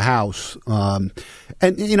into the house. And,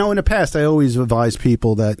 in the past, I always advise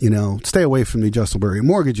people that, stay away from the adjustable rate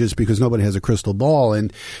mortgages because nobody has a crystal ball.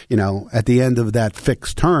 And, at the end of that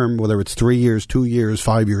fixed term, whether it's 3 years, 2 years,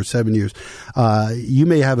 5 years, 7 years, you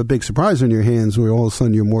may have a big surprise on your hands where all of a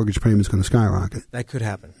sudden your mortgage payment is going to skyrocket. That could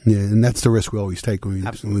happen. Yeah, and that's the risk we always take when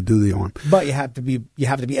we do the ARM. But you have to be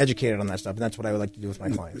educated on that stuff. And that's what I would like to do with my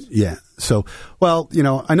clients. Yeah. So,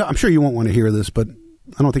 I'm sure you won't want to hear this, but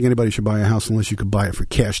I don't think anybody should buy a house unless you could buy it for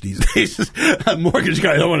cash these days. Mortgage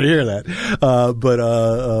guys don't want to hear that.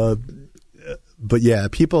 But yeah,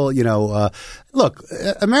 people, look,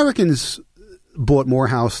 Americans bought more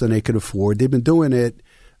house than they could afford. They've been doing it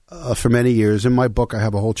for many years. In my book, I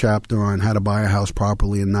have a whole chapter on how to buy a house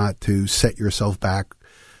properly and not to set yourself back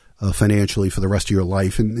financially for the rest of your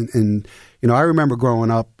life. And I remember growing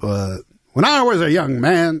up, when I was a young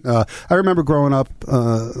man, I remember growing up,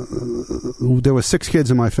 there were 6 kids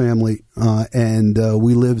in my family, and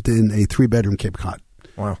we lived in a 3-bedroom Cape Cod.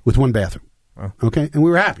 Wow. With 1 bathroom. Wow. Okay? And we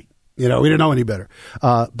were happy. We didn't know any better.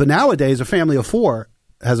 But nowadays, a family of 4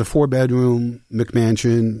 has a 4-bedroom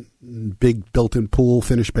McMansion, big built-in pool,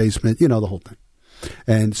 finished basement, the whole thing.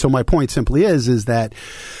 And so my point simply is that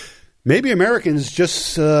maybe Americans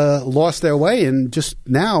just lost their way and just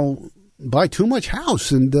now buy too much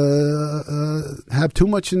house and have too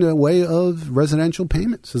much in the way of residential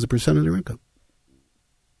payments as a percent of their income.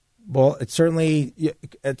 Well, it's certainly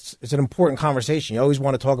it's an important conversation. You always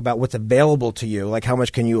want to talk about what's available to you, like how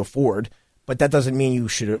much can you afford, but that doesn't mean you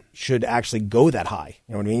should actually go that high.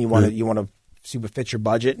 You know what I mean? You want to see what fits your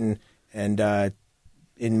budget and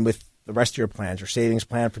in with the rest of your plans, your savings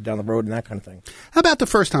plan for down the road and that kind of thing. How about the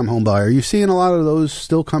first-time home buyer? Are you seeing a lot of those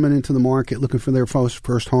still coming into the market looking for their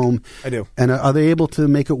first home? I do. And are they able to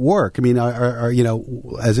make it work? I mean, are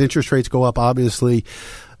as interest rates go up, obviously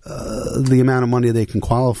the amount of money they can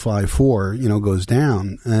qualify for, goes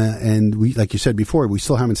down. And we, like you said before, we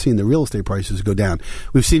still haven't seen the real estate prices go down.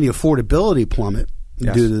 We've seen the affordability plummet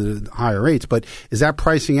due to the higher rates. But is that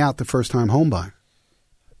pricing out the first-time home buyer?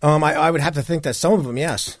 I would have to think that some of them,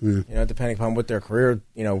 yes. Depending upon what their career,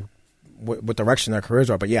 what direction their careers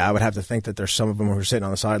are. But yeah, I would have to think that there's some of them who are sitting on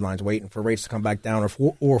the sidelines waiting for rates to come back down or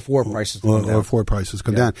for prices to come down. Or for prices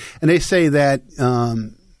come down. And they say that,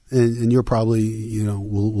 and you're probably,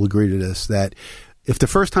 will agree to this, that if the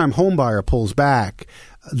first-time home buyer pulls back,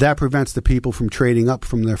 that prevents the people from trading up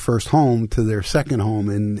from their first home to their second home,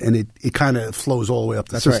 and it kind of flows all the way up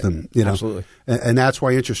the system. Right. Absolutely. And that's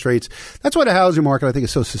why interest rates, that's why the housing market, I think,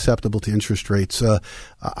 is so susceptible to interest rates.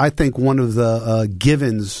 I think one of the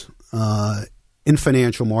givens in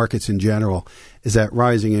financial markets in general is that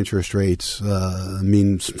rising interest rates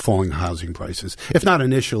means falling housing prices. If not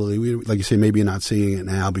initially, like you say, maybe you're not seeing it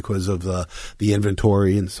now because of the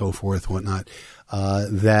inventory and so forth, whatnot.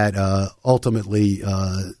 That ultimately,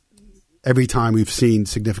 every time we've seen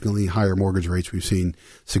significantly higher mortgage rates, we've seen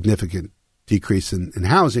significant decrease in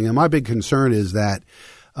housing. And my big concern is that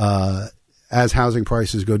as housing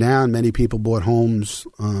prices go down, many people bought homes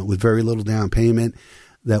with very little down payment,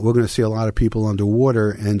 that we're going to see a lot of people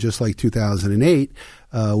underwater. And just like 2008,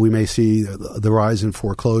 we may see the rise in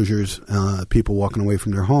foreclosures, people walking away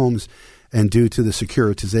from their homes. And due to the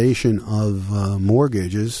securitization of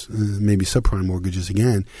mortgages, maybe subprime mortgages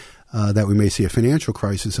again, that we may see a financial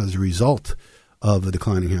crisis as a result of a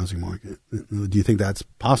declining housing market. Do you think that's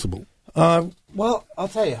possible? Well, I'll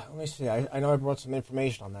tell you. Let me see. I know I brought some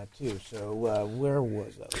information on that, too. So where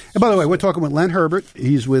was that? And by the way, we're talking with Len Herbert.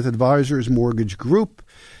 He's with Advisors Mortgage Group.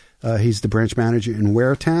 He's the branch manager in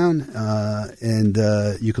Waretown, and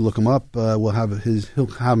you can look him up. He'll have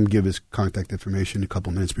him give his contact information a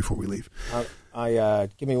couple minutes before we leave.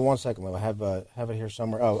 Give me 1 second, Lou. I have it here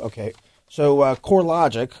somewhere. Oh, okay. So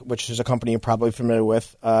CoreLogic, which is a company you're probably familiar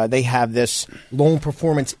with, they have this loan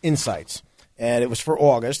performance insights, and it was for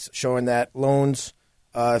August, showing that loans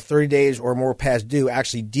 30 days or more past due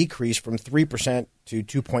actually decreased from 3% to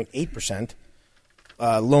 2.8%.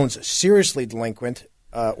 Loans seriously delinquent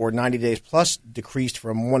or 90 days plus decreased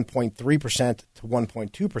from 1.3% to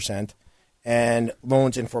 1.2%, and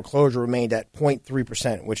loans in foreclosure remained at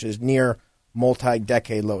 0.3%, which is near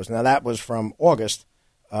multi-decade lows. Now, that was from August,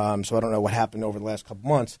 so I don't know what happened over the last couple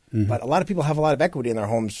months, but a lot of people have a lot of equity in their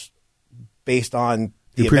homes based on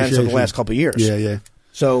the events of the last couple of years. Yeah.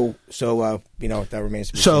 So that remains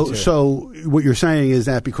to be seen. So what you're saying is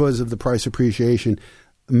that because of the price appreciation,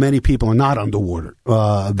 many people are not underwater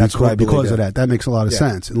because of that. That makes a lot of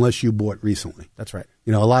sense, unless you bought recently. That's right.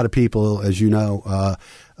 A lot of people, as you know,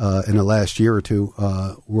 in the last year or two,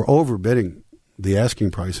 were overbidding the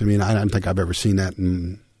asking price. I mean, I don't think I've ever seen that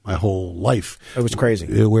in my whole life. It was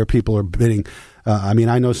crazy. Where people are bidding. I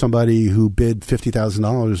know somebody who bid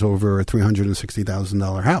 $50,000 over a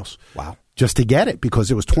 $360,000 house. Wow. Just to get it, because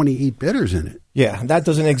there was 28 bidders in it. Yeah, that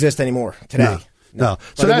doesn't exist anymore today. No.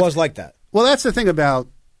 So it was like that. Well, that's the thing about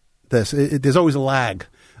this. There's always a lag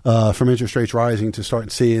from interest rates rising to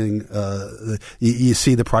start seeing. You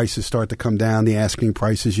see the prices start to come down, the asking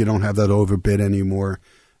prices. You don't have that overbid anymore,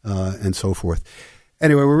 and so forth.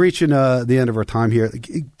 Anyway, we're reaching the end of our time here.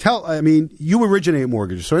 You originate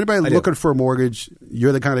mortgages. So anybody looking for a mortgage,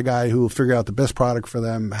 you're the kind of guy who will figure out the best product for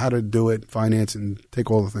them, how to do it, finance, and take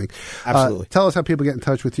all the things. Absolutely. Tell us how people get in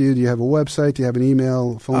touch with you. Do you have a website? Do you have an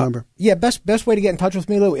email, phone number? Yeah, best way to get in touch with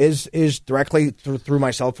me, Lou, is directly through my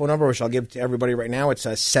cell phone number, which I'll give to everybody right now. It's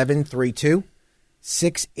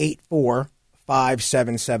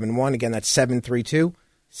 732-684-5771. Again, that's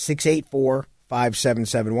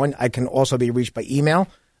 732-684-5771. I can also be reached by email.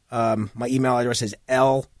 My email address is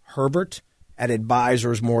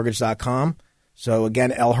lherbert@advisorsmortgage.com. So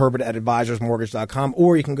again, lherbert@advisorsmortgage.com,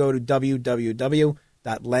 or you can go to www.advisorsmortgage.com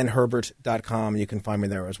www.lherbert.com. You can find me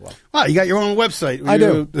there as well. Wow, you got your own website. I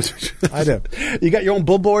do. I do. You got your own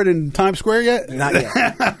billboard in Times Square yet? Not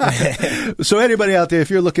yet. So anybody out there, if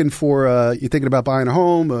you're looking for, you're thinking about buying a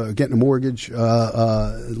home, getting a mortgage,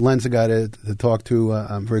 Len's a guy to talk to.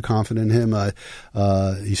 I'm very confident in him.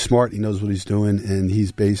 He's smart. He knows what he's doing, and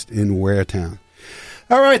he's based in Waretown.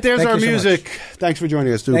 All right, there's our music. Thanks for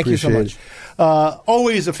joining us. Thank you so much.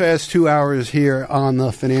 Always a fast 2 hours here on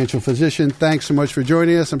The Financial Physician. Thanks so much for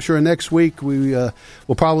joining us. I'm sure next week we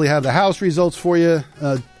will probably have the House results for you.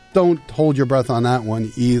 Don't hold your breath on that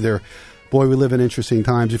one either. Boy, we live in interesting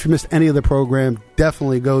times. If you missed any of the program,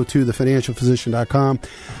 definitely go to thefinancialphysician.com,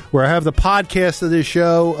 where I have the podcast of this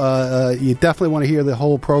show. You definitely want to hear the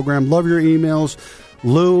whole program. Love your emails.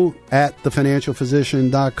 Lou at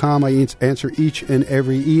thefinancialphysician.com. I answer each and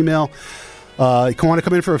every email. You want to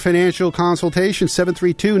come in for a financial consultation,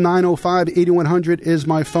 732-905-8100 is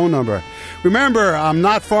my phone number. Remember, I'm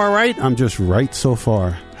not far right. I'm just right so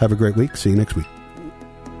far. Have a great week. See you next week.